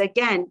relationship, is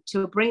again,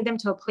 to bring them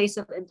to a place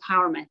of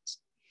empowerment,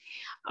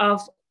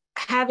 of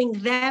having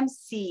them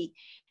see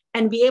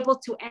and be able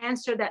to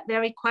answer that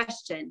very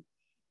question.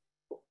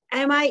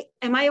 Am I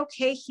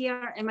okay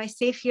here? Am I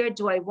safe here?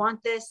 Do I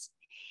want this?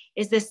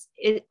 Is this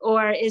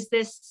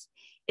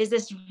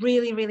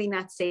really, really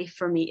not safe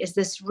for me? Is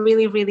this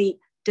really, really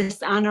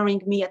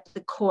dishonoring me at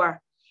the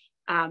core?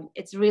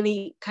 It's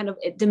really kind of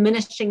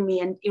diminishing me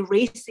and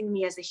erasing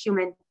me as a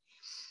human.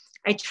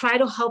 I try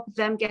to help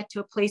them get to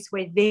a place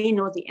where they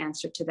know the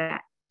answer to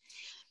that.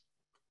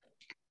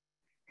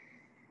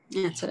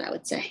 That's what I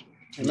would say.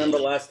 I remember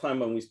last time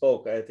when we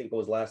spoke, I think it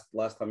was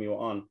last time you were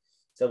on,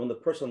 said when the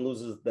person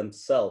loses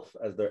themselves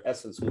as their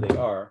essence, who they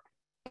are,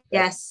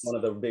 that's one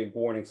of the big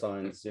warning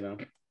signs, you know.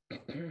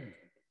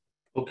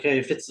 Okay,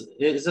 is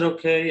it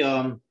okay,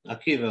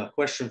 Akiva,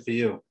 question for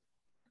you.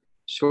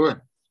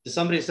 Sure.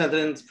 Somebody said,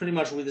 and it's pretty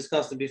much, we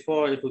discussed it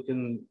before, if we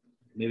can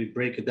maybe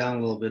break it down a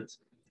little bit.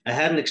 I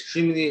had an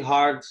extremely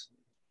hard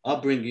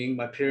upbringing.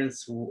 My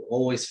parents were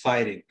always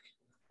fighting.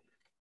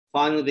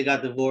 Finally, they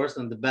got divorced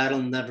and the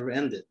battle never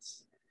ended.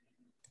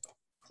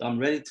 So I'm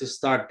ready to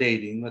start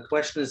dating. My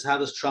question is, how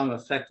does trauma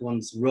affect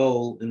one's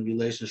role in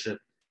relationship?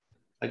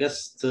 I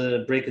guess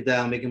to break it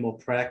down, make it more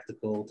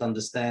practical, to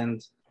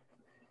understand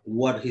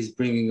what he's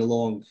bringing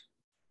along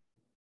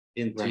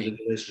into the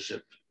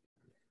relationship.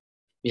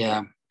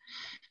 Yeah.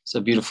 It's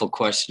a beautiful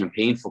question, a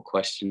painful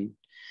question.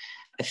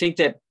 I think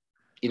that,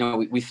 you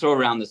know, we throw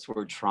around this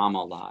word trauma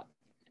a lot.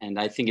 And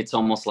I think it's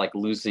almost like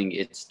losing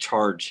its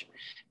charge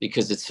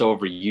because it's so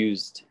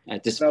overused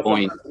at this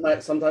point.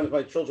 Sometimes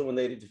my children, when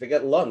they need to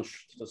forget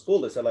lunch to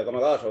school, they say like, oh my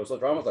gosh, I was so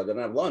traumatized, I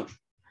didn't have lunch.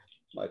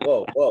 I'm like,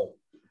 whoa. Well,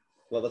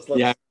 let's.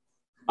 Yeah,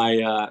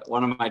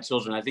 one of my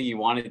children, I think he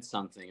wanted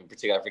something in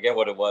particular. I forget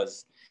what it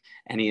was.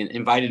 And he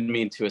invited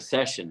me into a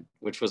session,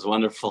 which was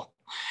wonderful.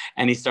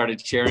 And he started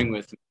sharing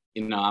with me,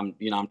 I'm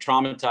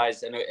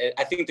traumatized. And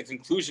I think the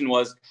conclusion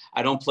was,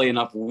 I don't play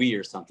enough Wii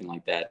or something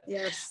like that.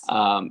 Yes.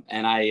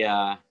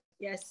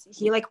 Yes,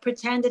 he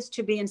pretended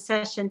to be in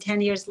session 10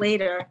 years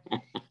later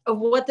of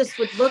what this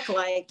would look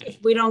like if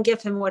we don't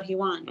give him what he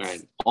wants.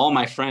 Right. All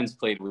my friends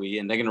played Wii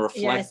and they're going to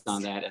reflect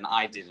on that. And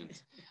I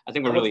didn't. I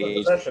think we're really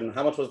aged.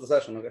 How much was the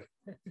session? Okay.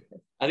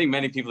 I think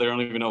many people don't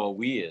even know what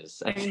Wii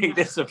is. I think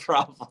that's a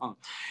problem.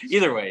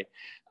 Either way,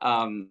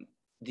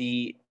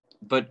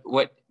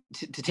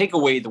 to take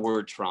away the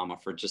word trauma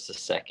for just a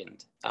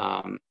second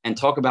and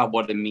talk about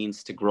what it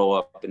means to grow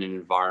up in an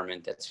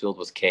environment that's filled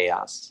with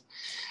chaos,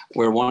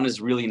 where one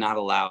is really not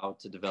allowed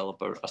to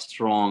develop a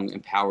strong,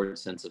 empowered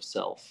sense of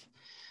self.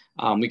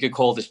 We could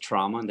call this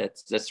trauma, and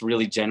that's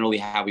really generally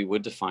how we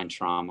would define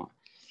trauma.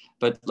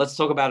 But let's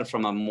talk about it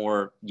from a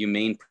more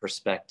humane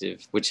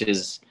perspective, which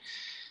is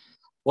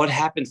what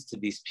happens to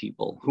these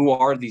people? Who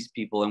are these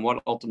people, and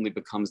what ultimately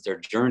becomes their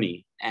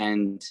journey?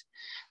 And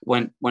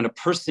when a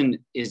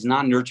person is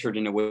not nurtured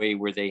in a way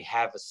where they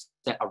have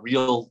a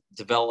real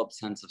developed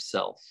sense of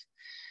self,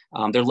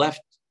 they're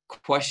left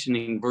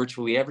questioning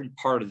virtually every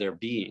part of their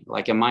being.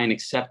 Like, am I an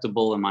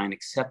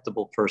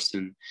acceptable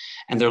person?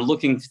 And they're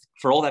looking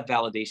for all that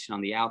validation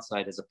on the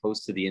outside as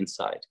opposed to the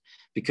inside,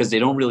 because they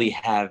don't really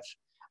have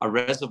a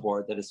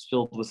reservoir that is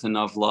filled with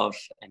enough love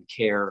and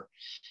care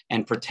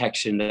and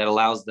protection that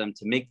allows them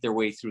to make their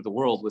way through the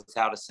world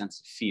without a sense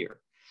of fear.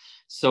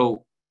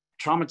 So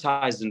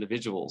traumatized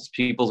individuals,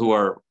 people who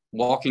are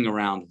walking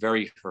around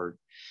very hurt,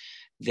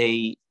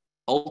 they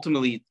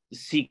ultimately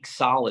seek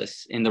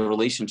solace in the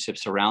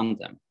relationships around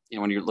them.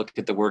 When you look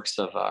at the works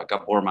of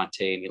Gabor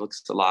Mate, and he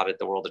looks a lot at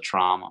the world of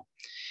trauma,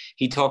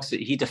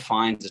 he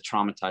defines a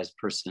traumatized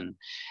person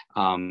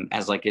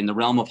as like in the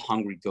realm of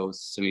hungry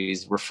ghosts. So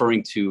he's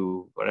referring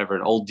to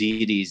whatever old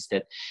deities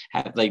that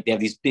have they have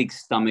these big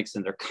stomachs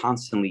and they're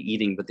constantly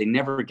eating, but they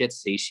never get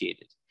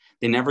satiated.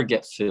 They never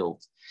get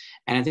filled.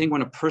 And I think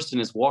when a person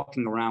is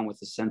walking around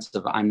with a sense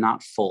of I'm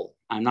not full,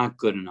 I'm not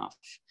good enough,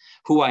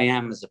 who I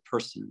am as a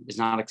person is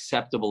not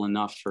acceptable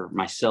enough for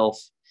myself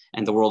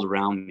and the world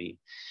around me.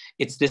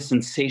 It's this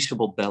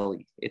insatiable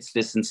belly. It's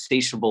this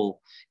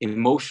insatiable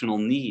emotional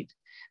need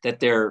that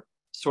they're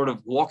sort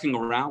of walking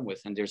around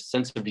with, and there's a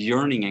sense of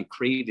yearning and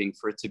craving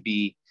for it to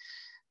be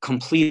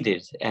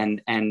completed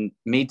and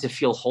made to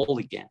feel whole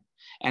again.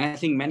 And I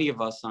think many of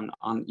us on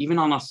even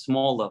on a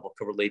small level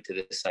could relate to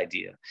this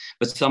idea,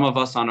 but some of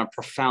us on a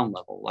profound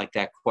level, like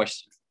that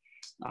question,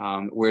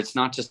 where it's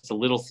not just a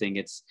little thing,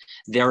 it's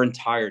their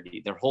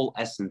entirety, their whole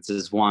essence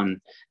is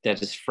one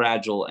that is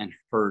fragile and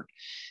hurt.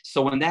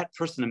 So when that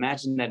person,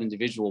 imagine that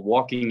individual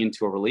walking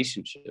into a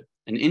relationship,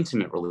 an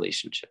intimate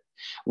relationship,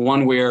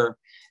 one where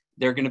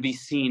they're going to be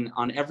seen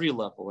on every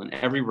level, in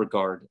every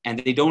regard, and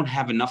they don't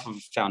have enough of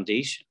a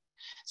foundation.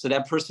 So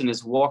that person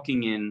is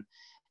walking in,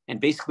 and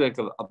basically like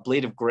a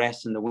blade of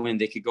grass in the wind,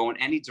 they could go in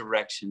any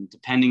direction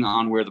depending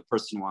on where the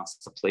person wants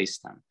to place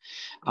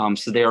them.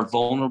 So they are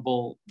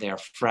vulnerable, they are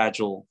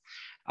fragile,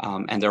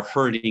 and they're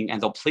hurting, and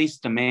they'll place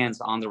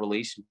demands on the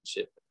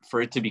relationship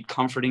for it to be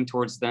comforting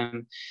towards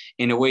them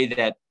in a way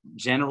that,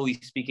 generally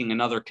speaking,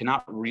 another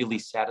cannot really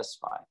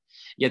satisfy.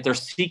 Yet they're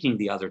seeking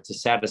the other to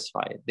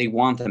satisfy it. They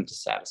want them to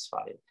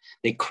satisfy it.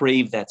 They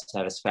crave that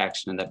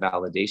satisfaction and that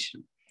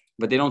validation,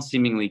 but they don't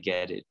seemingly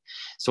get it.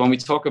 So when we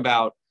talk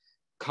about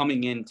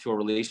coming into a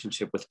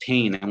relationship with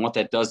pain and what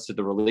that does to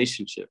the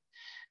relationship,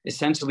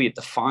 essentially it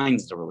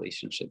defines the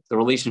relationship. The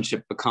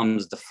relationship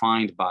becomes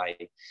defined by,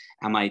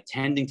 am I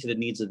tending to the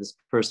needs of this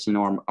person,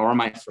 or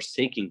am I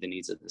forsaking the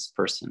needs of this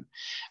person?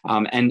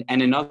 And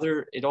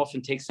it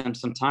often takes them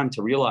some time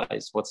to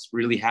realize what's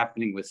really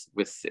happening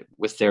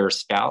with their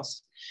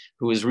spouse,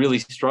 who is really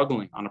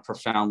struggling on a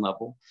profound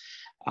level.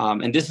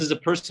 And this is a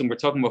person we're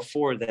talking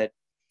before that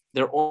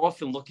they're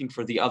often looking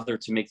for the other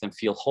to make them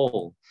feel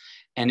whole.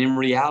 And in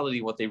reality,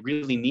 what they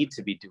really need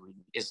to be doing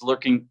is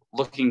looking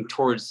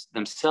towards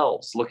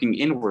themselves, looking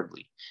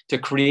inwardly to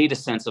create a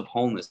sense of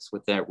wholeness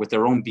with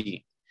their own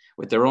being,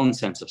 with their own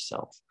sense of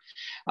self.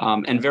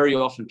 And very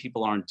often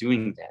people aren't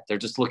doing that. They're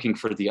just looking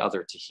for the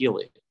other to heal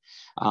it.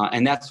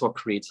 And that's what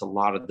creates a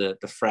lot of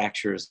the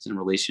fractures in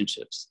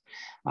relationships.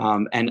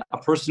 And a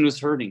person who's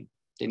hurting,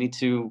 they need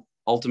to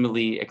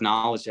ultimately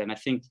acknowledge that. And I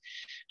think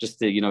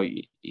just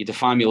you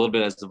define me a little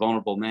bit as a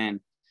vulnerable man.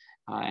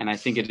 And I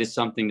think it is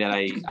something that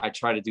I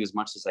try to do as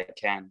much as I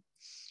can,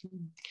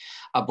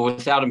 but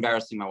without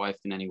embarrassing my wife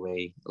in any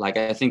way. Like,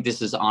 I think this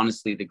is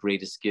honestly the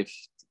greatest gift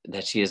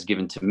that she has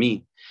given to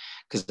me,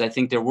 because I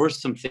think there were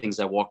some things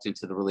I walked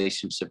into the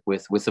relationship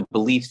with a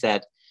belief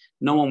that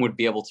no one would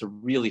be able to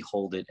really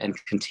hold it and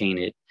contain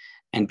it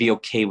and be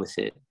okay with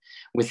it,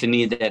 with the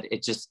need that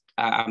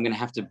I'm going to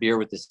have to bear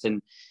with this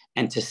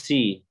and to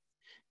see.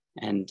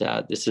 And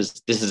this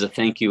is a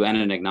thank you and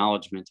an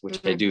acknowledgement,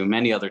 which I do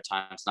many other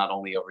times, not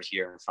only over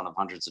here in front of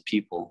hundreds of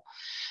people,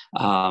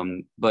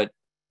 but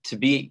to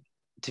be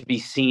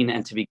seen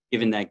and to be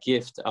given that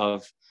gift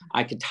of,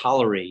 I could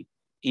tolerate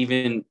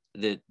even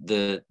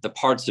the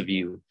parts of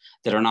you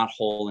that are not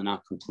whole and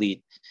not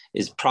complete,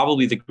 is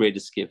probably the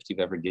greatest gift you've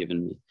ever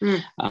given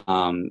me.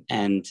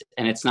 And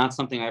it's not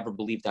something I ever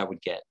believed I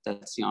would get.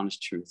 That's the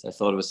honest truth. I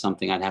thought it was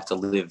something I'd have to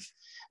live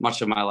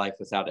much of my life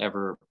without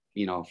ever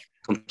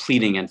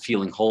completing and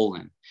feeling whole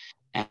in.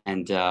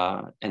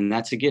 And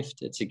that's a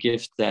gift. It's a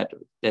gift that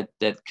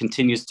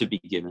continues to be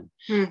given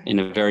in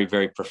a very,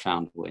 very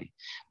profound way.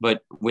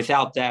 But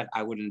without that,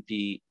 I wouldn't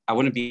be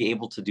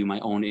able to do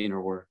my own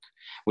inner work,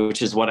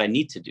 which is what I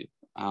need to do.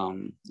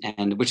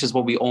 And which is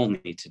what we all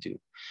need to do.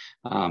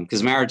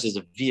 Because marriage is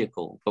a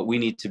vehicle, but we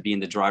need to be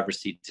in the driver's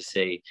seat to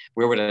say,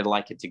 where would I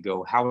like it to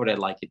go? How would I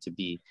like it to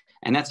be?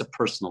 And that's a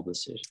personal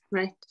decision.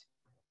 Right.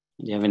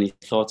 Do you have any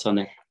thoughts on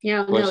that?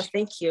 Yeah, no,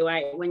 thank you.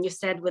 When you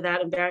said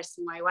without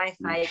embarrassing my wife,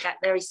 I got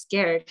very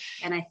scared,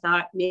 and I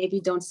thought, maybe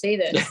don't say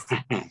this.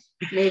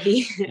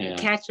 Maybe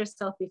catch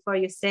yourself before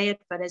you say it.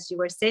 But as you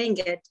were saying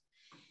it,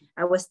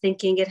 I was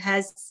thinking it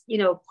has,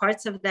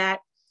 parts of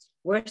that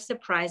were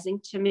surprising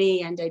to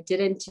me, and I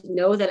didn't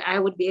know that I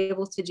would be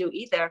able to do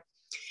either.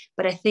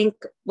 But I think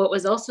what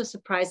was also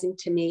surprising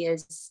to me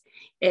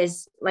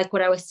is like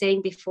what I was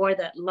saying before,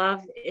 that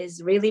love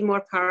is really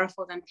more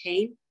powerful than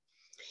pain.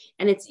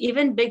 And it's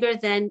even bigger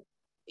than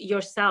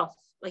yourself.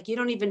 Like, you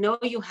don't even know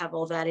you have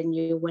all that in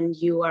you when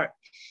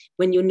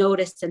you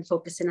notice and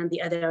focus in on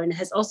the other. And it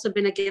has also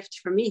been a gift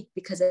for me,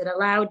 because it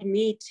allowed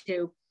me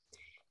to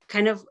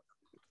kind of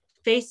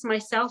face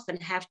myself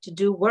and have to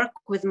do work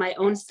with my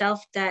own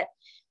self that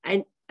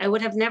I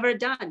would have never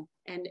done.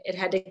 And it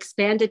had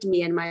expanded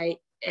me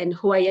and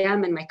who I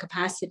am and my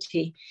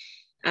capacity,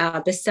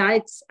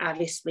 besides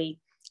obviously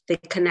the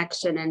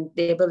connection and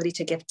the ability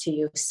to give to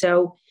you.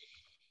 So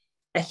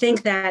I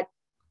think that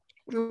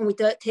when we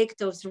take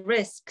those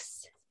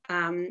risks,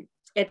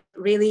 it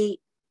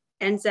really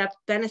ends up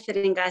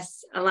benefiting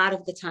us a lot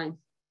of the time,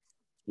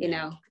 you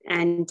know,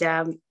 and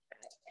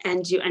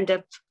you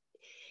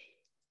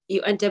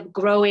end up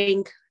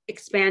growing,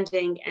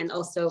 expanding, and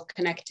also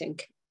connecting.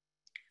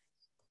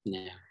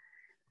 Yeah.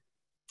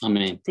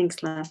 Amen.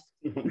 Thanks, love.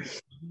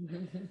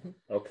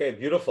 Okay,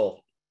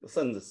 beautiful.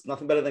 Listen, it's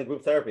nothing better than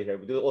group therapy here.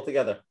 We do it all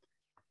together.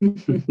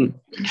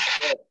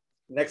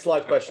 Next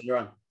live question, you're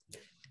on.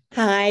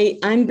 Hi,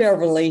 I'm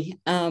Beverly.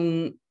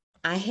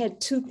 I had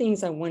two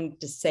things I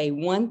wanted to say.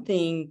 One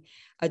thing,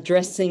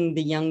 addressing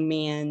the young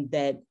man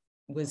that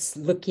was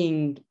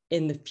looking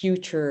in the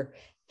future.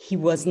 He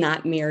was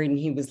not married and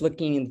he was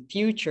looking in the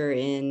future,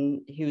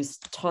 and he was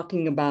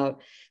talking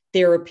about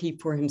therapy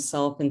for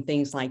himself and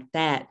things like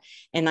that.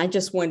 And I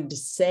just wanted to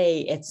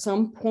say, at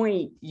some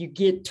point you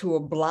get to a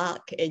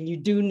block and you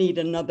do need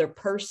another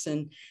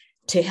person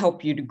to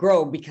help you to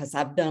grow, because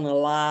I've done a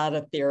lot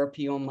of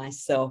therapy on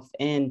myself,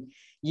 and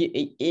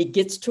it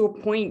gets to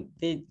a point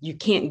that you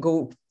can't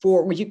go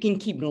forward. You can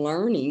keep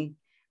learning,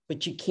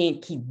 but you can't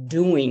keep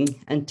doing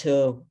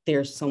until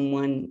there's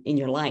someone in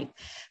your life.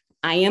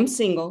 I am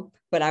single,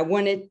 but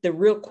the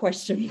real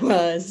question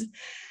was,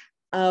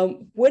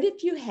 what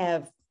if you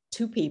have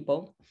two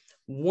people?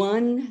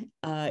 One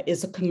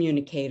is a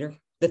communicator.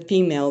 The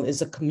female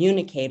is a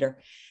communicator.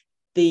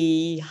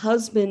 The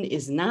husband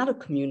is not a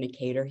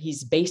communicator.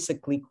 He's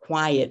basically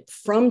quiet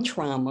from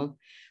trauma,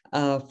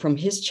 from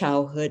his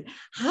childhood.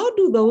 How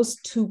do those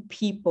two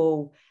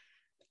people,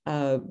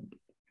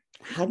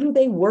 how do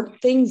they work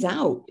things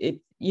out? If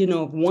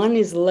one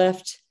is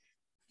left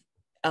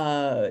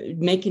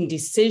making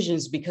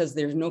decisions because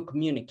there's no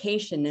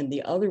communication, and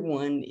the other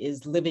one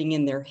is living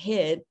in their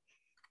head,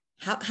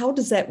 how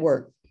does that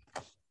work?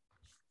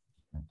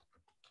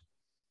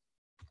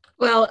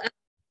 Well,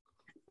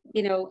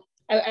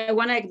 I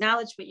want to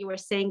acknowledge what you were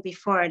saying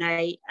before, and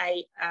I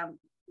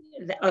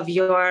of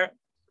your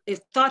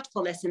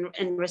thoughtfulness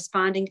in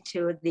responding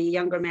to the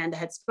younger man that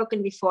had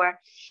spoken before,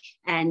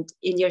 and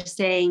in your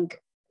saying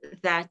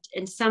that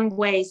in some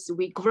ways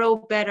we grow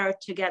better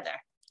together.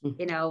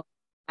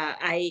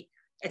 I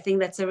think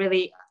that's a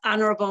really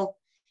honorable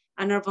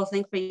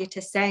thing for you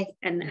to say,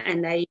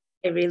 and I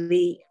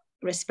really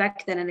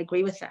respect that and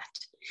agree with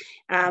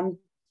that.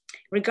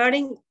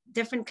 Regarding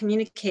different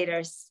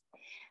communicators,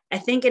 I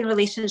think in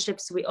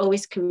relationships we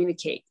always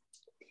communicate.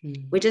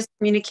 We just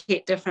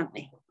communicate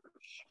differently,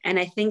 and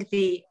I think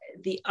the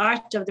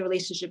art of the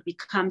relationship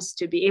becomes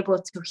to be able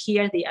to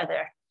hear the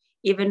other,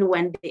 even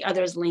when the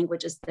other's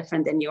language is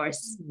different than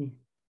yours.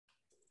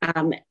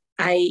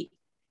 I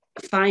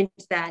find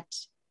that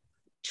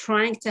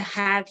trying to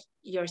have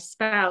your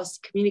spouse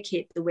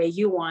communicate the way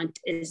you want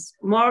is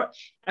more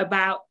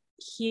about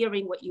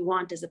hearing what you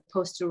want as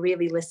opposed to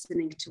really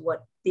listening to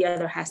what the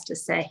other has to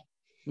say.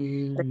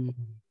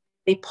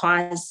 They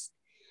pause,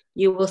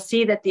 you will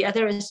see that the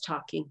other is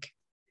talking,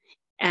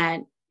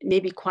 and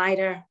maybe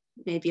quieter,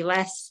 maybe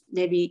less,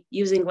 maybe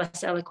using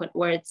less eloquent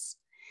words,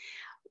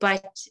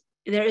 but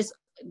there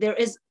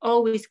is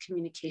always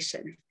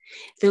communication.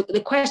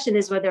 The question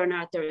is whether or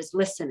not there is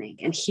listening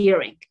and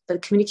hearing,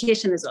 but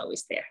communication is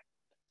always there.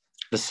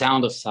 The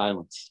sound of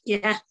silence.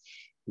 Yeah.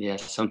 Yeah,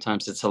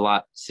 sometimes it's a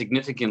lot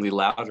significantly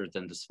louder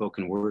than the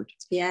spoken word.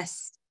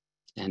 Yes.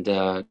 And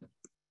the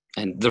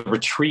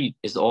retreat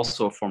is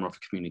also a form of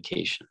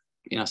communication.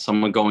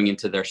 Someone going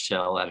into their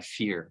shell out of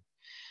fear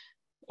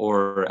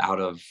or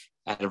out of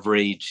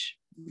rage,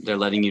 they're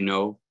letting you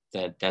know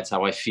that that's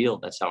how I feel,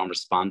 that's how I'm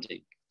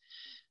responding.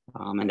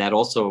 And that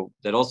also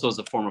is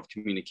a form of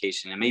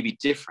communication. It may be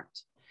different,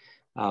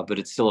 but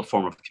it's still a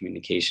form of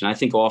communication. I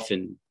think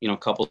often,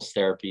 couples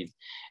therapy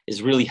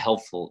is really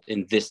helpful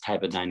in this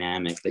type of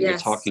dynamic that you're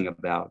talking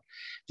about,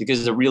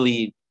 because it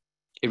really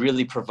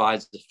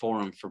provides the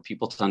forum for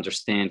people to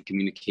understand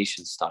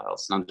communication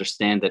styles and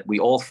understand that we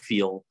all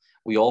feel,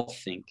 we all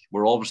think,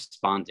 we're all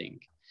responding,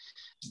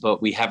 but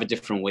we have a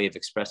different way of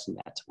expressing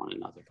that to one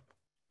another.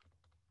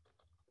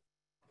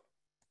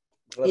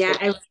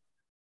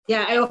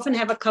 I often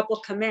have a couple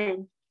come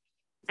in,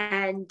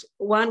 and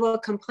one will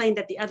complain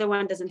that the other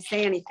one doesn't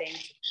say anything,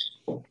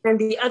 and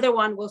the other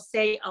one will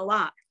say a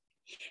lot.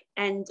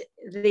 And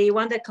the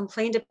one that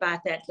complained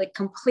about that,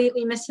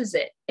 completely misses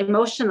it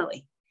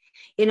emotionally.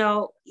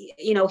 He'll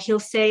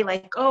say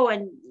oh,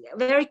 and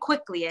very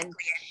quickly, and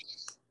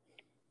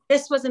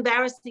this was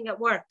embarrassing at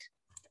work.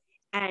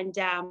 And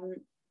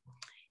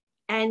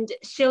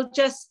she'll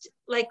just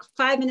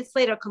 5 minutes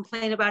later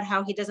complain about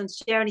how he doesn't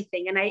share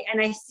anything. And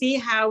I see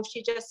how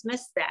she just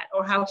missed that,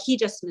 or how he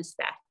just missed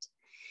that.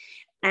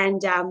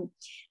 And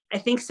I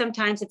think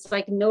sometimes it's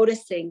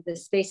noticing the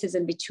spaces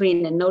in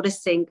between and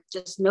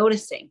just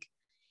noticing.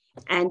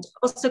 And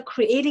also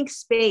creating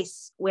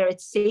space where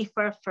it's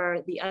safer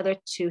for the other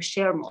to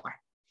share more.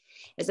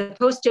 As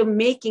opposed to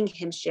making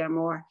him share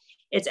more,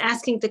 it's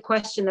asking the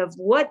question of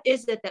what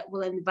is it that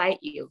will invite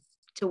you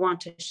to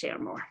want to share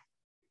more.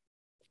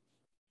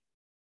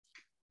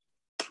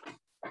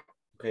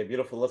 Okay,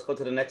 beautiful. Let's go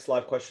to the next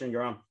live question.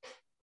 You're on.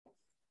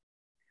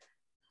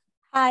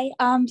 Hi.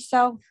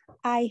 So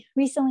I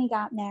recently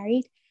got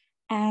married,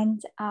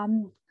 and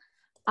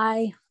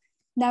I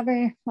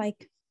never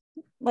like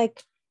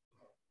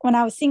when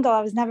I was single,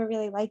 I was never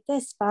really like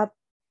this, but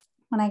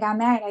when I got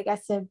married, I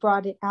guess it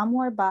brought it out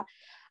more. But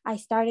I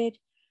started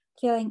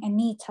feeling a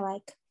need to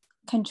like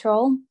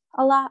control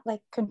a lot,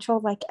 like control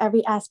like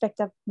every aspect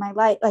of my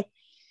life, like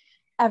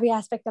every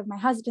aspect of my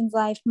husband's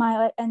life, my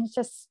life. And it's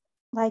just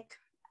like,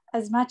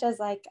 as much as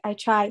like I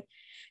try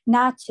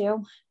not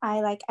to,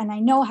 and I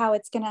know how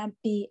it's gonna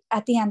be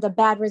at the end a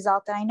bad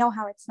result, and I know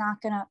how it's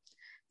not gonna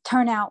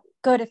turn out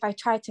good if I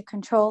try to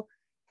control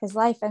his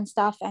life and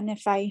stuff, and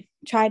if I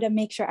try to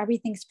make sure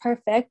everything's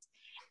perfect.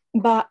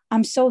 But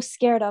I'm so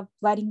scared of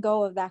letting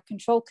go of that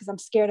control, because I'm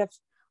scared of,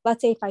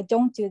 let's say if I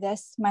don't do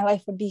this, my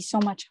life would be so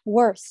much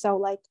worse. So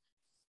like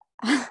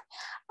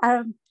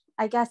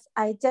I guess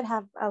I did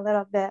have a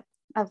little bit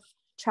of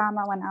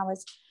trauma when I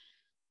was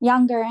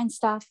younger and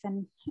stuff,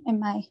 and in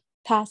my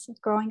past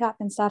growing up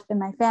and stuff in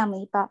my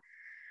family, but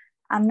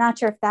I'm not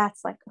sure if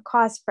that's like a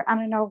cause for, I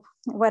don't know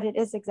what it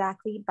is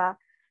exactly, but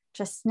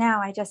just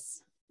now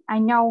I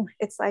know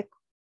it's like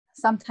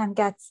sometimes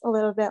gets a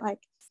little bit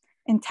like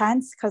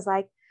intense, because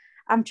like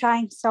I'm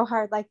trying so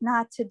hard like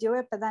not to do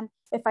it, but then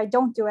if I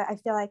don't do it, I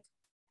feel like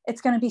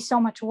it's going to be so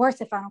much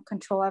worse if I don't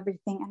control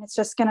everything, and it's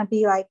just going to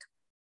be like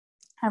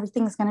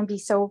everything's going to be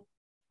so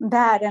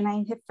bad.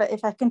 And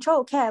if I control,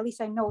 okay, at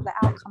least I know the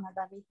outcome of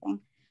everything,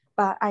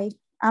 but I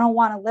don't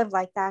want to live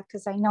like that,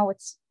 because I know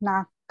it's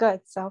not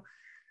good. So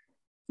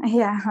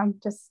yeah, I'm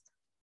just,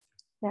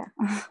 yeah.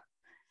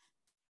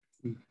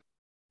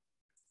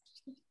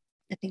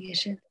 I think you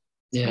should.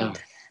 Yeah.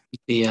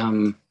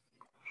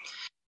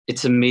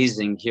 It's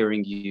amazing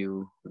hearing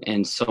you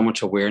and so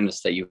much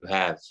awareness that you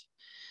have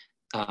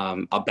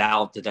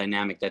about the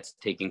dynamic that's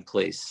taking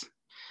place.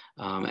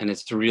 And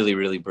it's really,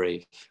 really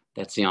brave.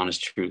 That's the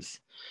honest truth.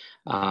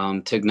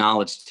 To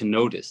acknowledge, to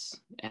notice.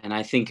 And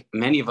I think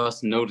many of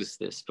us notice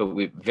this, but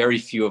very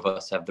few of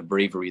us have the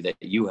bravery that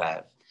you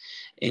have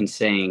in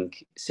saying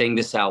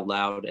this out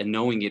loud and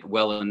knowing it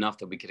well enough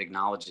that we could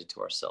acknowledge it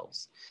to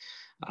ourselves.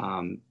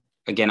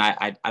 Again,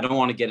 I don't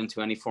want to get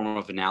into any form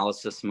of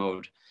analysis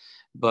mode,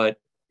 but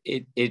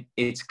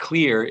it's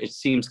clear, it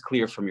seems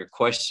clear from your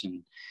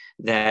question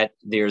that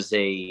there's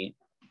a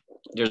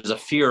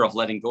fear of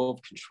letting go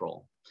of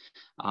control.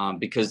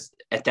 Because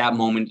at that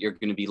moment, you're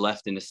going to be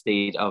left in a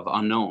state of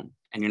unknown,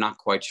 and you're not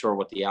quite sure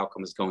what the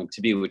outcome is going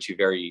to be, which you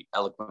very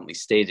eloquently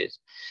stated.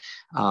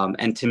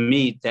 And to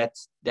me, that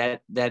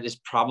is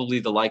probably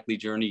the likely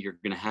journey you're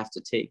going to have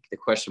to take. The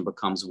question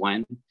becomes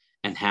when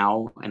and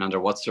how and under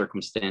what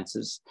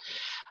circumstances.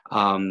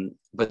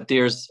 But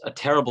there's a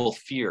terrible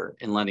fear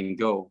in letting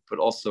go, but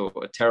also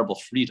a terrible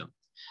freedom,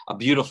 a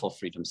beautiful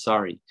freedom,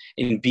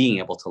 in being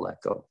able to let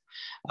go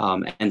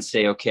and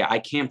say, okay, I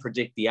can't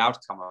predict the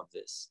outcome of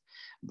this,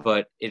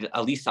 but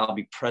at least I'll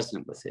be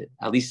present with it.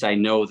 At least I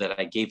know that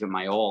I gave it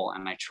my all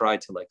and I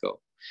tried to let go.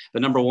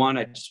 But number one,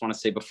 I just want to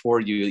say, before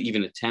you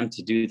even attempt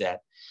to do that,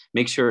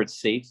 make sure it's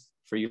safe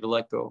for you to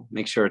let go.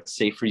 Make sure it's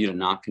safe for you to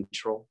not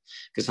control,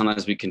 because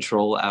sometimes we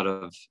control out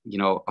of,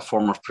 a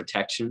form of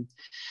protection.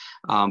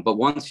 But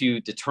once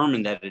you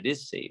determine that it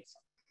is safe,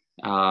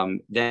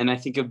 then I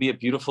think it'll be a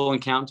beautiful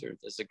encounter.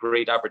 There's a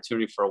great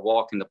opportunity for a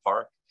walk in the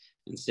park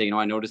and say,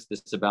 I noticed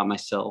this about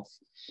myself,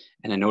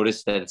 and I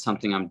noticed that it's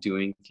something I'm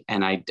doing,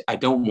 and I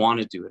don't want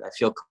to do it. I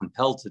feel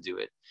compelled to do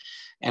it.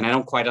 And I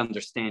don't quite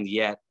understand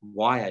yet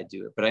why I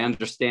do it, but I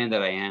understand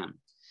that I am.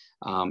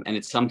 And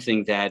it's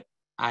something that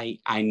I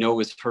know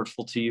is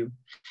hurtful to you,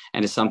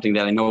 and it's something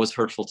that I know is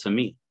hurtful to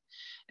me.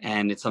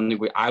 And it's something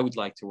I would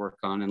like to work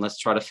on, and let's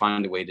try to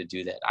find a way to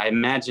do that. I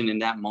imagine in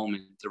that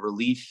moment, the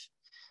relief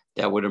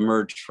that would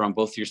emerge from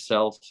both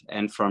yourself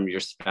and from your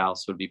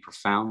spouse would be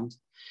profound.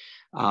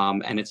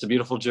 And it's a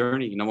beautiful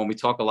journey. When we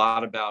talk a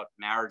lot about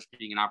marriage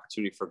being an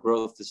opportunity for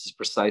growth, this is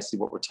precisely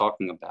what we're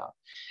talking about.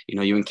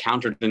 You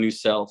encountered the new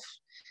self,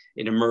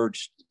 it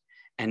emerged,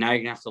 and now you're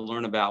gonna have to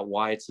learn about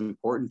why it's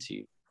important to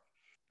you,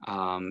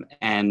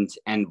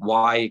 and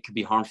why it could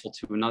be harmful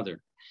to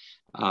another.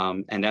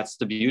 And that's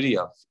the beauty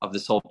of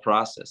this whole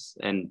process.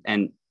 And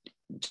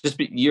just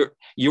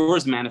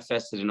yours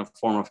manifested in a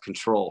form of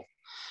control.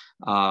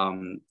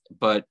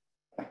 But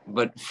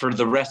for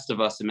the rest of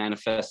us, it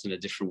manifests in a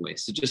different way.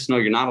 So just know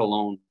you're not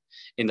alone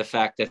in the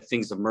fact that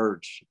things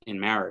emerge in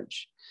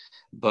marriage,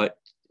 but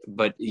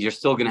you're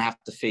still going to have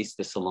to face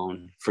this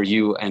alone, for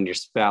you and your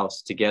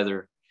spouse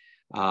together.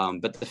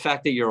 But the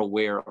fact that you're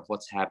aware of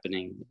what's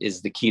happening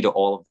is the key to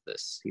all of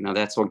this.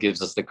 That's what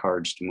gives us the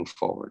courage to move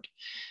forward.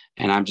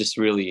 And I'm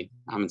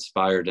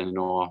inspired and in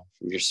awe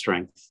from your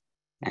strength.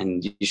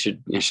 And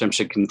Hashem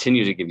should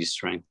continue to give you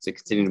strength to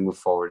continue to move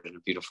forward in a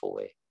beautiful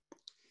way.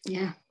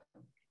 Yeah.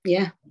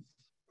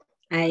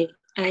 I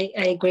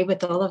agree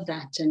with all of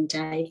that. And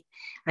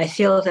I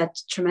feel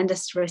that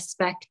tremendous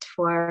respect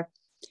for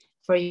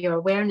your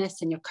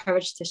awareness and your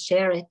courage to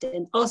share it.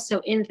 And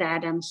also in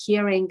that, I'm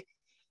hearing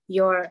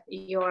you're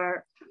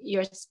ready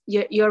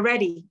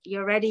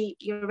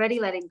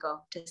letting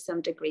go to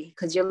some degree,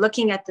 because you're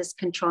looking at this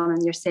control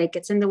and you're saying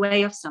it's in the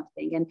way of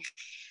something.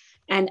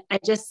 And I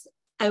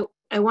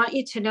want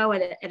you to know,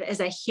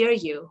 as I hear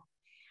you,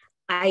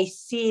 I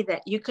see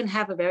that you can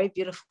have a very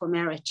beautiful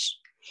marriage,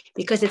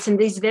 because it's in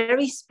these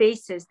very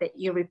spaces that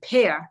you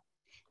repair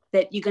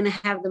that you're going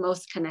to have the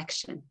most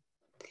connection,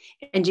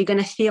 and you're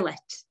going to feel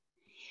it,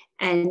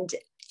 and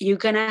you're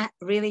going to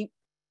really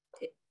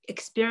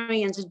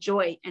experience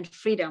joy and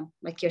freedom,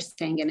 like you're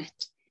saying in it.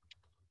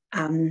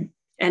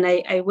 And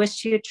I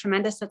wish you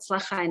tremendous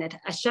hatzlacha in it.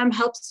 Hashem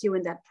helps you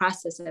in that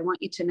process. I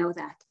want you to know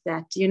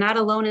that you're not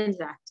alone in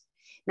that.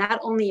 Not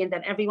only in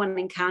that everyone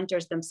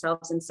encounters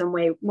themselves in some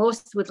way,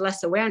 most with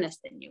less awareness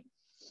than you,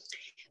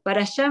 but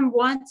Hashem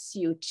wants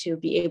you to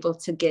be able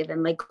to give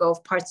and let go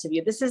of parts of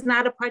you. This is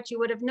not a part you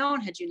would have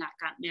known had you not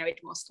gotten married,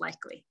 most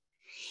likely.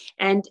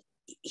 And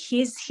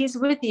he's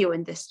with you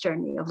in this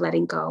journey of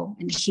letting go,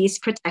 and he's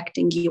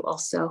protecting you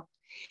also.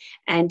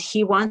 And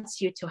he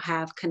wants you to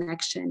have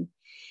connection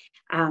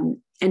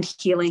and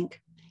healing,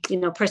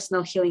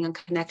 personal healing and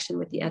connection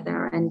with the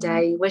other. And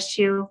we wish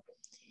you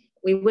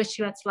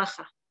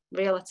hatzlacha,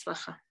 real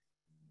hatzlacha.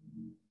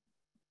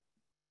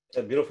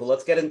 Beautiful.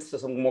 Let's get into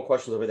some more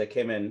questions over that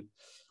came in.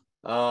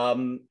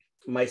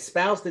 My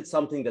spouse did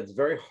something that's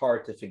very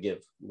hard to forgive,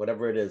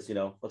 whatever it is,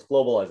 let's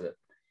globalize it.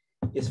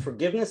 Is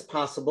forgiveness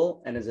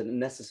possible, and is it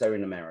necessary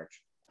in a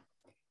marriage?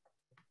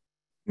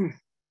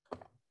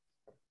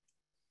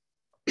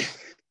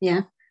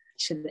 Yeah.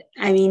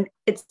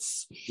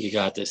 You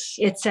got this.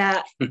 It's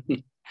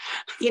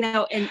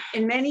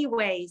in many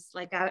ways,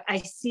 like I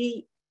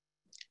see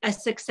a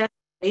successful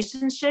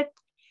relationship,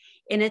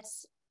 and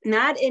it's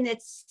not in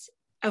its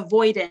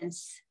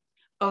avoidance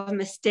of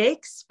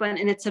mistakes, but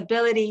in its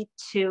ability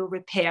to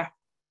repair.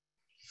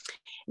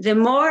 The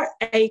more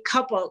a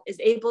couple is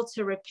able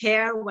to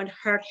repair when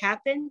hurt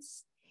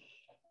happens,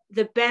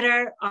 the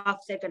better off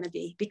they're going to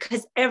be,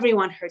 because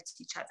everyone hurts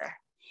each other,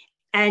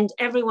 and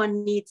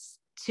everyone needs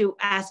to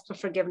ask for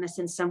forgiveness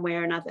in some way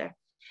or another.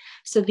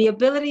 So the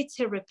ability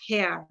to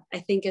repair, I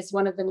think, is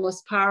one of the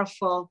most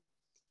powerful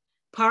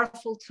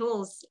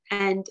tools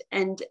and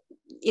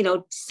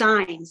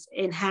signs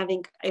in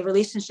having a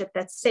relationship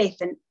that's safe.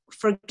 And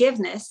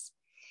forgiveness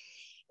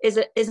is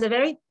a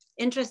very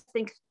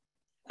interesting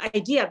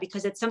idea,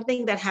 because it's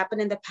something that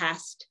happened in the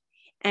past,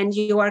 and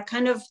you are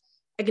kind of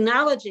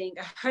acknowledging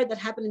a hurt that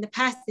happened in the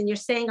past, and you're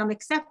saying, I'm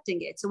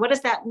accepting it. So what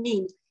does that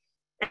mean?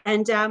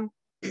 And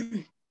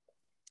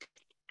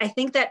I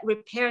think that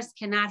repairs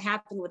cannot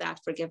happen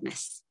without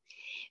forgiveness,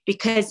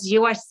 because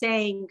you are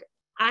saying,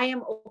 I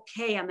am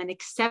okay. I'm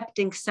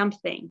accepting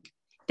something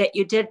that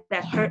you did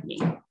that hurt me,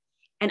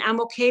 and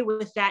I'm okay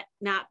with that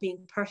not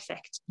being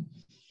perfect.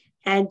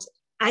 And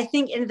I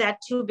think in that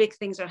two big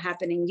things are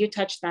happening. You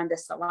touched on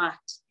this a lot.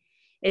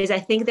 Is I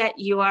think that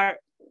you are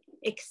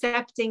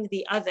accepting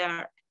the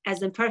other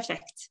as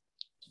imperfect,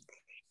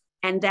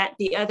 and that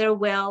the other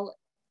will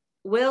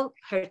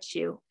hurt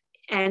you,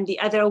 and the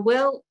other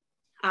will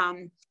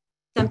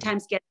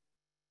sometimes get,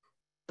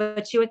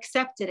 but you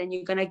accept it, and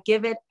you're going to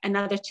give it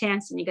another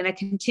chance, and you're going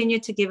to continue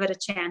to give it a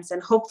chance,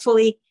 and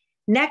hopefully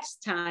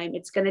next time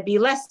it's going to be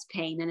less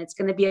pain, and it's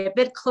going to be a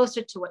bit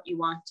closer to what you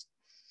want.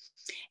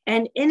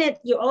 And in it,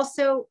 you're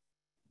also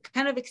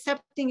kind of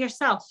accepting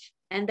yourself,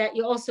 and that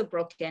you're also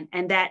broken,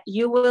 and that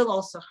you will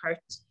also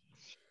hurt,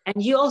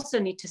 and you also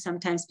need to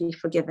sometimes be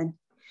forgiven.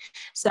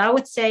 So I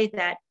would say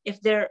that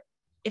if there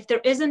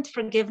isn't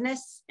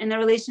forgiveness in the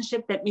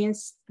relationship, that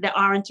means there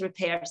aren't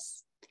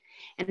repairs.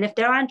 And if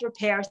there aren't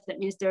repairs, that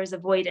means there is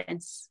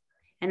avoidance,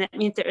 and that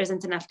means there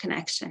isn't enough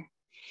connection.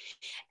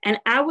 And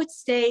I would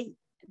say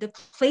the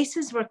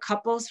places where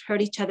couples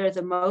hurt each other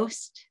the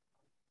most,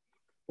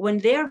 when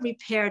they're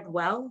repaired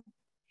well,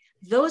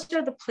 those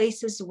are the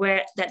places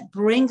where that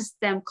brings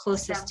them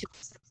closest to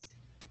us.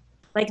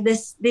 Like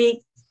this,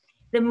 the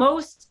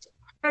most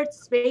hurt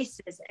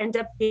spaces end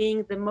up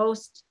being the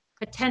most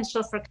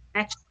potential for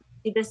connection.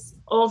 I see this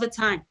all the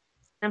time.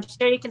 I'm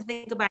sure you can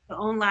think about your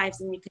own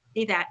lives, and you can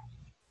see that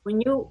when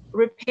you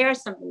repair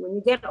something, when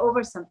you get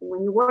over something,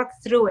 when you work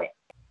through it,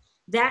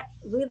 that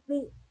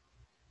really,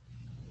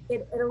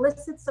 it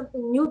elicits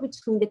something new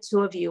between the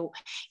two of you.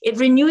 It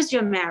renews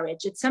your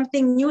marriage. It's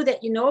something new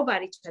that you know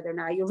about each other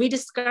now. You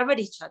rediscovered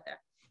each other.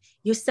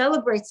 You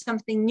celebrate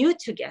something new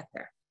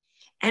together.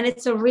 And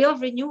it's a real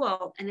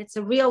renewal, and it's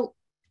a real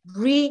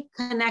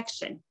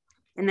reconnection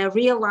and a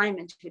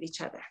realignment with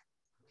each other.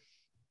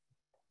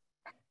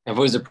 I've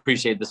always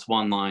appreciated this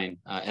one line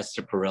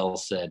Esther Perel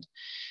said.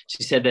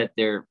 She said that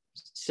there are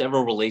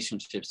several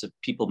relationships that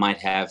people might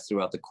have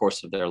throughout the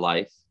course of their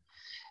life.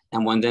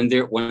 And when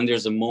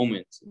there's a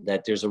moment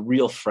that there's a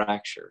real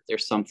fracture,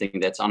 there's something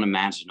that's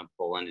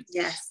unimaginable, and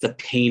the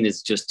pain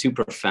is just too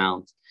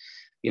profound.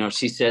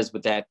 She says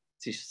with that,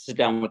 to sit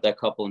down with that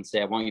couple and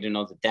say, I want you to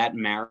know that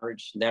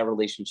marriage, that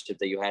relationship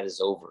that you had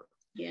is over.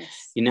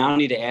 Yes. You now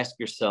need to ask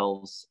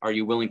yourselves, are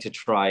you willing to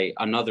try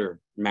another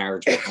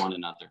marriage with one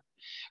another?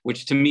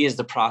 Which to me is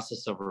the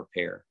process of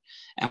repair.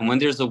 And when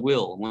there's a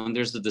will, when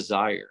there's a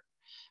desire,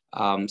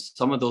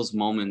 some of those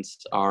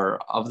moments are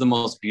of the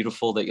most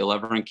beautiful that you'll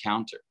ever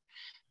encounter.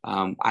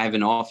 I have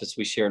an office,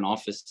 we share an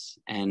office,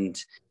 and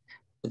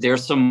there are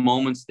some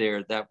moments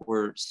there that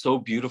were so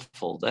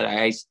beautiful that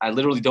I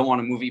literally don't want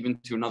to move even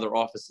to another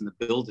office in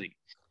the building,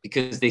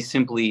 because they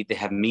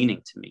have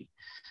meaning to me.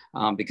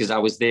 Because I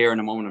was there in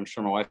a moment, I'm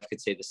sure my wife could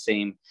say the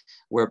same,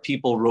 where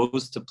people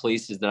rose to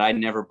places that I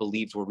never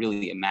believed were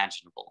really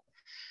imaginable.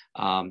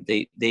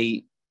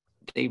 They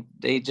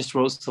just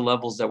rose to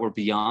levels that were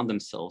beyond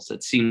themselves,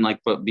 that seemed like,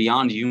 but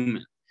beyond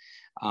human.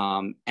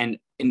 And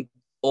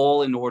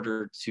all in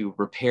order to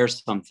repair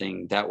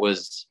something that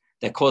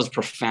caused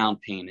profound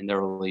pain in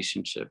their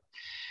relationship.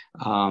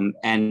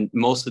 And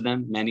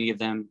many of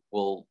them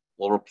will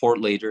report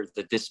later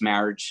that this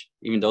marriage,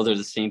 even though they're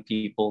the same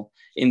people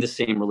in the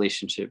same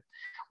relationship,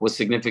 was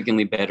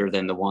significantly better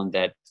than the one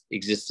that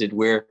existed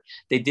where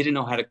they didn't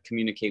know how to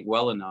communicate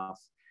well enough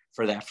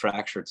for that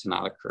fracture to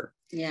not occur.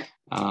 Yeah.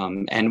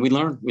 And we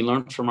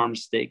learn from our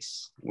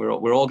mistakes. We're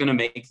all going to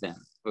make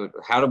them, but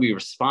how do we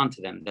respond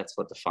to them? That's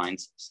what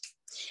defines us.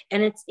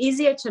 And it's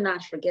easier to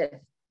not forgive.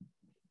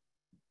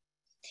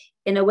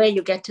 In a way,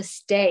 you get to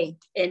stay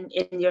in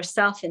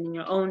yourself and in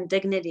your own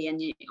dignity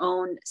and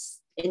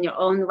in your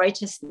own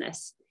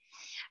righteousness.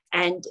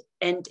 And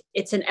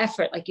it's an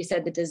effort, like you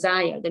said, the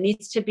desire. There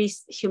needs to be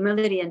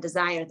humility and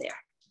desire there,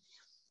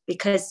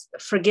 because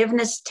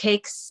forgiveness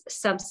takes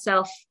some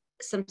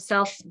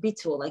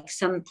self-bitul, like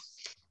some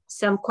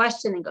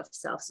questioning of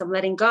self, some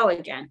letting go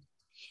again,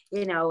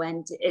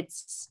 and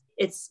it's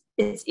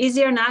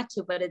easier not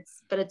to, but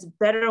it's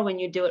better when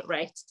you do it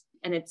right.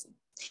 And it's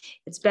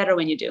better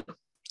when you do.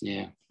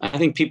 Yeah. I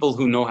think people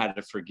who know how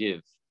to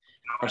forgive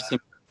are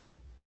simple.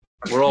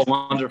 We're all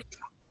wonderful.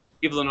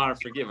 People who know how to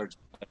forgive are.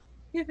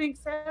 You think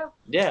so?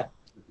 Yeah,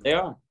 they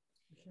are.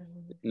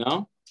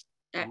 No?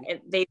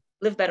 They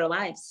live better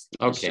lives.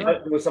 Okay. Sure.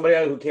 There was somebody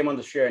who came on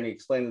the share and he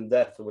explained in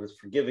depth what is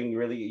forgiving,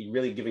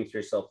 really giving to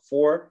yourself.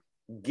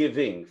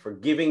 Forgiving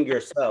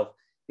yourself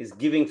is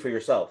giving for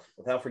yourself.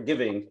 Without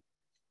forgiving,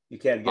 you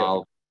can't give.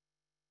 Oh,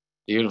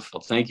 beautiful.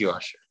 Thank you,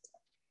 Asher.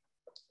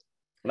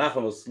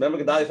 Menachem,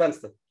 remember Gedalia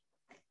Fenster?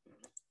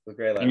 The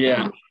great life.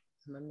 Yeah.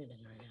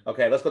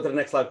 Okay, let's go to the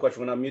next live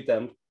question. We're going to mute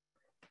them.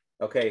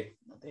 Okay.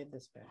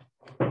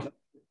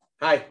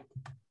 Hi.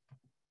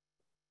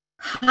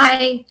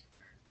 Hi.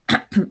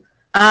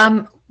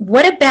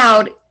 What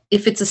about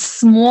if it's a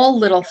small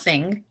little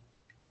thing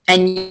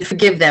and you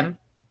forgive them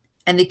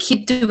and they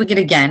keep doing it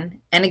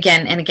again and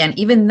again and again,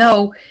 even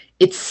though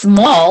it's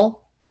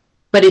small,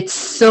 but it's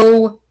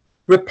so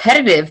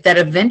repetitive that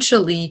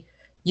eventually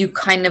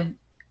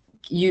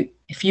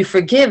if you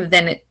forgive,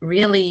 then it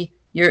really,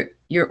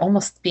 you're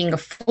almost being a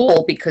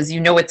fool because you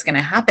know it's going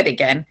to happen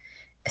again.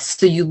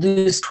 So you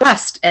lose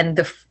trust, and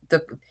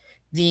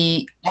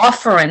the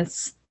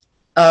offerance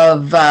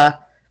of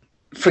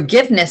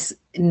forgiveness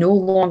no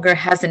longer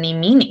has any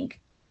meaning.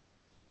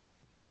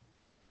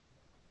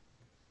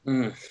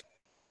 Mm.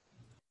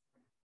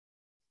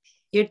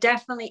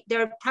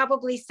 There are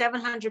probably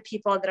 700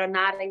 people that are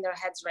nodding their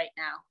heads right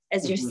now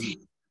as you're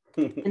saying.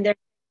 And they're,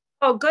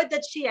 oh, good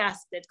that she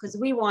asked it, because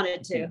we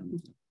wanted to.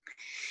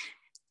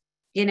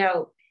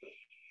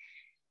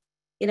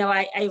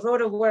 I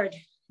wrote a word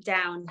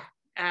down.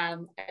 I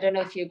don't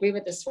know if you agree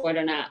with this word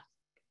or not.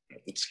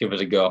 Let's give it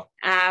a go.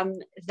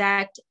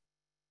 That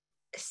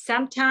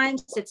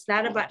sometimes it's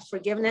not about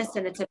forgiveness,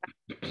 and it's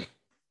about,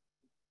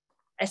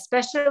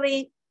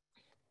 especially,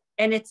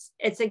 and it's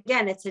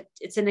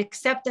an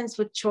acceptance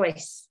with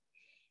choice.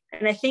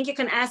 And I think you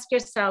can ask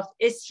yourself,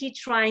 is he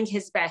trying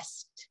his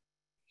best?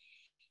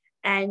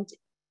 And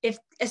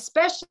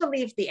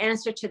especially if the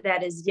answer to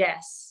that is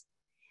yes,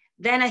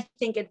 then I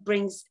think it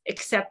brings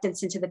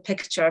acceptance into the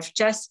picture of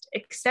just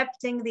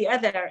accepting the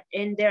other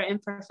in their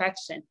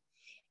imperfection.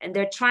 And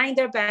they're trying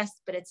their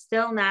best, but it's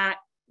still not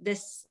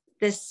this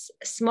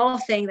small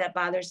thing that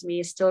bothers me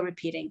is still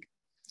repeating.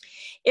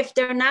 If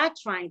they're not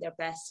trying their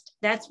best,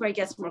 that's where it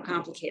gets more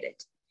complicated.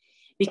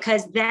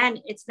 Because then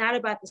it's not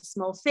about the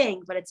small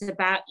thing, but it's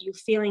about you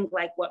feeling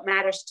like what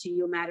matters to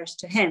you matters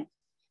to him.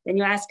 Then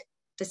you ask,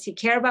 does he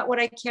care about what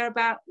I care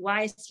about?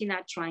 Why is he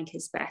not trying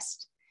his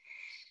best?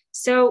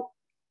 So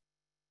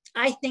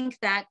I think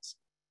that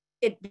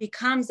it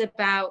becomes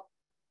about,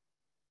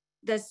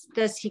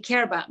 does he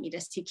care about me?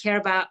 Does he care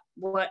about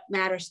what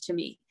matters to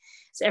me?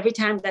 So every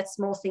time that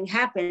small thing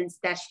happens,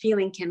 that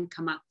feeling can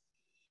come up.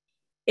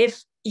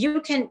 If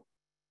you can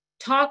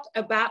talk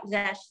about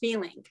that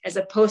feeling as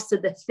opposed to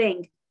the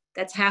thing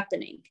that's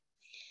happening,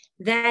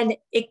 then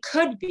it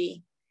could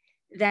be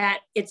that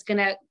it's going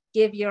to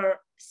give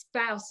your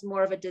spouse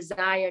more of a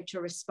desire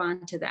to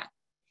respond to that.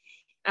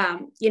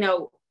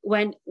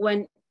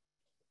 When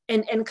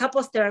in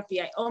couples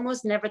therapy, I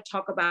almost never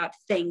talk about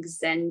things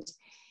and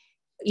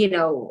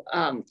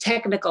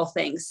technical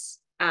things,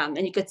 and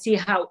you could see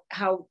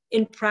how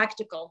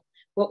impractical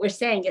what we're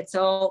saying. It's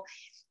all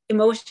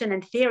emotion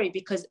and theory,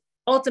 because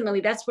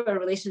ultimately that's where a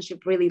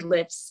relationship really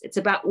lives. It's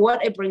about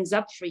what it brings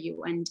up for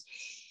you. And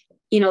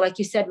like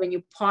you said, when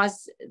you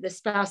pause the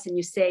spouse and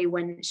you say,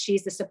 when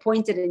she's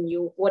disappointed in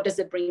you, what does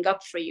it bring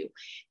up for you?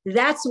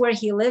 That's where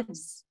he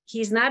lives.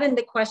 He's not in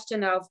the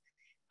question of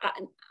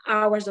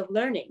hours of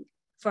learning.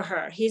 for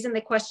her. He's in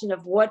the question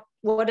of what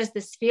does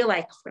this feel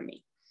like for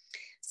me?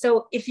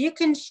 So if you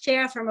can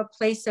share from a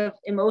place of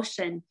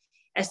emotion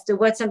as to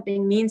what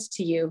something means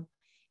to you,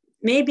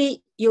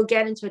 maybe you'll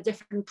get into a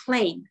different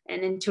plane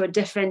and into a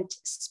different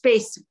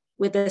space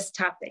with this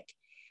topic.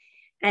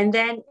 And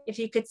then if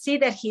you could see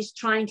that he's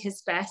trying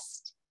his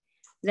best,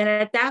 then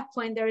at that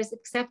point there is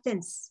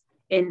acceptance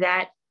in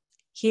that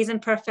he's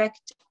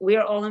imperfect,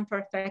 we're all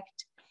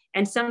imperfect,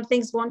 and some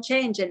things won't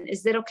change. And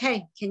is it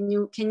okay? Can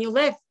you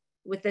live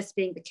with this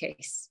being the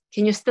case?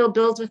 Can you still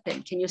build with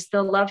him? Can you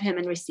still love him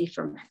and receive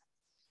from him?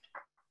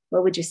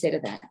 What would you say to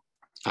that?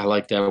 I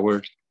like that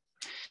word.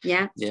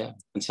 Yeah. Yeah.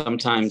 And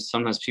sometimes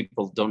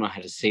people don't know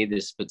how to say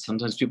this, but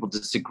sometimes people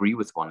disagree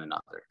with one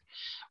another,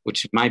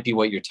 which might be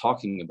what you're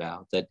talking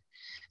about, that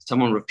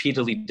someone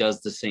repeatedly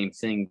does the same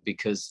thing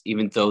because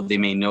even though they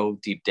may know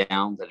deep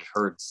down that it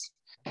hurts,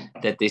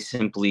 that they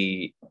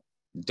simply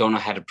don't know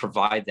how to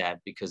provide that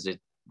because it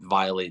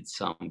violates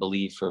some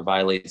belief or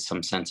violates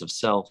some sense of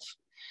self.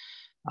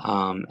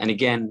 And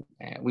again,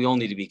 we all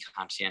need to be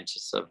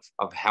conscientious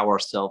of how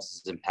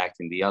ourselves is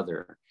impacting the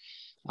other.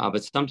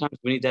 But sometimes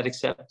we need that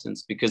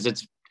acceptance because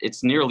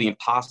it's nearly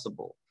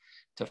impossible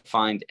to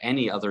find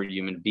any other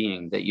human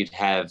being that you'd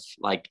have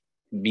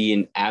be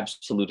in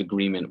absolute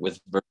agreement with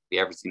virtually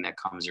everything that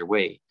comes your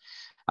way.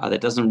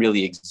 That doesn't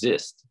really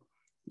exist.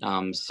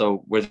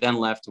 So we're then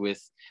left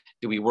with,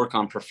 do we work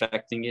on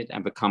perfecting it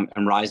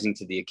and rising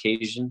to the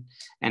occasion?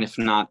 And if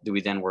not, do we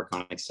then work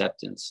on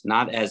acceptance?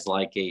 Not as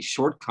like a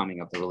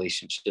shortcoming of the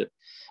relationship,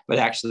 but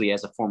actually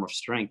as a form of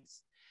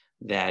strength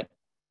that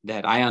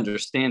I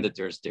understand that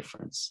there's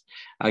difference.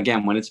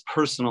 Again, when it's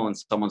personal and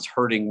someone's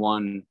hurting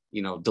one,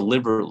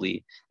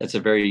 deliberately, that's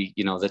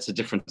a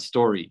different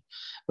story.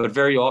 But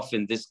very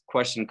often this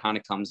question kind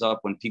of comes up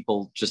when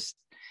people just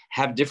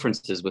have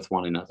differences with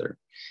one another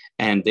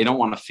and they don't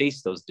want to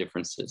face those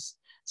differences.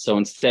 So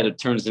instead it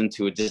turns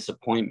into a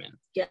disappointment.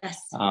 Yes.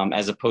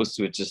 As opposed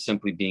to it just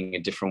simply being a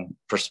different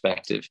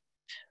perspective.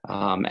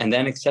 And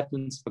then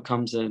acceptance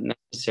becomes a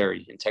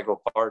necessary,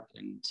 integral part.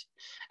 And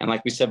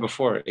like we said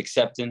before,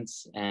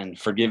 acceptance and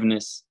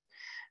forgiveness,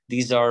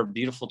 these are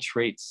beautiful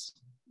traits,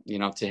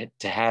 to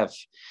have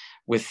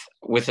with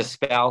a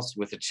spouse,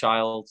 with a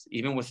child,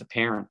 even with a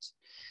parent.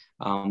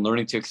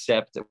 Learning to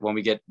accept that when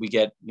we get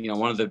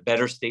one of the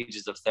better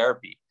stages of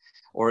therapy,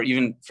 or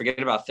even forget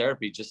about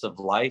therapy, just of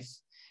life,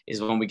 is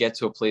when we get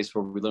to a place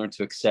where we learn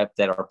to accept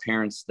that our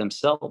parents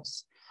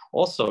themselves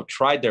also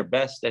tried their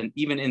best, and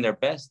even in their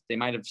best, they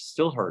might have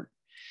still hurt,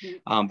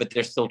 but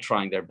they're still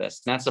trying their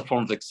best. And that's a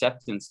form of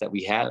acceptance that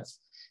we have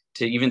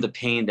to even the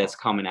pain that's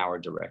come in our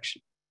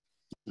direction.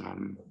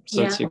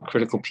 It's a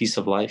critical piece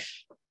of life.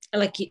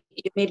 Like you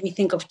made me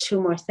think of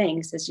two more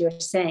things as you're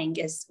saying.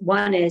 Is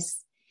one is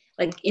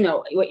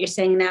what you're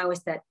saying now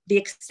is that the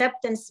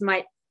acceptance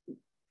might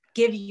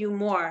give you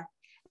more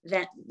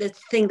than the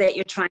thing that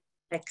you're trying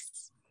to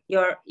fix.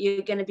 You're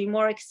going to be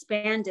more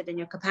expanded in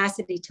your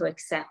capacity to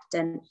accept,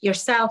 and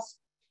yourself,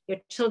 your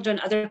children,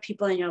 other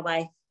people in your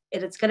life.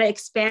 It's going to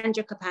expand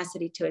your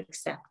capacity to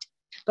accept.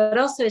 But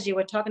also, as you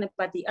were talking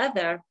about the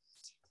other,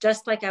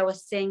 just like I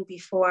was saying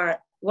before,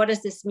 what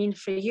does this mean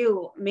for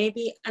you?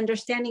 Maybe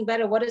understanding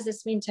better, what does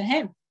this mean to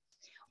him?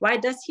 Why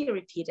does he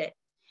repeat it?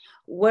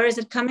 Where is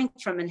it coming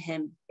from in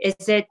him?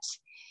 Is it,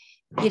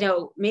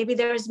 maybe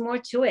there is more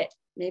to it.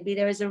 Maybe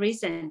there is a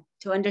reason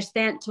to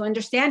understand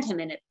him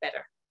in it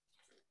better.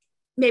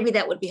 Maybe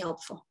that would be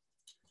helpful.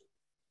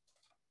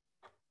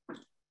 Okay,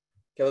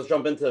 let's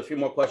jump into a few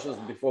more questions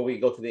before we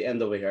go to the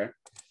end over here.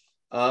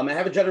 I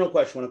have a general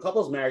question. When a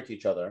couple is married to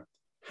each other,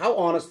 how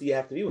honest do you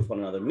have to be with one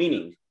another?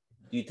 Meaning,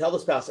 do you tell the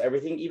spouse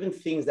everything, even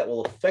things that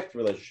will affect the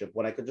relationship,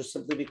 when I could just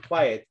simply be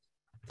quiet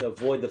to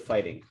avoid the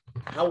fighting?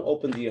 How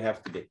open do you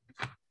have to be?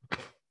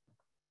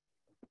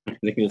 I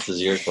think this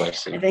is your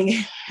question.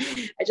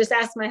 I just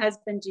asked my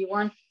husband, do you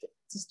want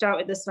to start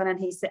with this one? And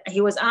he said,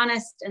 he was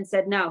honest and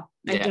said, no,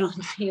 I don't.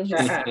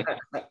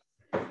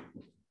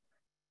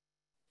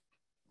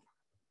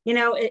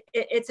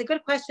 It's a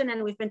good question.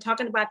 And we've been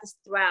talking about this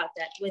throughout,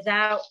 that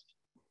without,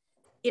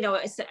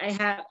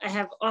 I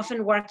have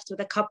often worked with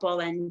a couple,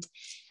 and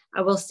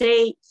I will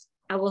say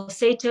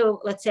to,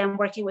 let's say I'm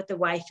working with the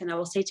wife, and I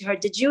will say to her,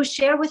 did you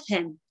share with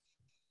him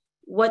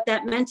what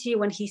that meant to you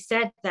when he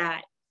said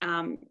that?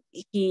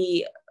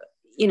 He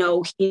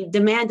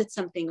demanded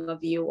something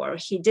of you, or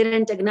he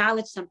didn't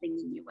acknowledge something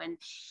in you.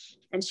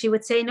 And she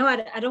would say, no,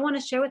 I don't want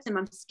to share with him.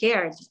 I'm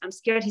scared. I'm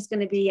scared he's going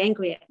to be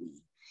angry at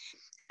me.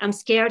 I'm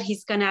scared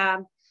he's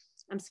gonna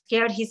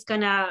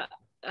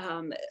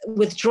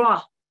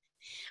withdraw.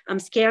 I'm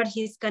scared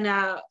he's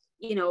gonna,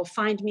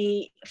 find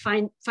me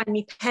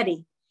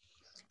petty,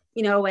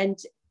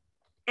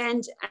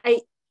 and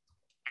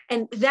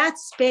that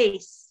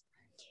space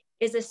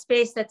is a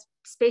space that's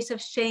space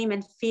of shame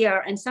and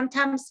fear, and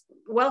sometimes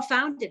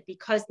well-founded,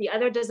 because the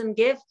other doesn't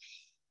give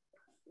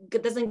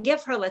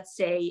her, let's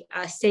say,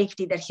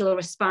 safety that he'll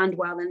respond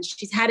well. And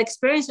she's had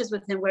experiences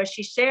with him where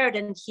she shared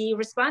and he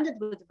responded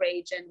with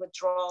rage and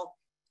withdrawal.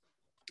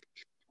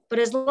 But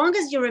as long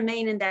as you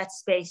remain in that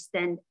space,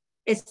 then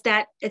it's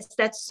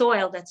that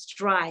soil that's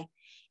dry.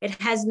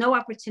 It has no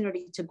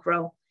opportunity to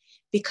grow,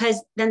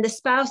 because then the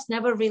spouse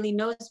never really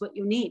knows what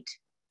you need.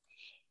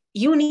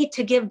 You need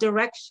to give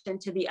direction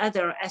to the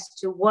other as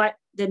to what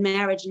the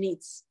marriage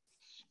needs.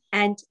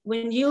 And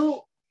when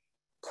you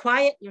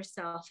quiet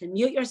yourself and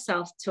mute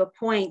yourself to a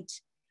point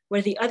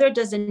where the other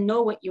doesn't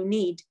know what you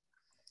need,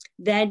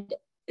 then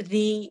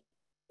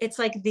it's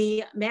like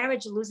the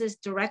marriage loses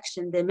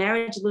direction. The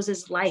marriage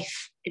loses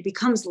life. It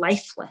becomes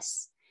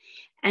lifeless.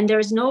 And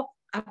there's no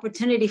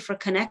opportunity for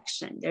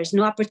connection. There's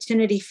no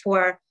opportunity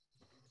for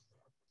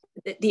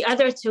the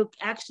other to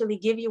actually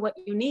give you what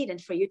you need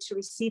and for you to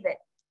receive it.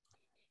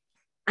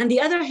 On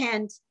the other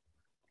hand,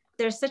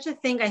 there's such a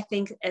thing, I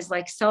think, as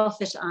like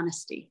selfish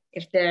honesty,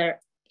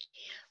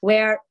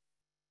 where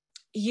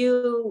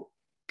you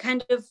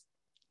kind of,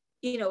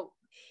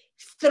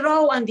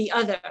 throw on the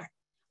other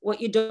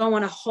what you don't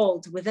want to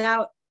hold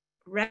without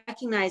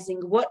recognizing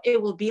what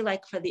it will be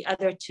like for the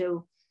other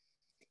to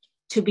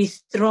be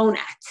thrown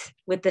at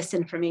with this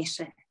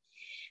information.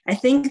 I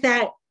think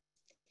that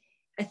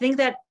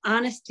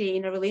honesty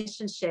in a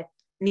relationship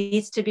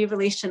needs to be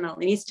relational.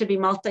 It needs to be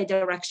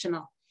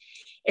multi-directional.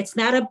 It's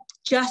not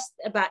just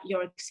about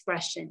your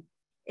expression.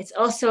 It's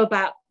also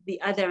about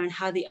the other and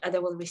how the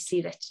other will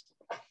receive it.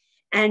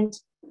 And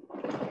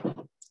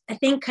I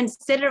think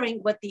considering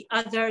what the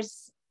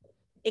other's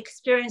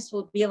experience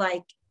will be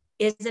like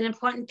is an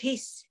important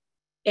piece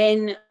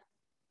in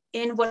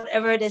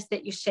whatever it is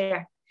that you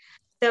share.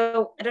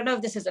 So I don't know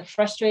if this is a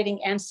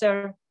frustrating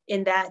answer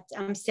in that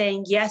I'm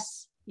saying,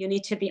 yes, you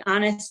need to be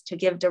honest to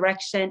give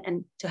direction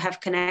and to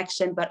have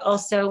connection, but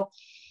also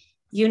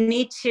you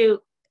need to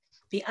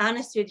be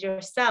honest with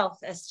yourself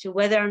as to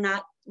whether or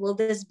not will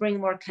this bring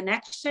more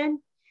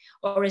connection,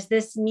 or is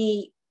this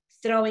me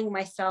throwing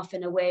myself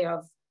in a way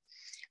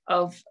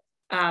of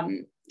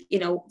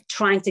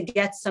trying to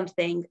get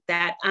something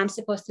that I'm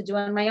supposed to do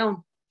on my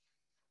own.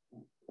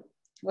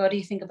 What do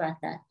you think about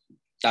that?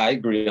 I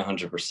agree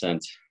 100%.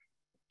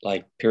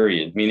 Like,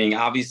 period. Meaning,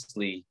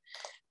 obviously,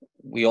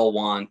 we all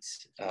want,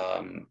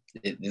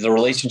 the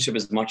relationship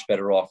is much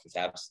better off with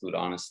absolute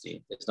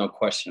honesty. There's no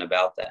question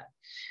about that.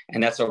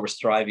 And that's what we're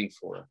striving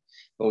for.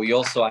 But we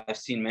also, I've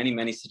seen many,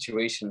 many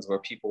situations where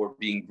people were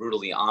being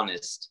brutally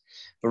honest,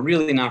 but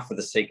really not for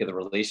the sake of the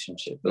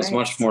relationship. It was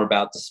much more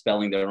about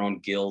dispelling their own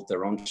guilt,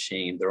 their own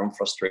shame, their own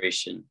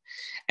frustration.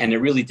 And it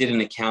really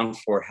didn't account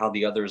for how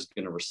the other is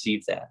going to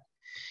receive that.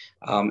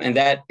 And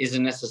that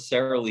isn't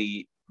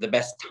necessarily the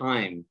best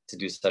time to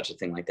do such a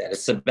thing like that.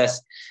 It's the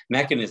best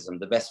mechanism,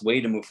 the best way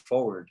to move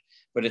forward,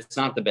 but it's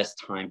not the best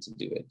time to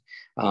do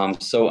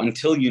it. So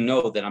until you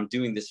know that I'm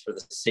doing this for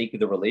the sake of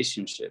the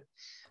relationship,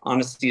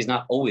 honesty is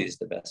not always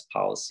the best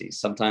policy.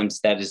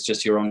 Sometimes that is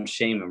just your own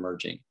shame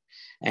emerging,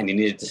 and you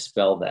need to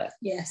dispel that.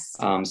 Yes.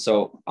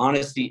 So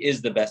honesty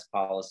is the best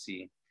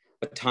policy,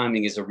 but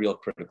timing is a real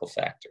critical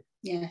factor.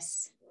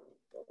 Yes.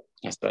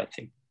 That's what I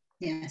think.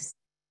 Yes.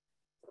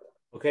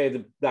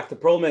 Okay, Dr.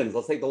 Perlman,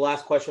 let's take the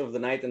last question of the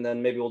night, and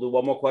then maybe we'll do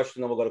one more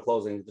question, then we'll go to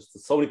closing. Just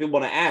so many people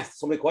want to ask,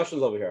 so many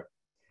questions over here.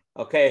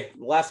 Okay,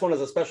 the last one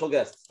is a special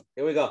guest.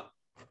 Here we go.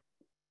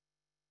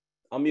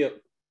 Unmute.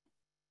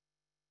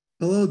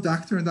 Hello,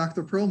 Dr. and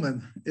Dr.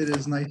 Perlman. It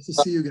is nice to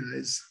see you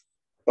guys.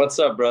 What's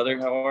up, brother?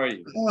 How are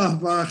you? Oh,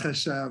 Baruch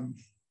Hashem.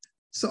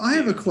 So I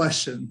have a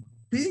question.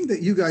 Being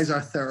that you guys are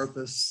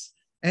therapists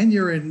and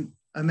you're in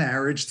a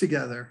marriage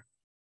together,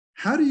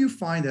 how do you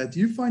find that? Do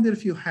you find that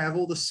if you have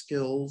all the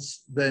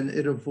skills, then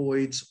it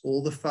avoids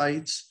all the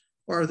fights?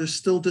 Or are there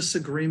still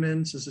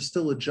disagreements? Is there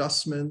still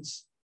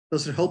adjustments?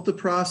 Does it help the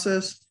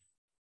process?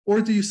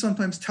 Or do you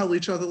sometimes tell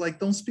each other, like,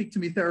 don't speak to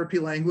me therapy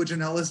language and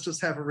now let's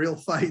just have a real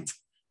fight?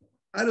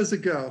 How does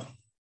it go?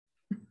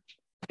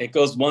 It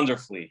goes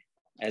wonderfully,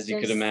 as you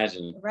could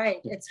imagine. Right.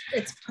 It's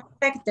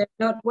perfect.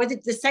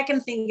 The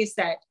second thing you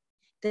said,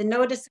 the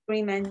no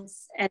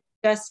disagreements and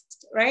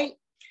just, right?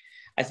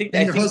 I think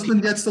your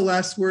husband gets the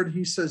last word.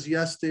 He says,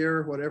 yes,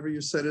 dear, whatever you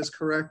said is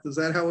correct. Is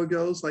that how it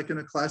goes? Like in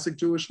a classic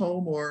Jewish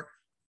home, or?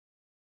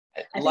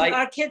 I think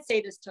our kids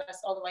say this to us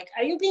all the like,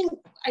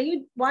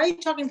 why are you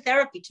talking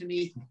therapy to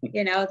me?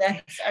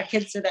 Our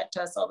kids say that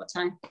to us all the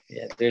time.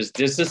 Yeah, there's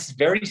this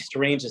very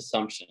strange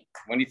assumption.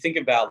 When you think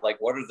about like,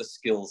 what are the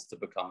skills to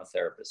become a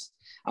therapist?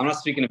 I'm not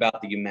speaking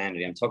about the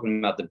humanity. I'm talking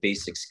about the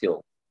basic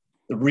skill.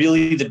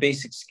 Really, the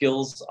basic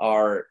skills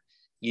are,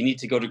 you need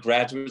to go to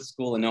graduate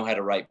school and know how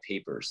to write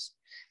papers.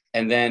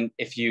 And then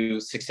if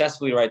you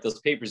successfully write those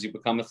papers, you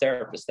become a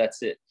therapist.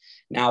 That's it.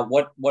 Now,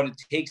 what it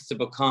takes to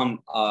become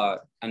an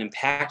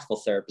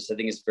impactful therapist, I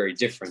think, is very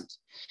different.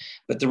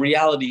 But the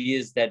reality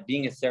is that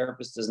being a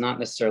therapist does not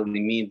necessarily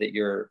mean that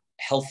you're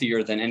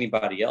healthier than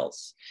anybody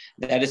else.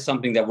 That is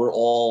something that we're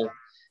all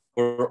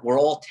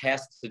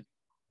tasked to,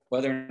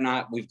 whether or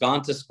not we've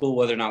gone to school,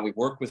 whether or not we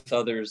work with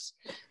others,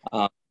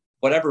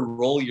 whatever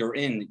role you're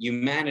in,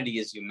 humanity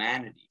is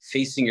humanity.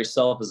 Facing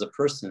yourself as a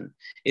person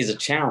is a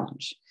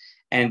challenge.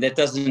 And that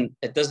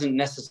doesn't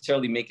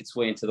necessarily make its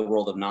way into the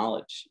world of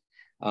knowledge.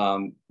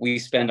 We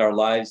spend our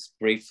lives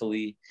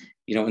gratefully,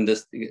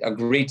 a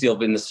great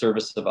deal in the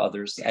service of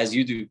others, as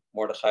you do,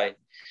 Mordechai.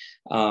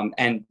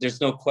 And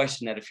there's no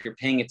question that if you're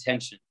paying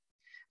attention,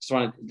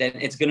 then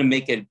it's going to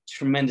make a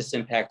tremendous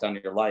impact on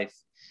your life.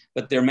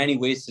 But there are many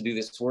ways to do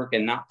this work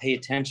and not pay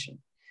attention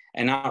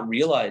and not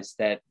realize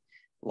that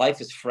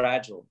life is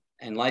fragile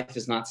and life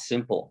is not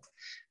simple.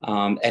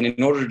 And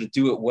in order to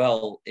do it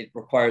well, it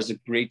requires a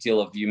great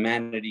deal of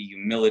humanity,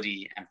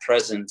 humility, and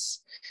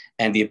presence,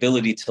 and the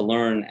ability to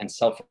learn and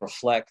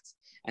self-reflect.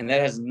 And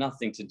that has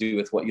nothing to do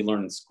with what you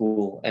learn in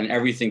school and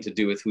everything to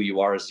do with who you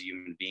are as a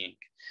human being.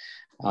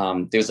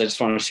 I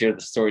just want to share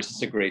the story. It's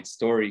just a great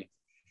story.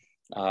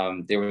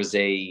 There was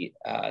the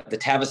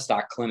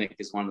Tavistock Clinic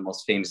is one of the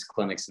most famous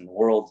clinics in the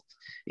world.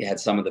 You had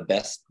some of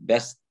the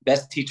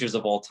best teachers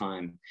of all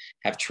time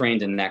have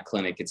trained in that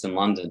clinic. It's in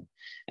London.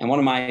 And one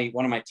of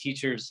my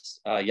teachers,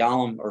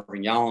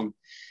 Irving Yalom,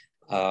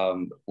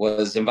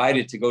 was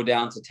invited to go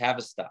down to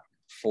Tavistock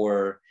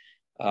for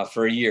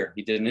a year.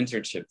 He did an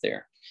internship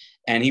there.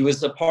 And he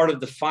was a part of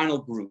the final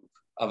group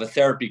of a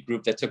therapy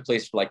group that took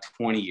place for like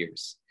 20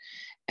 years.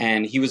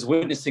 And he was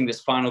witnessing this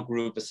final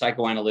group, a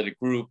psychoanalytic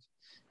group,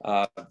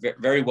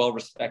 very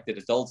well-respected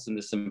adults in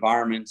this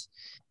environment.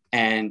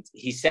 And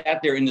he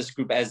sat there in this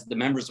group as the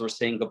members were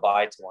saying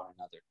goodbye to one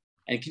another.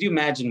 And could you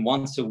imagine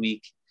once a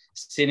week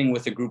sitting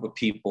with a group of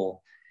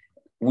people,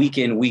 week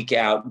in, week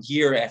out,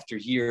 year after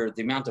year,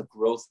 the amount of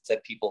growth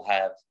that people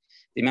have,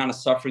 the amount of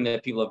suffering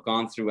that people have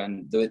gone through,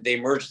 and they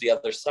emerged the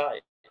other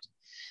side.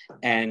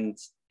 And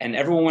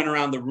everyone went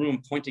around the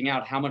room pointing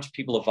out how much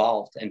people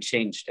evolved and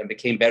changed and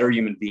became better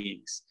human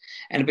beings.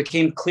 And it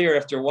became clear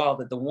after a while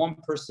that the one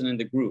person in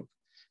the group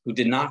who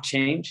did not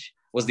change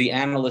was the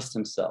analyst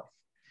himself.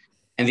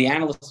 And the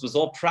analyst was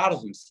all proud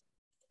of himself.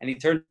 And he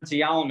turned to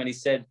Yalom and he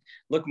said,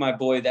 look, my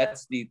boy,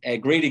 that's a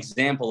great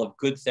example of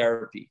good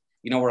therapy.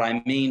 You know, where I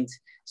remained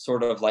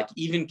sort of like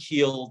even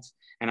keeled,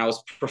 and I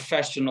was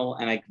professional,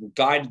 and I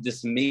guided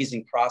this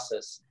amazing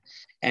process.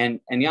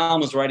 And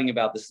Yalom was writing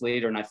about this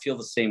later, and I feel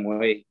the same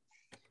way,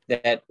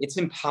 that it's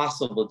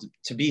impossible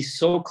to be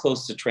so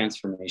close to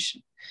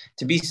transformation,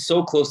 to be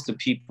so close to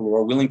people who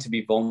are willing to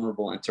be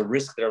vulnerable and to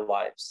risk their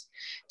lives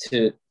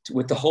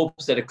with the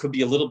hopes that it could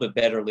be a little bit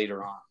better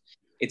later on.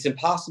 It's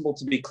impossible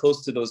to be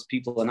close to those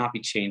people and not be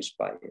changed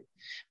by it.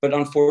 But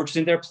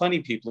unfortunately, there are plenty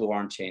of people who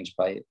aren't changed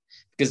by it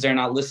because they're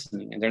not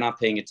listening and they're not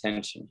paying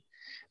attention.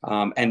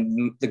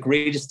 And the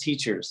greatest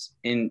teachers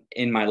in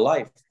my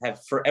life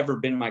have forever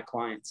been my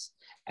clients.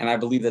 And I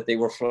believe that they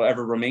will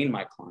forever remain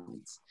my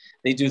clients.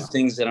 They do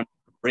things that I'm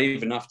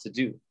brave enough to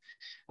do.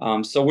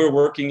 So we're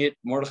working it.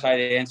 Mordechai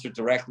answered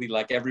directly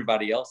like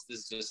everybody else.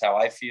 This is just how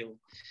I feel.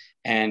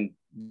 And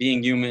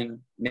being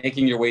human,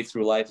 making your way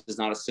through life is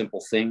not a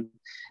simple thing.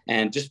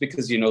 And just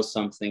because you know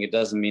something, it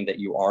doesn't mean that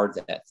you are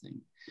that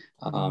thing.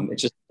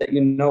 It's just that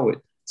you know it.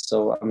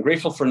 So I'm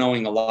grateful for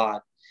knowing a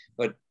lot,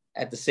 but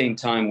at the same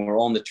time, we're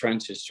all in the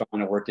trenches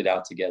trying to work it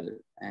out together.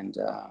 And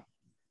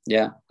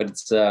but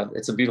it's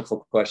a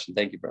beautiful question.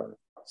 Thank you, brother.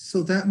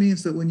 So that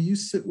means that when you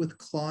sit with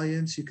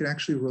clients, you can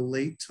actually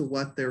relate to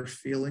what they're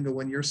feeling, or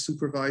when you're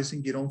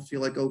supervising, you don't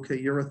feel like, okay,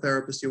 you're a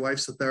therapist, your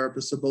wife's a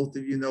therapist, so both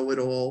of you know it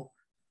all.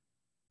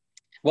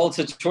 Well, it's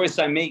a choice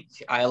I make.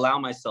 I allow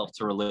myself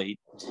to relate.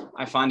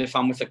 I find if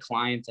I'm with a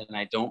client and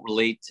I don't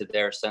relate to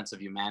their sense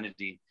of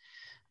humanity,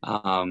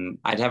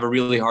 I'd have a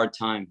really hard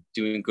time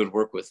doing good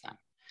work with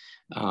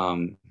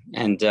them.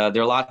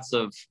 There are lots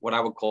of what I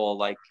would call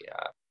like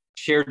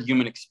shared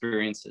human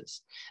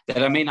experiences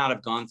that I may not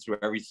have gone through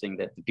everything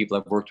that the people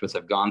I've worked with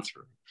have gone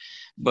through,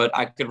 but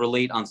I could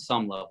relate on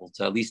some level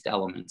to at least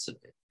elements of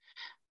it.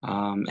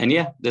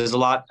 There's a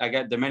lot.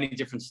 There are many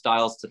different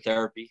styles to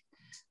therapy.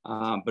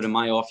 But in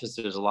my office,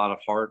 there's a lot of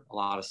heart, a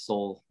lot of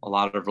soul, a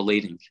lot of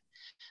relating,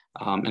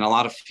 and a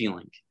lot of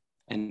feeling,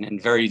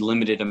 and very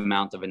limited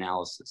amount of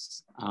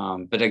analysis.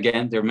 But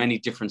again, there are many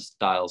different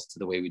styles to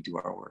the way we do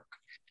our work.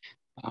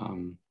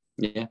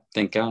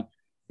 Thank God.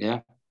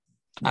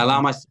 I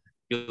allow myself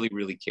to really,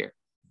 really care.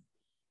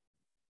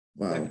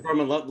 Wow. Dr.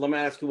 Perlman, let me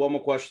ask you one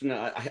more question.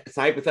 It's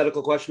a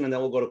hypothetical question, and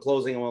then we'll go to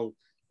closing, and we'll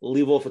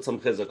leave off with some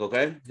chizuk,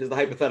 okay? Here's the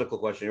hypothetical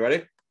question. You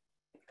ready?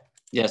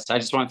 Yes, I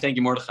just want to thank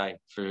you, Mordechai,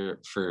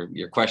 for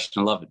your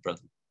question. I love it,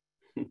 brother.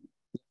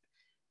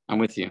 I'm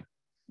with you.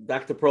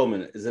 Dr.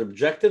 Perlman, is the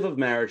objective of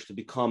marriage to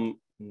become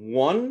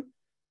one,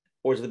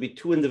 or is it to be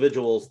two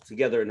individuals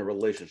together in a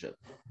relationship?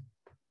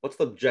 What's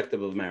the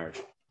objective of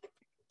marriage?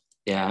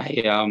 Yeah,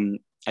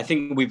 I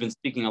think we've been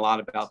speaking a lot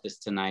about this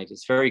tonight.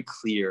 It's very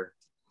clear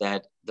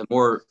that the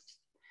more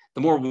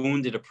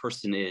wounded a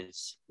person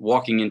is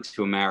walking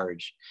into a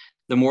marriage,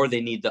 the more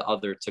they need the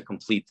other to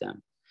complete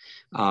them.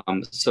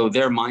 So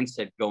their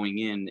mindset going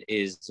in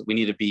is we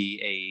need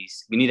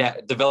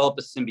to develop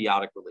a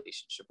symbiotic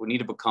relationship. We need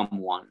to become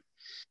one.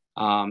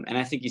 And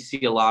I think you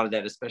see a lot of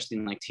that, especially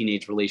in like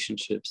teenage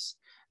relationships,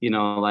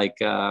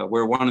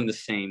 we're one and the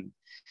same.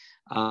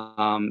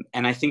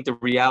 And I think the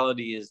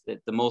reality is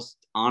that the most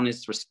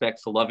honest,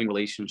 respectful, loving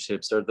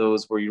relationships are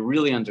those where you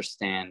really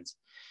understand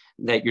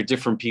that you're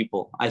different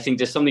people. I think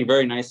there's something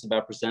very nice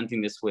about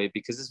presenting this way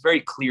because it's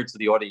very clear to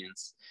the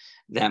audience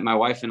that my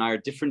wife and I are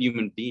different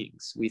human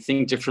beings. We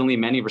think differently in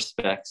many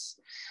respects.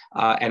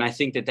 And I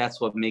think that that's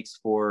what makes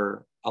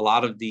for a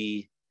lot of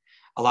the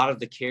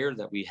care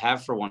that we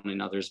have for one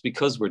another is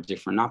because we're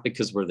different, not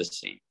because we're the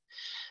same.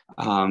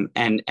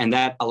 And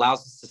that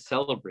allows us to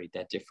celebrate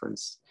that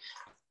difference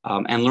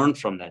and learn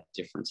from that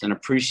difference and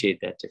appreciate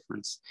that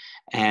difference.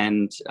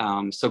 And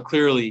so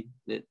clearly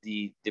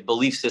the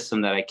belief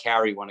system that I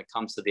carry when it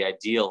comes to the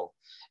ideal,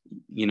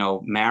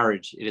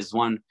 marriage, it is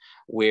one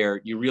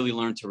where you really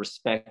learn to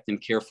respect and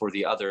care for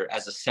the other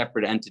as a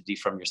separate entity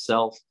from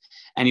yourself.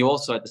 And you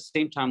also at the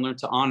same time learn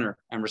to honor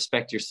and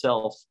respect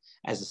yourself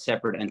as a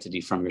separate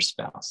entity from your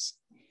spouse.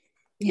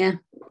 Yeah.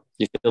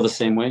 You feel the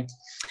same way?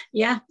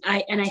 Yeah.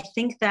 I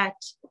think that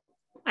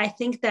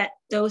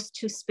those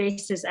two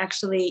spaces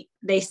actually,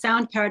 they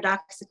sound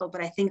paradoxical,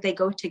 but I think they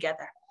go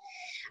together.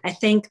 I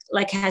think,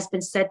 like has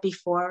been said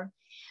before,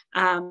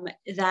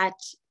 that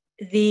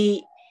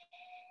the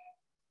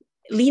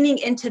leaning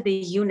into the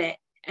unit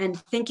and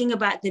thinking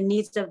about the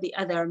needs of the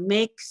other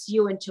makes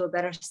you into a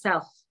better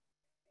self.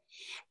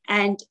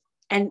 And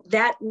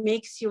that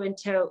makes you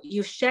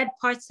you shed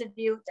parts of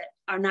you that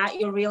are not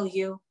your real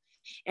you,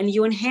 and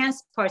you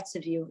enhance parts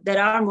of you that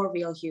are more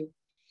real you.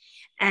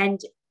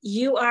 And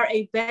you are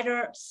a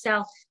better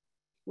self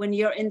when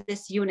you're in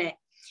this unit,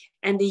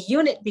 and the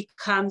unit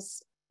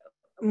becomes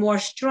more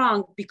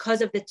strong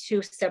because of the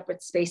two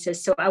separate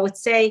spaces. So I would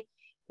say,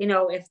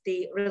 if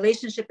the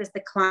relationship is the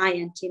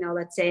client,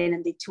 let's say,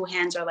 and the two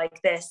hands are like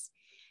this,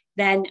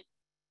 then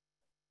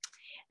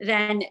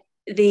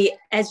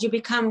as you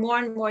become more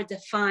and more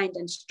defined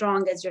and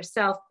strong as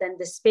yourself, then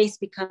the space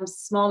becomes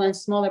smaller and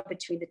smaller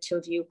between the two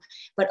of you,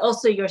 but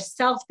also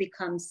yourself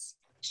becomes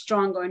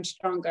stronger and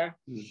stronger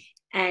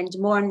and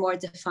more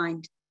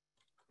defined.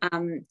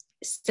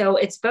 So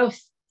it's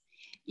both.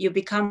 You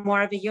become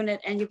more of a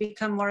unit and you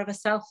become more of a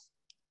self.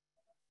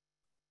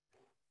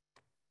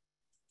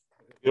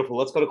 Beautiful.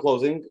 Let's go to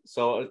closing.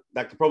 So,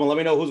 Dr. Perlman, let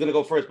me know who's going to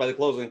go first by the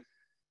closing,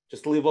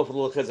 just to leave off a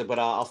little chizuk, but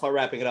I'll start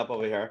wrapping it up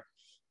over here.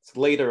 It's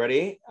late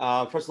already.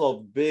 First of all,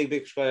 big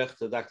shkoyach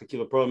to Dr.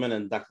 Akiva Perlman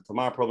and Dr.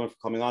 Tamar Perlman for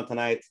coming on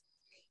tonight.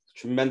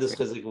 Tremendous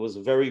chizuk. It was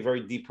a very,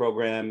 very deep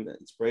program,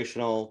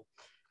 inspirational.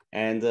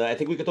 And I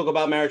think we could talk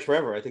about marriage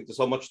forever. I think there's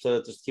so much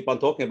to just keep on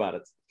talking about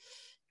it.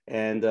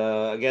 And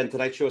again,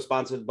 tonight's show is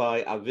sponsored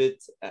by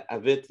Avit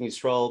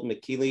Yisrael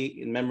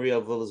Mekili in memory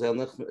of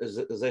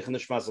Zeich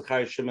Nishma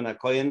Zachariah Shimon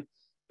HaKoyen,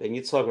 Ben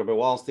Yitzchak, Rabbi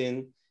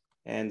Wallenstein.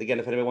 And again,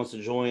 if anybody wants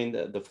to join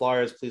the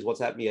flyers, please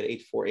WhatsApp me at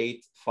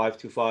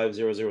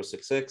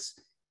 848-525-0066.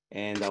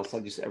 And I'll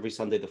send you every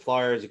Sunday the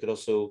flyers. You could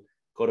also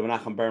go to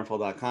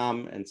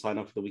menachemberenfeld.com and sign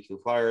up for the weekly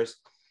flyers.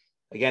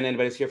 Again,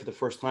 anybody's here for the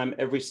first time,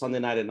 every Sunday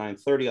night at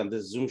 9:30 on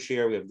this Zoom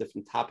share, we have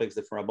different topics,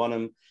 different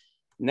rabbanim.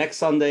 Next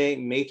Sunday,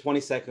 May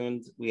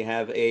 22nd, we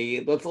have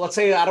let's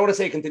say, I don't want to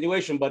say a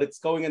continuation, but it's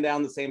going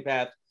down the same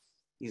path.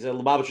 He's a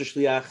Lubavitcher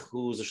Shliach,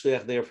 who's a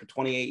Shliach there for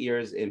 28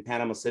 years in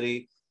Panama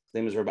City. His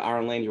name is Rabbi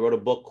Aaron Lane. He wrote a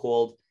book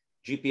called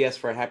GPS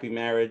for a Happy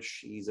Marriage.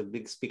 He's a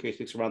big speaker. He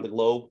speaks around the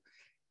globe.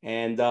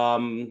 And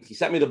he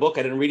sent me the book.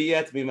 I didn't read it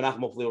yet. Me and Menachem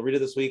hopefully will read it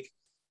this week.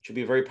 It should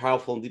be a very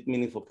powerful and deep,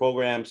 meaningful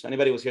program. So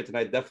anybody who was here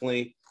tonight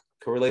definitely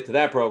could relate to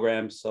that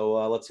program. So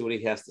let's see what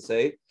he has to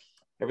say.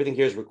 Everything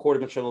here is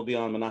recorded. Menachem will be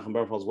on Menachem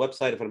Berenfeld's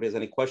website. If anybody has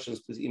any questions,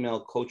 please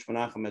email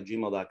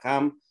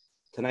coachmenachem@gmail.com.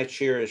 Tonight's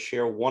share is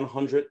share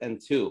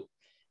 102.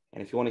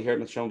 And if you want to hear it,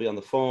 Menachem will be on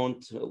the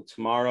phone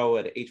tomorrow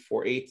at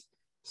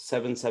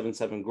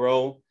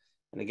 848-777-GROW.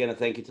 And again, a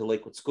thank you to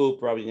Lakewood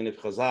Scoop, Rabbi Yaniv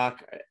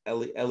Chazak,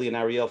 Eli and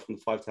Ariel from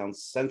the Five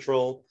Towns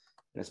Central,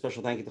 and a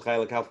special thank you to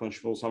Chayla Kaufman and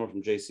Shmuel Sommer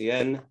from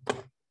JCN.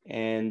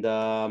 And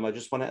I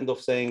just want to end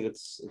off saying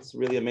it's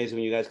really amazing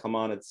when you guys come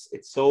on. It's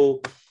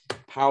so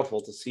powerful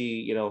to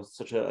see,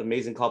 such an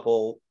amazing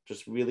couple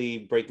just really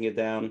breaking it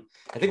down.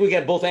 I think we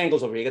get both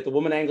angles over here. You get the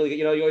woman angle.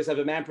 You always have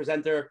a man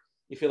presenter.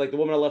 You feel like the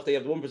woman on the left, you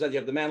have the woman presenter, you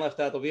have the man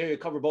left out. Over here, you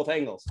cover both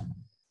angles.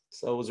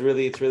 So it's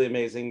really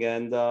amazing.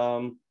 And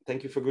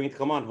thank you for agreeing to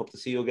come on. Hope to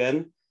see you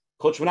again.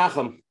 Coach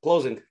Menachem,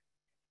 closing.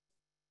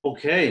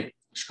 Okay.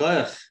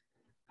 Shkoyach.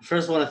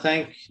 First, I want to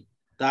thank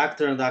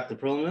Dr. and Dr.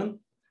 Perlman.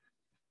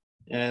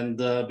 And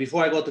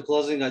before I go to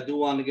closing, I do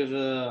want to give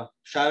a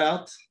shout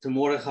out to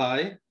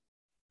Mordechai,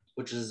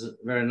 which is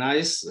very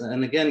nice.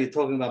 And again, you're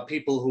talking about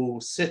people who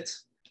sit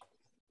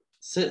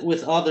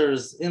with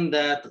others in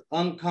that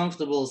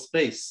uncomfortable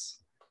space,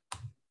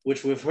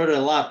 which we've heard a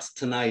lot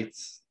tonight,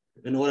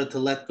 in order to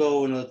let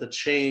go, in order to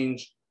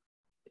change,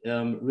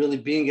 really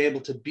being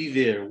able to be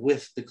there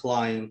with the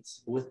client,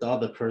 with the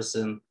other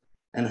person,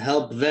 and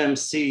help them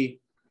see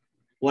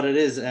what it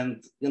is.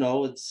 And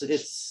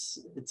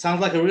it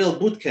sounds like a real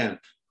boot camp.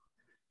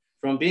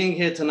 From being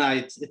here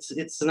tonight,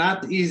 it's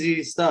not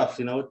easy stuff.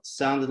 It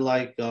sounded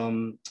like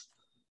in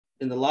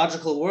the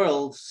logical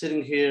world,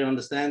 sitting here,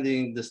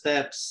 understanding the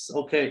steps,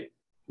 okay.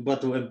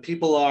 But when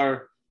people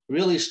are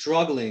really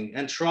struggling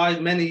and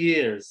tried many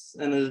years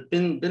and have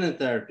been in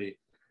therapy,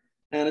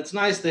 and it's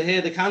nice to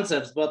hear the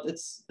concepts, but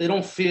they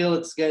don't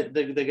feel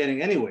they're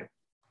getting anywhere.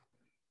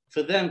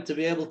 For them to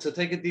be able to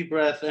take a deep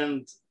breath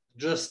and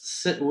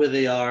just sit where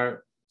they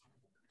are,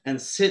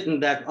 and sit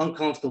in that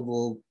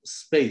uncomfortable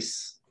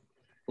space.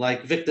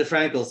 Like Viktor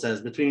Frankl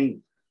says,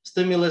 between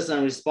stimulus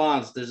and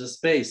response, there's a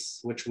space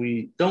which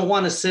we don't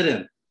want to sit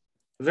in,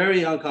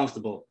 very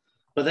uncomfortable.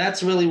 But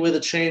that's really where the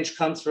change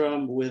comes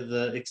from, where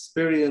the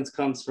experience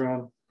comes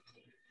from.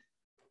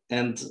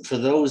 And for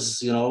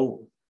those, you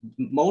know,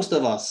 most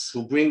of us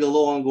who bring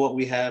along what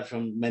we have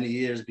from many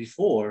years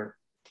before,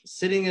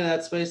 sitting in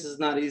that space is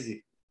not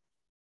easy.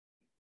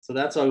 So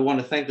that's why we want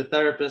to thank the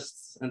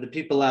therapists and the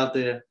people out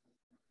there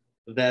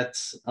that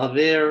are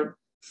there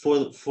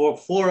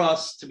for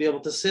us to be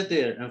able to sit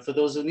there, and for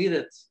those who need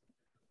it.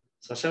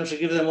 So Hashem should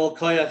give them all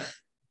koyach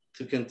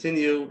to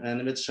continue, and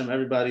Menachem,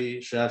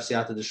 everybody should have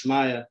siyata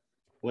d'shmaya,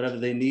 whatever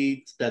they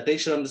need, that they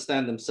should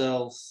understand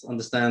themselves,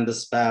 understand the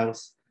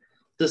spouse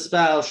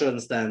should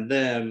understand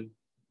them,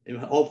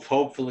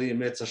 hopefully in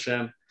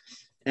Hashem,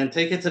 and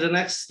take it to the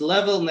next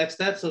level, next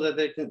step, so that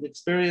they can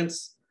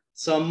experience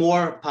some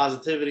more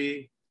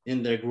positivity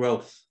in their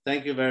growth.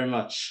 Thank you very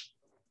much.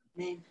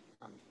 Amen.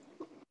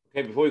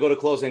 Okay, before we go to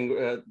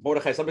closing,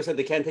 Mordechai, somebody said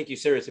they can't take you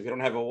serious if you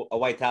don't have a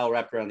white towel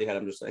wrapped around your head.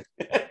 I'm just saying.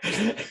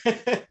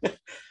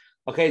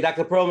 Okay,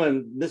 Dr.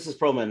 Perlman, Mrs.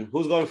 Perlman,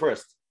 who's going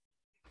first?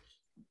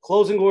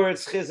 Closing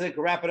words, chizik,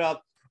 wrap it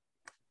up.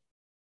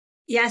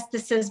 Yes,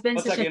 this has been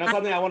One second, you know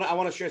something? I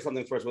want to share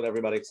something first with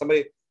everybody.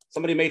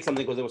 Somebody made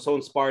something because they were so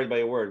inspired by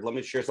your word. Let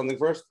me share something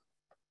first.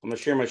 I'm going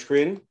to share my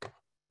screen.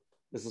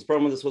 Mrs.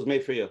 Perlman, this was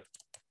made for you.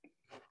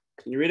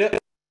 Can you read it?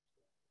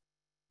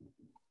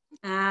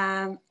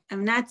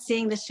 I'm not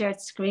seeing the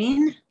shared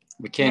screen.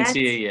 We can't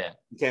see it yet.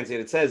 You can't see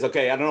it. It says,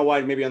 okay, I don't know why,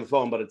 maybe on the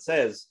phone, but it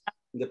says,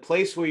 the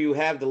place where you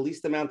have the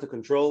least amount of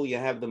control, you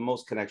have the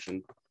most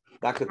connection.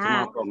 Dr.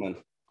 Tamar Perlman.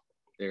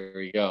 There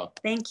we go.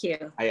 Thank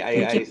you.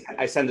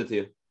 I send it to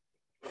you.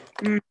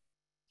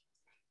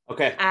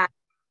 Okay.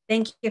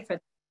 Thank you for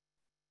that.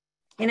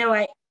 You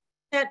know,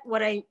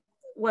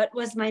 what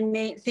was my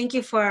main, thank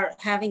you for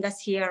having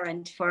us here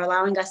and for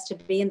allowing us to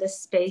be in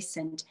this space.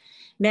 And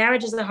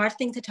marriage is a hard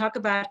thing to talk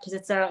about because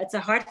it's a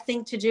hard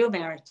thing to do,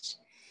 marriage.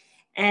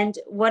 And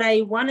what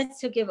I wanted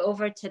to give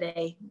over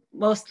today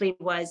mostly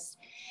was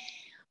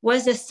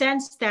a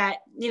sense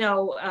that,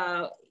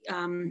 the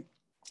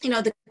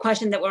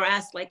question that we're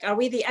asked, like, are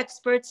we the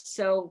experts?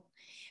 So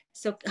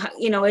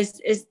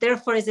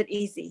therefore, is it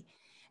easy?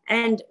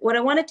 And what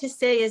I wanted to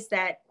say is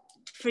that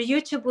for you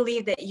to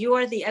believe that you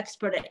are the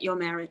expert at your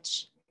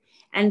marriage,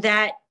 and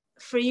that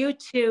for you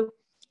to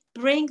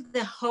bring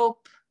the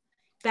hope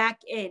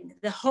back in,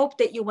 the hope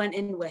that you went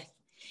in with.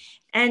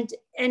 And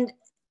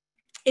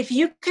if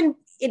you can,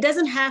 it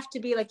doesn't have to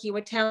be like you were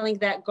telling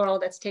that girl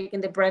that's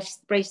taken the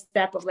brave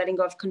step of letting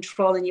go of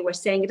control, and you were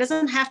saying, it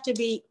doesn't have to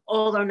be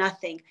all or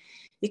nothing.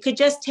 You could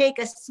just take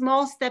a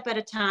small step at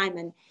a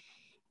time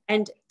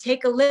and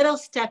take a little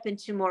step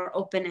into more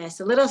openness,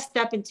 a little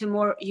step into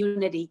more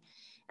unity,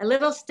 a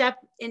little step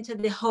into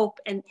the hope.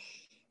 And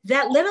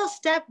that little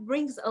step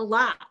brings a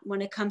lot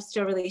when it comes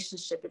to a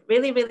relationship. It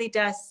really, really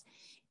does.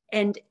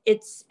 And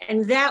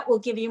that will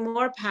give you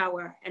more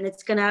power, and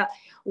it's gonna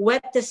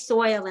wet the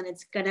soil, and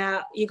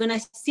you're gonna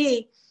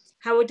see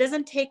how it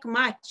doesn't take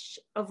much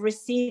of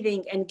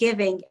receiving and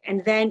giving.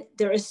 And then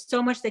there is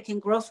so much that can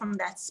grow from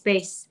that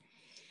space.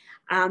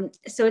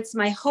 So it's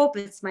my hope,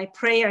 it's my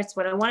prayer, it's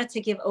what I wanted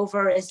to give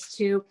over, is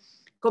to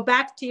go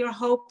back to your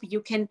hope.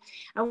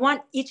 I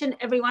want each and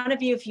every one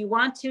of you, if you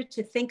want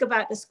to think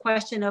about this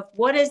question of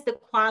what is the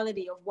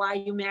quality of why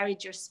you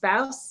married your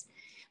spouse.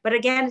 But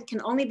again, it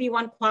can only be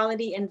one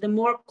quality, and the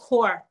more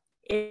core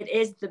it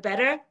is, the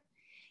better.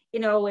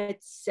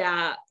 It's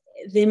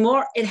the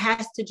more it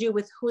has to do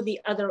with who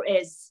the other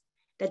is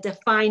that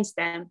defines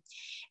them.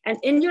 And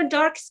in your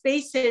dark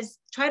spaces,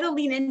 try to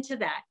lean into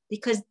that,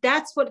 because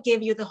that's what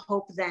gave you the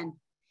hope then.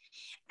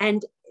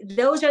 And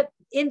those are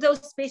in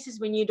those spaces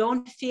when you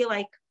don't feel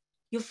like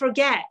you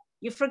forget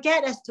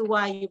as to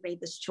why you made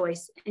this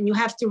choice, and you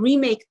have to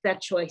remake that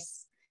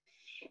choice,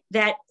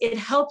 that it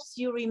helps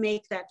you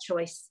remake that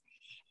choice.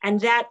 And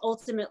that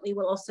ultimately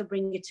will also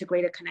bring you to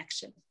greater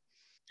connection.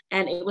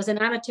 And it was an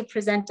honor to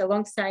present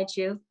alongside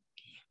you.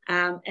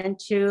 And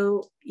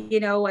to,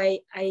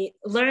 I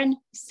learned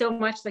so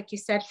much, like you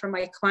said, from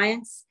my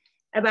clients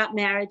about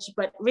marriage,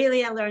 but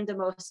really I learned the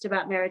most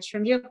about marriage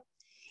from you.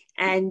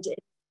 And it's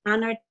an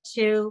honor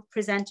to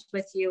present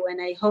with you.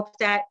 And I hope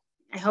that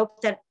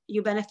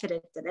you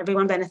benefited, that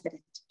everyone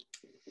benefited.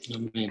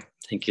 Amen.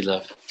 Thank you,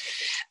 love.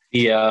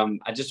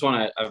 I just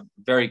want a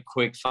very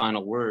quick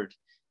final word.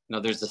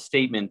 There's a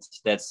statement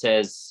that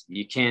says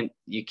you can't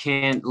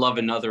love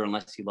another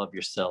unless you love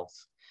yourself,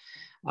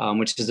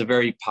 which is a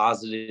very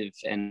positive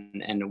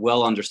and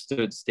well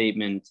understood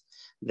statement,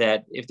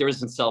 that if there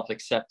isn't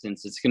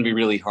self-acceptance, it's going to be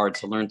really hard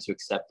to learn to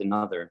accept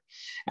another.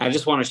 And I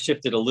just want to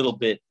shift it a little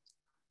bit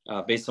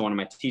based on one of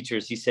my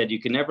teachers. He said, you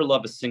can never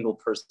love a single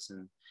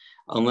person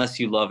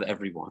unless you love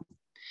everyone.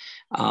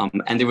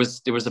 And there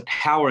was a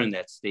power in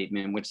that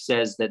statement, which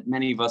says that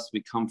many of us,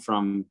 we come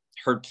from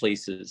hurt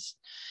places,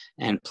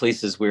 and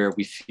places where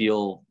we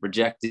feel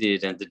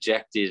rejected and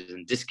dejected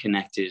and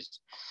disconnected.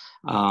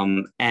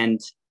 And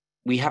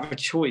we have a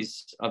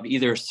choice of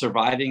either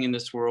surviving in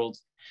this world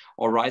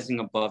or rising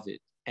above it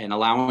and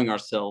allowing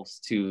ourselves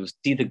to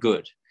see the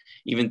good,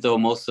 even though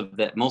most of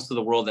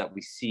the world that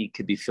we see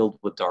could be filled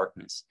with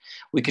darkness.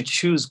 We could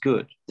choose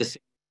good.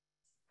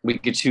 We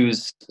could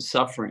choose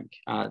suffering.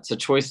 It's a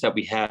choice that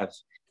we have.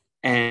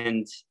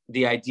 And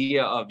the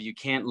idea of you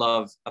can't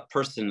love a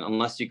person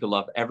unless you can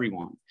love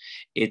everyone,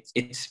 it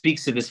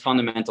speaks to this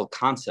fundamental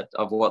concept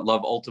of what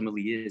love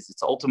ultimately is.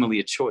 It's ultimately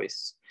a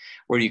choice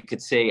where you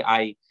could say,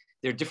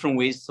 there are different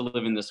ways to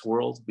live in this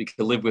world. We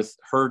could live with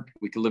hurt,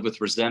 we could live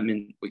with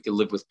resentment, we could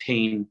live with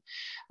pain,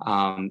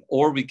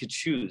 or we could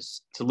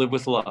choose to live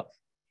with love.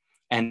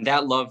 And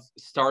that love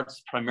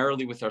starts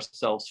primarily with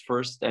ourselves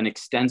first and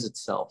extends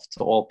itself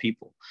to all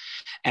people.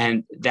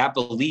 And that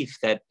belief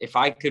that if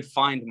I could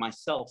find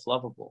myself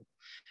lovable,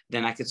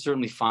 then I could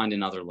certainly find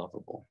another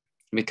lovable,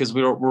 because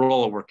we're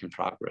all a work in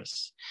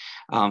progress.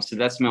 So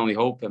that's my only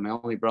hope, and my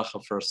only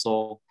bracha for us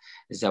all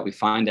is that we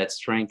find that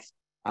strength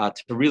to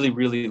really,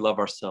 really love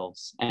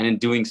ourselves. And in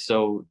doing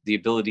so, the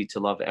ability to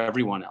love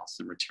everyone else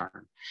in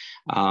return.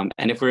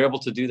 And if we're able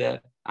to do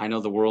that, I know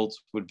the world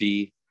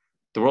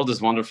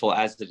is wonderful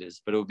as it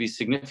is, but it would be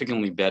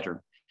significantly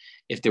better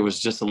if there was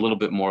just a little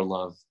bit more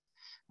love,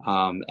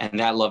 and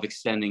that love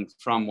extending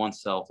from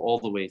oneself all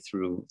the way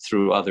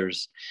through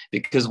others.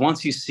 Because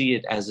once you see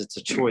it as it's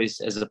a choice,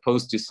 as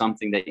opposed to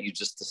something that you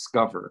just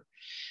discover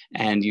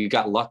and you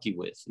got lucky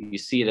with, you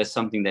see it as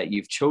something that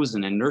you've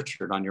chosen and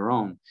nurtured on your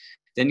own,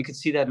 then you can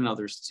see that in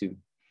others too.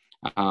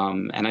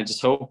 And I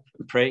just hope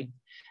and pray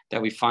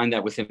that we find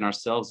that within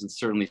ourselves, and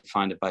certainly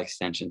find it by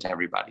extension to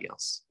everybody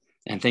else.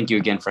 And thank you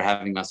again for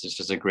having us. It's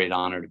just a great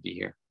honor to be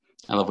here.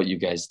 I love what you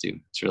guys do.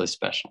 It's really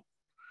special.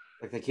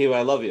 Akiva,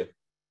 I love you.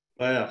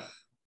 Yeah.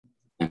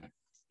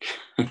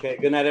 Okay,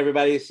 good night,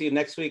 everybody. See you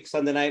next week,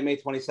 Sunday night, May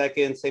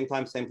 22nd, same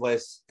time, same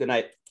place. Good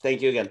night.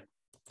 Thank you again.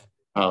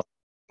 Oh.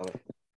 Bye-bye.